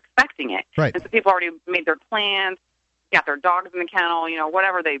nobody was expecting it. Right. And so people already made their plans, got their dogs in the kennel,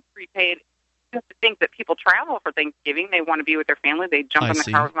 whatever they prepaid. Just to think that people travel for Thanksgiving, they want to be with their family, they jump in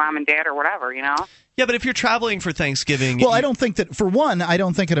the car with mom and dad or whatever, Yeah, but if you're traveling for Thanksgiving... Well, I don't think that, for one, I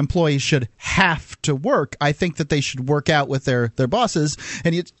don't think an employee should have to work. I think that they should work out with their bosses.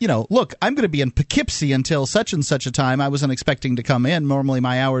 And, look, I'm going to be in Poughkeepsie until such and such a time. I wasn't expecting to come in. Normally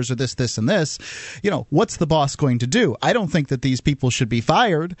my hours are this, this, and this. What's the boss going to do? I don't think that these people should be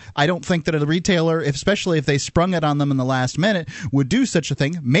fired. I don't think that a retailer, especially if they sprung it on them in the last minute, would do such a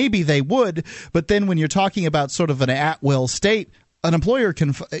thing. Maybe they would, but then when you're talking about sort of an at-will state, an employer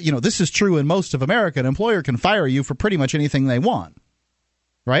can, this is true in most of America, an employer can fire you for pretty much anything they want,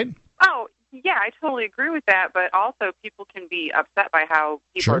 right? Oh, yeah, I totally agree with that, but also people can be upset by how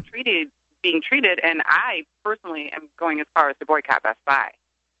people are being treated, and I personally am going as far as to boycott Best Buy.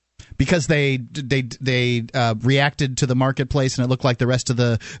 Because they reacted to the marketplace and it looked like the rest of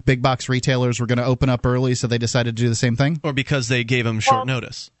the big box retailers were going to open up early, so they decided to do the same thing? Or because they gave them short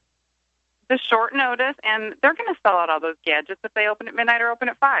notice? The short notice, and they're going to sell out all those gadgets if they open at midnight or open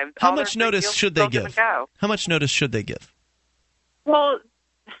at 5. How much notice should they give? How much notice should they give? Well,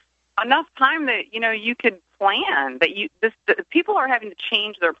 enough time that you could plan. People are having to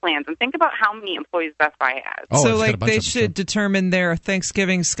change their plans, and think about how many employees Best Buy has. So, they should determine their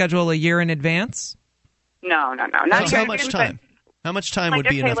Thanksgiving schedule a year in advance. No. So how much time? How much time would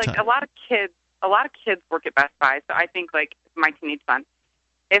be enough time? A lot of kids work at Best Buy, so I think my teenage son.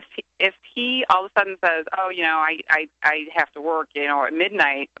 If he all of a sudden says, I have to work, at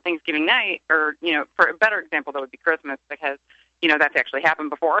midnight, Thanksgiving night, or, for a better example, that would be Christmas, because, that's actually happened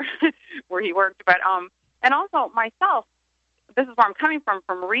before where he worked. But, and also myself, this is where I'm coming from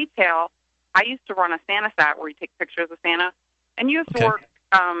retail. I used to run a Santa set where you take pictures of Santa, and you have to work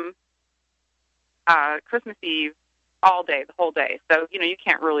Christmas Eve all day, the whole day. So, you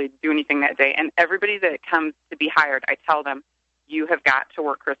can't really do anything that day. And everybody that comes to be hired, I tell them, you have got to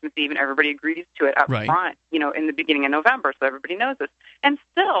work Christmas Eve, and everybody agrees to it up front, in the beginning of November, so everybody knows this. And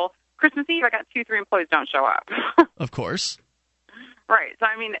still, Christmas Eve, I got 2-3 employees don't show up. Of course. Right. So,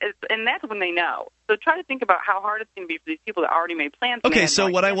 and that's when they know. So try to think about how hard it's going to be for these people that already made plans. Okay, so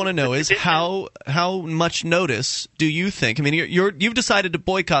what I want to know is how much notice do you think? You've decided to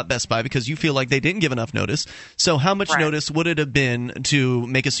boycott Best Buy because you feel like they didn't give enough notice. So how much notice would it have been to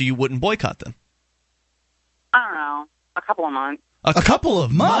make it so you wouldn't boycott them? I don't know. A couple of months. A couple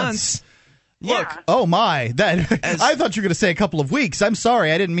of months? Look, oh my! I thought you were going to say a couple of weeks. I'm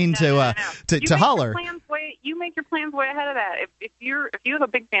sorry, I didn't mean to holler. You make your plans way ahead of that. If you have a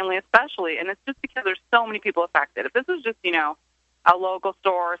big family, especially, and it's just because there's so many people affected. If this is just a local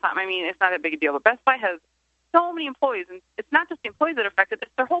store or something, it's not that big a deal. But Best Buy has so many employees, and it's not just the employees that are affected;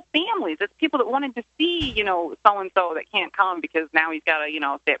 it's their whole families. It's people that wanted to see so and so that can't come because now he's got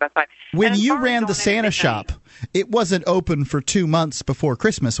to stay at Best Buy. When you ran the Santa shop, it wasn't open for 2 months before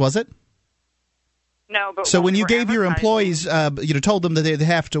Christmas, was it? No, but so when you gave your employees, told them that they'd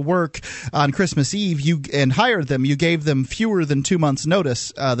have to work on Christmas Eve, and hired them, you gave them fewer than 2 months'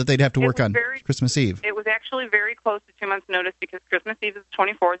 notice that they'd have to work on Christmas Eve. It was actually very close to 2 months' notice because Christmas Eve is the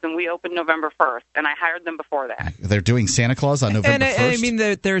 24th, and we opened November 1st, and I hired them before that. They're doing Santa Claus on November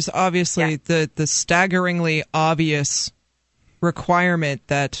 1st? There's obviously the staggeringly obvious requirement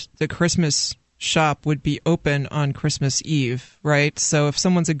that the Christmas shop would be open on Christmas Eve, right? So if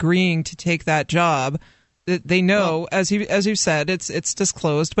someone's agreeing to take that job, they know, as you said, it's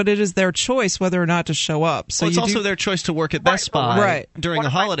disclosed, but it is their choice whether or not to show up. So it's also their choice to work at Best Buy during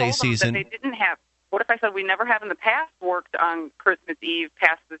the holiday season. They didn't have. What if I said we never have in the past worked on Christmas Eve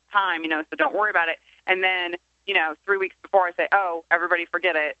past this time? So don't worry about it. And then 3 weeks before I say, oh, everybody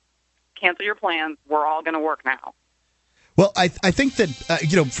forget it, cancel your plans. We're all going to work now. Well, I think that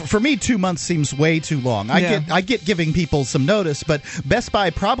for me 2 months seems way too long. I get giving people some notice, but Best Buy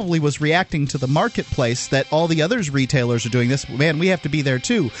probably was reacting to the marketplace that all the others retailers are doing this. Man, we have to be there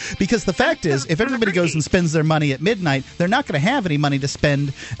too, because the fact is, if everybody goes and spends their money at midnight, they're not going to have any money to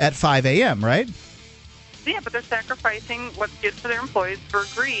spend at 5 a.m., right? Yeah, but they're sacrificing what's good for their employees for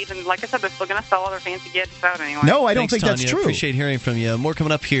greed, and like I said, they're still going to sell all their fancy gadgets out anyway. No, I don't think Tanya. that's true. Appreciate hearing from you. More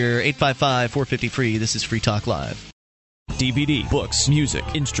coming up here. 855-450-FREE. This is Free Talk Live. DVD, books, music,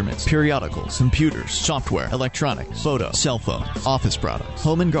 instruments, periodicals, computers, software, electronics, photo, cell phone, office products,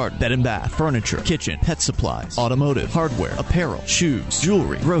 home and garden, bed and bath, furniture, kitchen, pet supplies, automotive, hardware, apparel, shoes,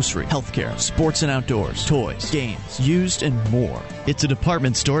 jewelry, grocery, healthcare, sports and outdoors, toys, games, used, and more. It's a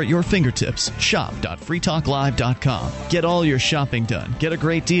department store at your fingertips. Shop.freetalklive.com. Get all your shopping done, get a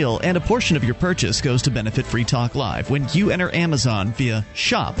great deal, and a portion of your purchase goes to benefit Free Talk Live when you enter Amazon via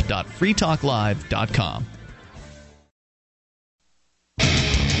shop.freetalklive.com.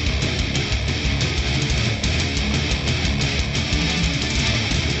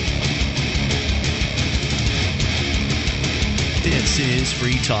 It's This is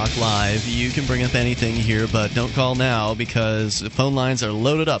Free Talk Live. You can bring up anything here, but don't call now because the phone lines are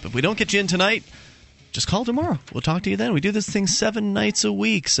loaded up. If we don't get you in tonight, just call tomorrow. We'll talk to you then. We do this thing 7 nights a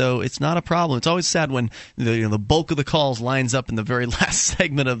week, so it's not a problem. It's always sad when the bulk of the calls lines up in the very last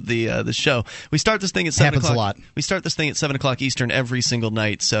segment of the show. We start this thing at 7 o'clock. Happens a lot. We start this thing at 7 o'clock Eastern every single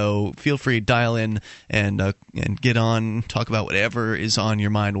night, so feel free to dial in and get on, talk about whatever is on your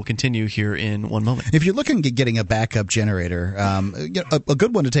mind. We'll continue here in one moment. If you're looking at getting a backup generator, a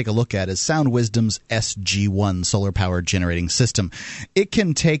good one to take a look at is Sound Wisdom's SG1 solar-powered generating system. It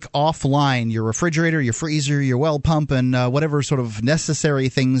can take offline your refrigerator, your freezer, your well pump, and whatever sort of necessary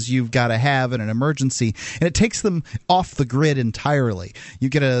things you've got to have in an emergency, and it takes them off the grid entirely. You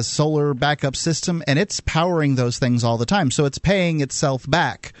get a solar backup system, and it's powering those things all the time, so it's paying itself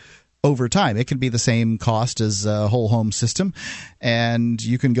back over time. It can be the same cost as a whole home system, and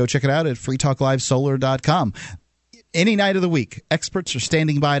you can go check it out at freetalklivesolar.com. Any night of the week, experts are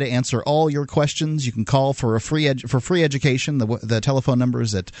standing by to answer all your questions. You can call for free education. The telephone number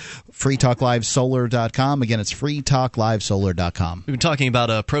is at freetalklivesolar.com. Again, it's freetalklivesolar.com. We've been talking about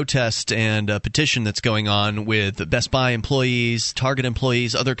a protest and a petition that's going on with Best Buy employees, Target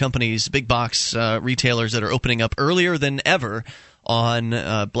employees, other companies, big box retailers that are opening up earlier than ever on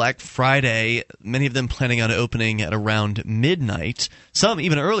Black Friday, many of them planning on opening at around midnight. Some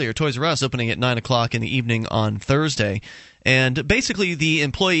even earlier. Toys R Us opening at 9 o'clock in the evening on Thursday. And basically, the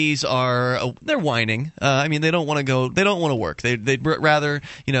employees they're whining. They don't want to go. They don't want to work. They'd rather,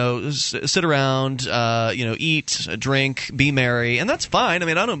 sit around, eat, drink, be merry, and that's fine.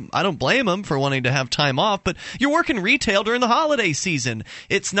 I don't blame them for wanting to have time off. But you're working retail during the holiday season.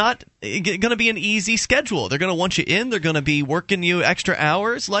 It's not going to be an easy schedule. They're going to want you in. They're going to be working you extra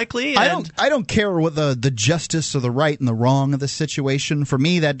hours, likely. And I don't care what the justice or the right and the wrong of the situation. For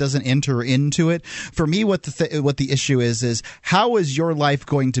me, that doesn't enter into it. For me, what the issue is how is your life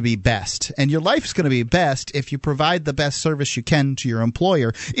going to be best? And your life's going to be best if you provide the best service you can to your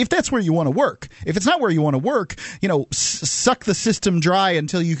employer, if that's where you want to work. If it's not where you want to work, suck the system dry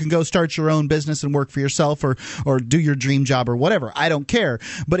until you can go start your own business and work for yourself or do your dream job or whatever. I don't care.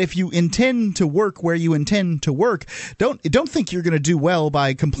 But if you intend to work where you intend to work, don't think you're going to do well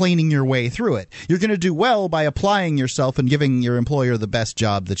by complaining your way through it. You're going to do well by applying yourself and giving your employer the best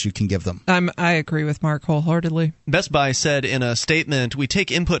job that you can give them. I agree with Mark wholeheartedly. Best Buy said in a statement, "We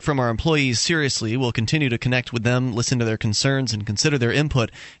take input from our employees seriously. We'll continue to connect with them, listen to their concerns, and consider their input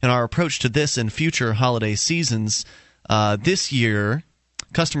in our approach to this and future holiday seasons. This year,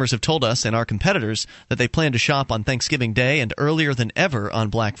 customers have told us and our competitors that they plan to shop on Thanksgiving Day and earlier than ever on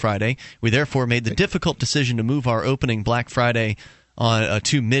Black Friday. We therefore made the difficult decision to move our opening Black Friday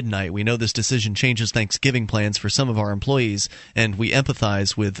to midnight. We know this decision changes Thanksgiving plans for some of our employees, and we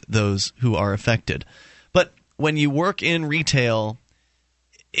empathize with those who are affected." But when you work in retail,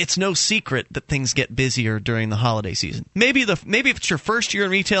 it's no secret that things get busier during the holiday season. Maybe if it's your first year in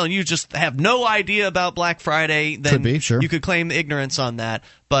retail and you just have no idea about Black Friday, then you could claim ignorance on that.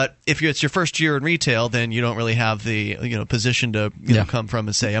 But if it's your first year in retail, then you don't really have the position to come from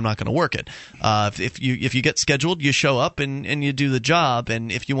and say, I'm not going to work it. If you get scheduled, you show up and you do the job.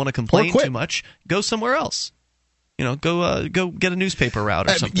 And if you want to complain too much, go somewhere else. Go get a newspaper route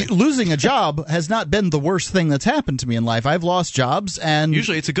or something. Losing a job has not been the worst thing that's happened to me in life. I've lost jobs, and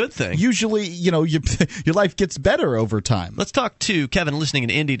usually it's a good thing. Usually, your life gets better over time. Let's talk to Kevin, listening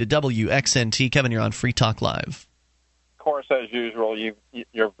in Indy to WXNT. Kevin, you're on Free Talk Live. Of course, as usual,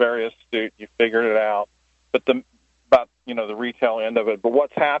 you're very astute. You figured it out. But the retail end of it. But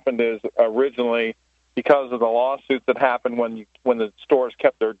what's happened is originally, because of the lawsuits that happened when the stores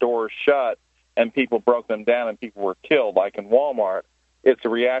kept their doors shut, and people broke them down and people were killed, like in Walmart, it's a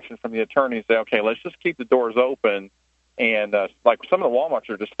reaction from the attorneys say, okay, let's just keep the doors open. And like some of the Walmarts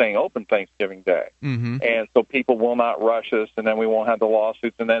are just staying open Thanksgiving Day. Mm-hmm. And so people will not rush us, and then we won't have the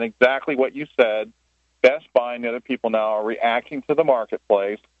lawsuits. And then exactly what you said, Best Buy and the other people now are reacting to the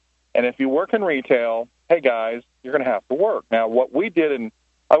marketplace. And if you work in retail, hey, guys, you're going to have to work. Now, what we did,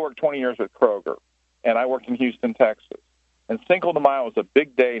 I worked 20 years with Kroger, and I worked in Houston, Texas. And Cinco de Mayo was a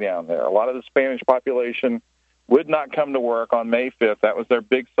big day down there. A lot of the Spanish population would not come to work on May 5th. That was their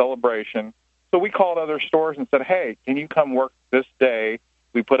big celebration. So we called other stores and said, hey, can you come work this day?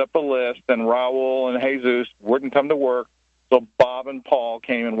 We put up a list, and Raul and Jesus wouldn't come to work. So Bob and Paul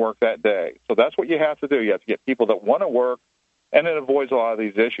came and worked that day. So that's what you have to do. You have to get people that want to work, and it avoids a lot of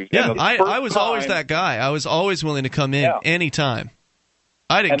these issues. Yeah, I was always that guy. I was always willing to come in anytime.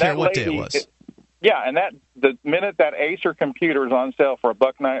 I didn't care what day it was. And the minute that Acer computer is on sale for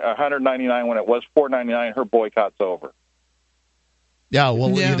 $199 when it was $499, her boycott's over. Yeah, well,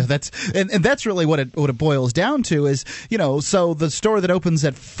 that's and that's really what it boils down to is, so the store that opens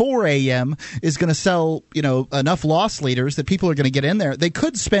at 4 a.m. is going to sell, enough loss leaders that people are going to get in there. They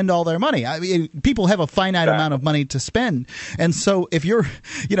could spend all their money. I mean, people have a finite amount of money to spend, and so if you're,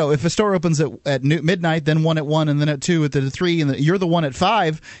 if a store opens at midnight, then one at 1, and then at 2, at the 3, and you're the one at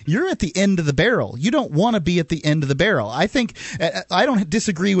 5, you're at the end of the barrel. You don't want to be at the end of the barrel. I think I don't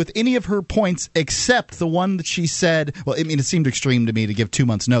disagree with any of her points except the one that she said. Well, I mean, it seemed extreme to me to give 2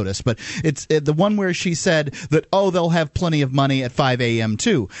 months notice, but it's the one where she said that, they'll have plenty of money at 5 a.m.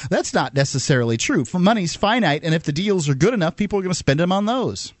 too. That's not necessarily true. Money's finite, and if the deals are good enough, people are going to spend them on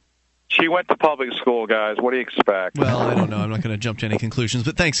those. She went to public school, guys. What do you expect? Well, I don't know. I'm not going to jump to any conclusions,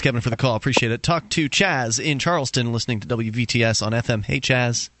 but thanks, Kevin, for the call. Appreciate it. Talk to Chaz in Charleston, listening to WVTS on FM. Hey,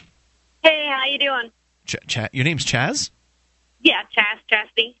 Chaz. Hey, how you doing? Your name's Chaz? Yeah,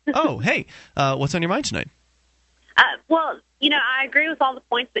 Chastity. Oh, hey. What's on your mind tonight? Well, I agree with all the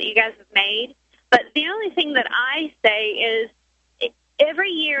points that you guys have made, but the only thing that I say is every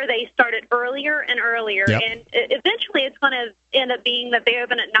year they started earlier and earlier, and eventually it's going to end up being that they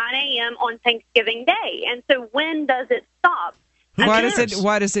open at 9 a.m. on Thanksgiving Day. And so when does it stop? Why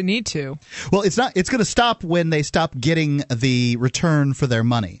does it need to? Well, it's not. It's going to stop when they stop getting the return for their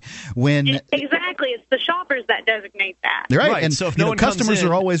money. Exactly, it's the shoppers that designate that. Right, and so if customers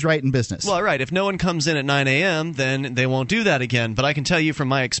are always right in business. Well, right. If no one comes in at 9 a.m., then they won't do that again. But I can tell you from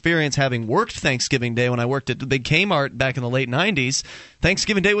my experience, having worked Thanksgiving Day when I worked at the big Kmart back in the late 90s,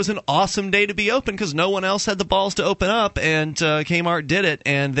 Thanksgiving Day was an awesome day to be open because no one else had the balls to open up, and Kmart did it,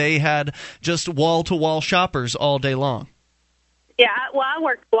 and they had just wall-to-wall shoppers all day long. Yeah, well, I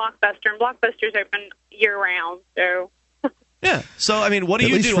worked Blockbuster, and Blockbuster's open year-round, so... Yeah, so, I mean, what do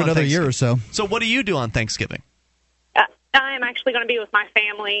you do on Thanksgiving? At least for another year or so. So what do you do on Thanksgiving? I am actually going to be with my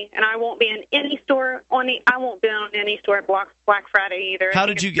family, and I won't be in any store I won't be on any store at Black Friday either. How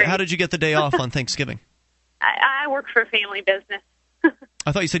did you get the day off on Thanksgiving? I work for a family business.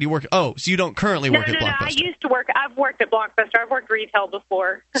 I thought you said you work. Oh, so you don't currently work at Blockbuster? No, I used to work. I've worked at Blockbuster. I've worked retail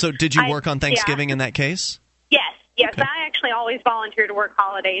before. So did you work on Thanksgiving in that case? Yes. Yes, okay. I actually always volunteer to work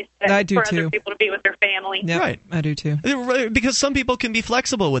holidays for other people to be with their family. Yep, right, I do too. Because some people can be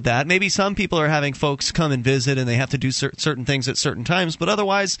flexible with that. Maybe some people are having folks come and visit and they have to do certain things at certain times. But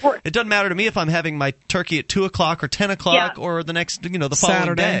otherwise, it doesn't matter to me if I'm having my turkey at 2 o'clock or 10 o'clock or the next, the following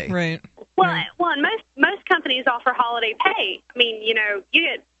Saturday, day. Right. Well, and most companies offer holiday pay. I mean, you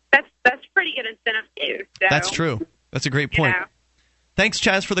get that's pretty good incentive too. So, that's true. That's a great point. Thanks,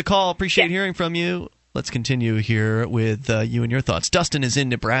 Chaz, for the call. Appreciate hearing from you. Let's continue here with you and your thoughts. Dustin is in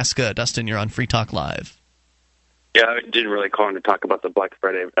Nebraska. Dustin, you're on Free Talk Live. Yeah, I didn't really call in to talk about the Black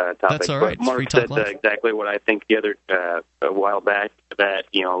Friday topic. That's all right. But Mark said exactly what I think the other a while back, that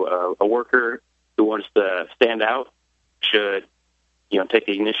a worker who wants to stand out should take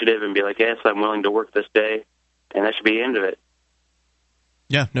the initiative and be like, yes, I'm willing to work this day, and that should be the end of it.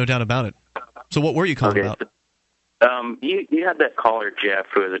 Yeah, no doubt about it. So what were you calling about? You had that caller, Jeff,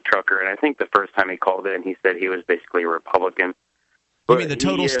 who was a trucker, and I think the first time he called in, he said he was basically a Republican. You mean the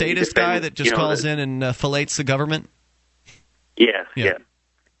total statist guy that just calls in and fillets the government? Yeah.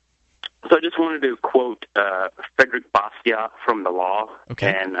 So I just wanted to quote Frederick Bastiat from The Law,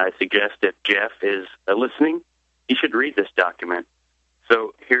 and I suggest if Jeff is listening, he should read this document.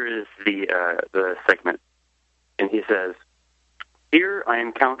 So here is the segment, and he says, "Here I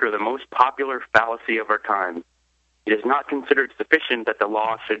encounter the most popular fallacy of our time. It is not considered sufficient that the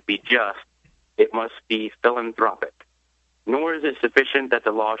law should be just, it must be philanthropic. Nor is it sufficient that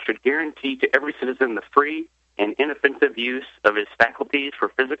the law should guarantee to every citizen the free and inoffensive use of his faculties for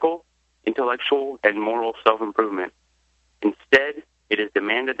physical, intellectual, and moral self-improvement. Instead, it is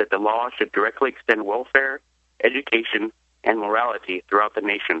demanded that the law should directly extend welfare, education, and morality throughout the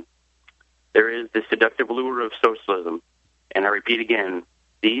nation. There is the seductive lure of socialism, and I repeat again,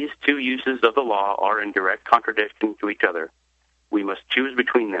 these two uses of the law are in direct contradiction to each other. We must choose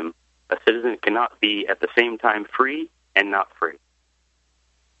between them. A citizen cannot be at the same time free and not free."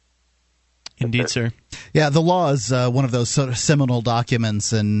 Indeed, sir. Yeah, the law is one of those sort of seminal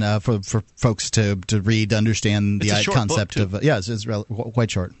documents, and for folks to read, to understand the concept of. It's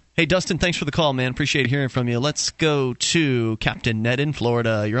quite short. Hey, Dustin, thanks for the call, man. Appreciate hearing from you. Let's go to Captain Ned in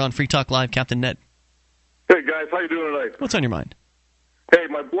Florida. You're on Free Talk Live, Captain Ned. Hey, guys, how you doing tonight? What's on your mind? Hey,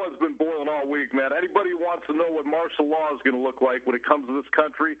 my blood's been boiling all week, man. Anybody who wants to know what martial law is going to look like when it comes to this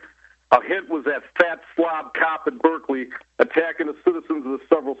country, a hint was that fat slob cop in Berkeley attacking the citizens of the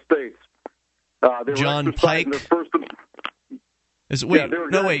several states. They John Pike?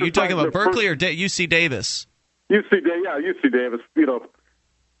 You're talking about Berkeley or UC Davis? UC Davis,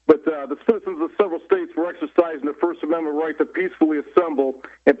 But the citizens of several states were exercising their First Amendment right to peacefully assemble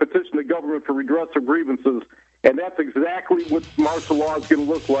and petition the government for redress of grievances. And that's exactly what martial law is going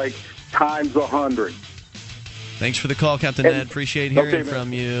to look like times 100. Thanks for the call, Captain Ed. Appreciate hearing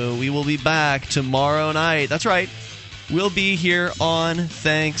from you. We will be back tomorrow night. That's right. We'll be here on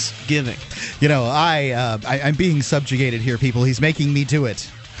Thanksgiving. You know, I'm being subjugated here, people. He's making me do it.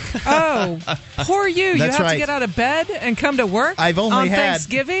 Oh, poor you. That's you have right. to get out of bed and come to work I've only on had,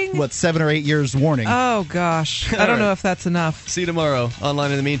 Thanksgiving? 7 or 8 years warning. Oh, gosh. I don't know if that's enough. See you tomorrow. Online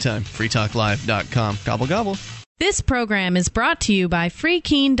in the meantime, freetalklive.com. Gobble, gobble. This program is brought to you by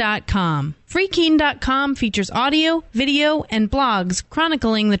FreeKeene.com. FreeKeene.com features audio, video, and blogs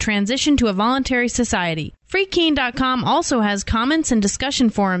chronicling the transition to a voluntary society. FreeKeene.com also has comments and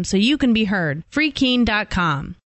discussion forums so you can be heard. FreeKeene.com.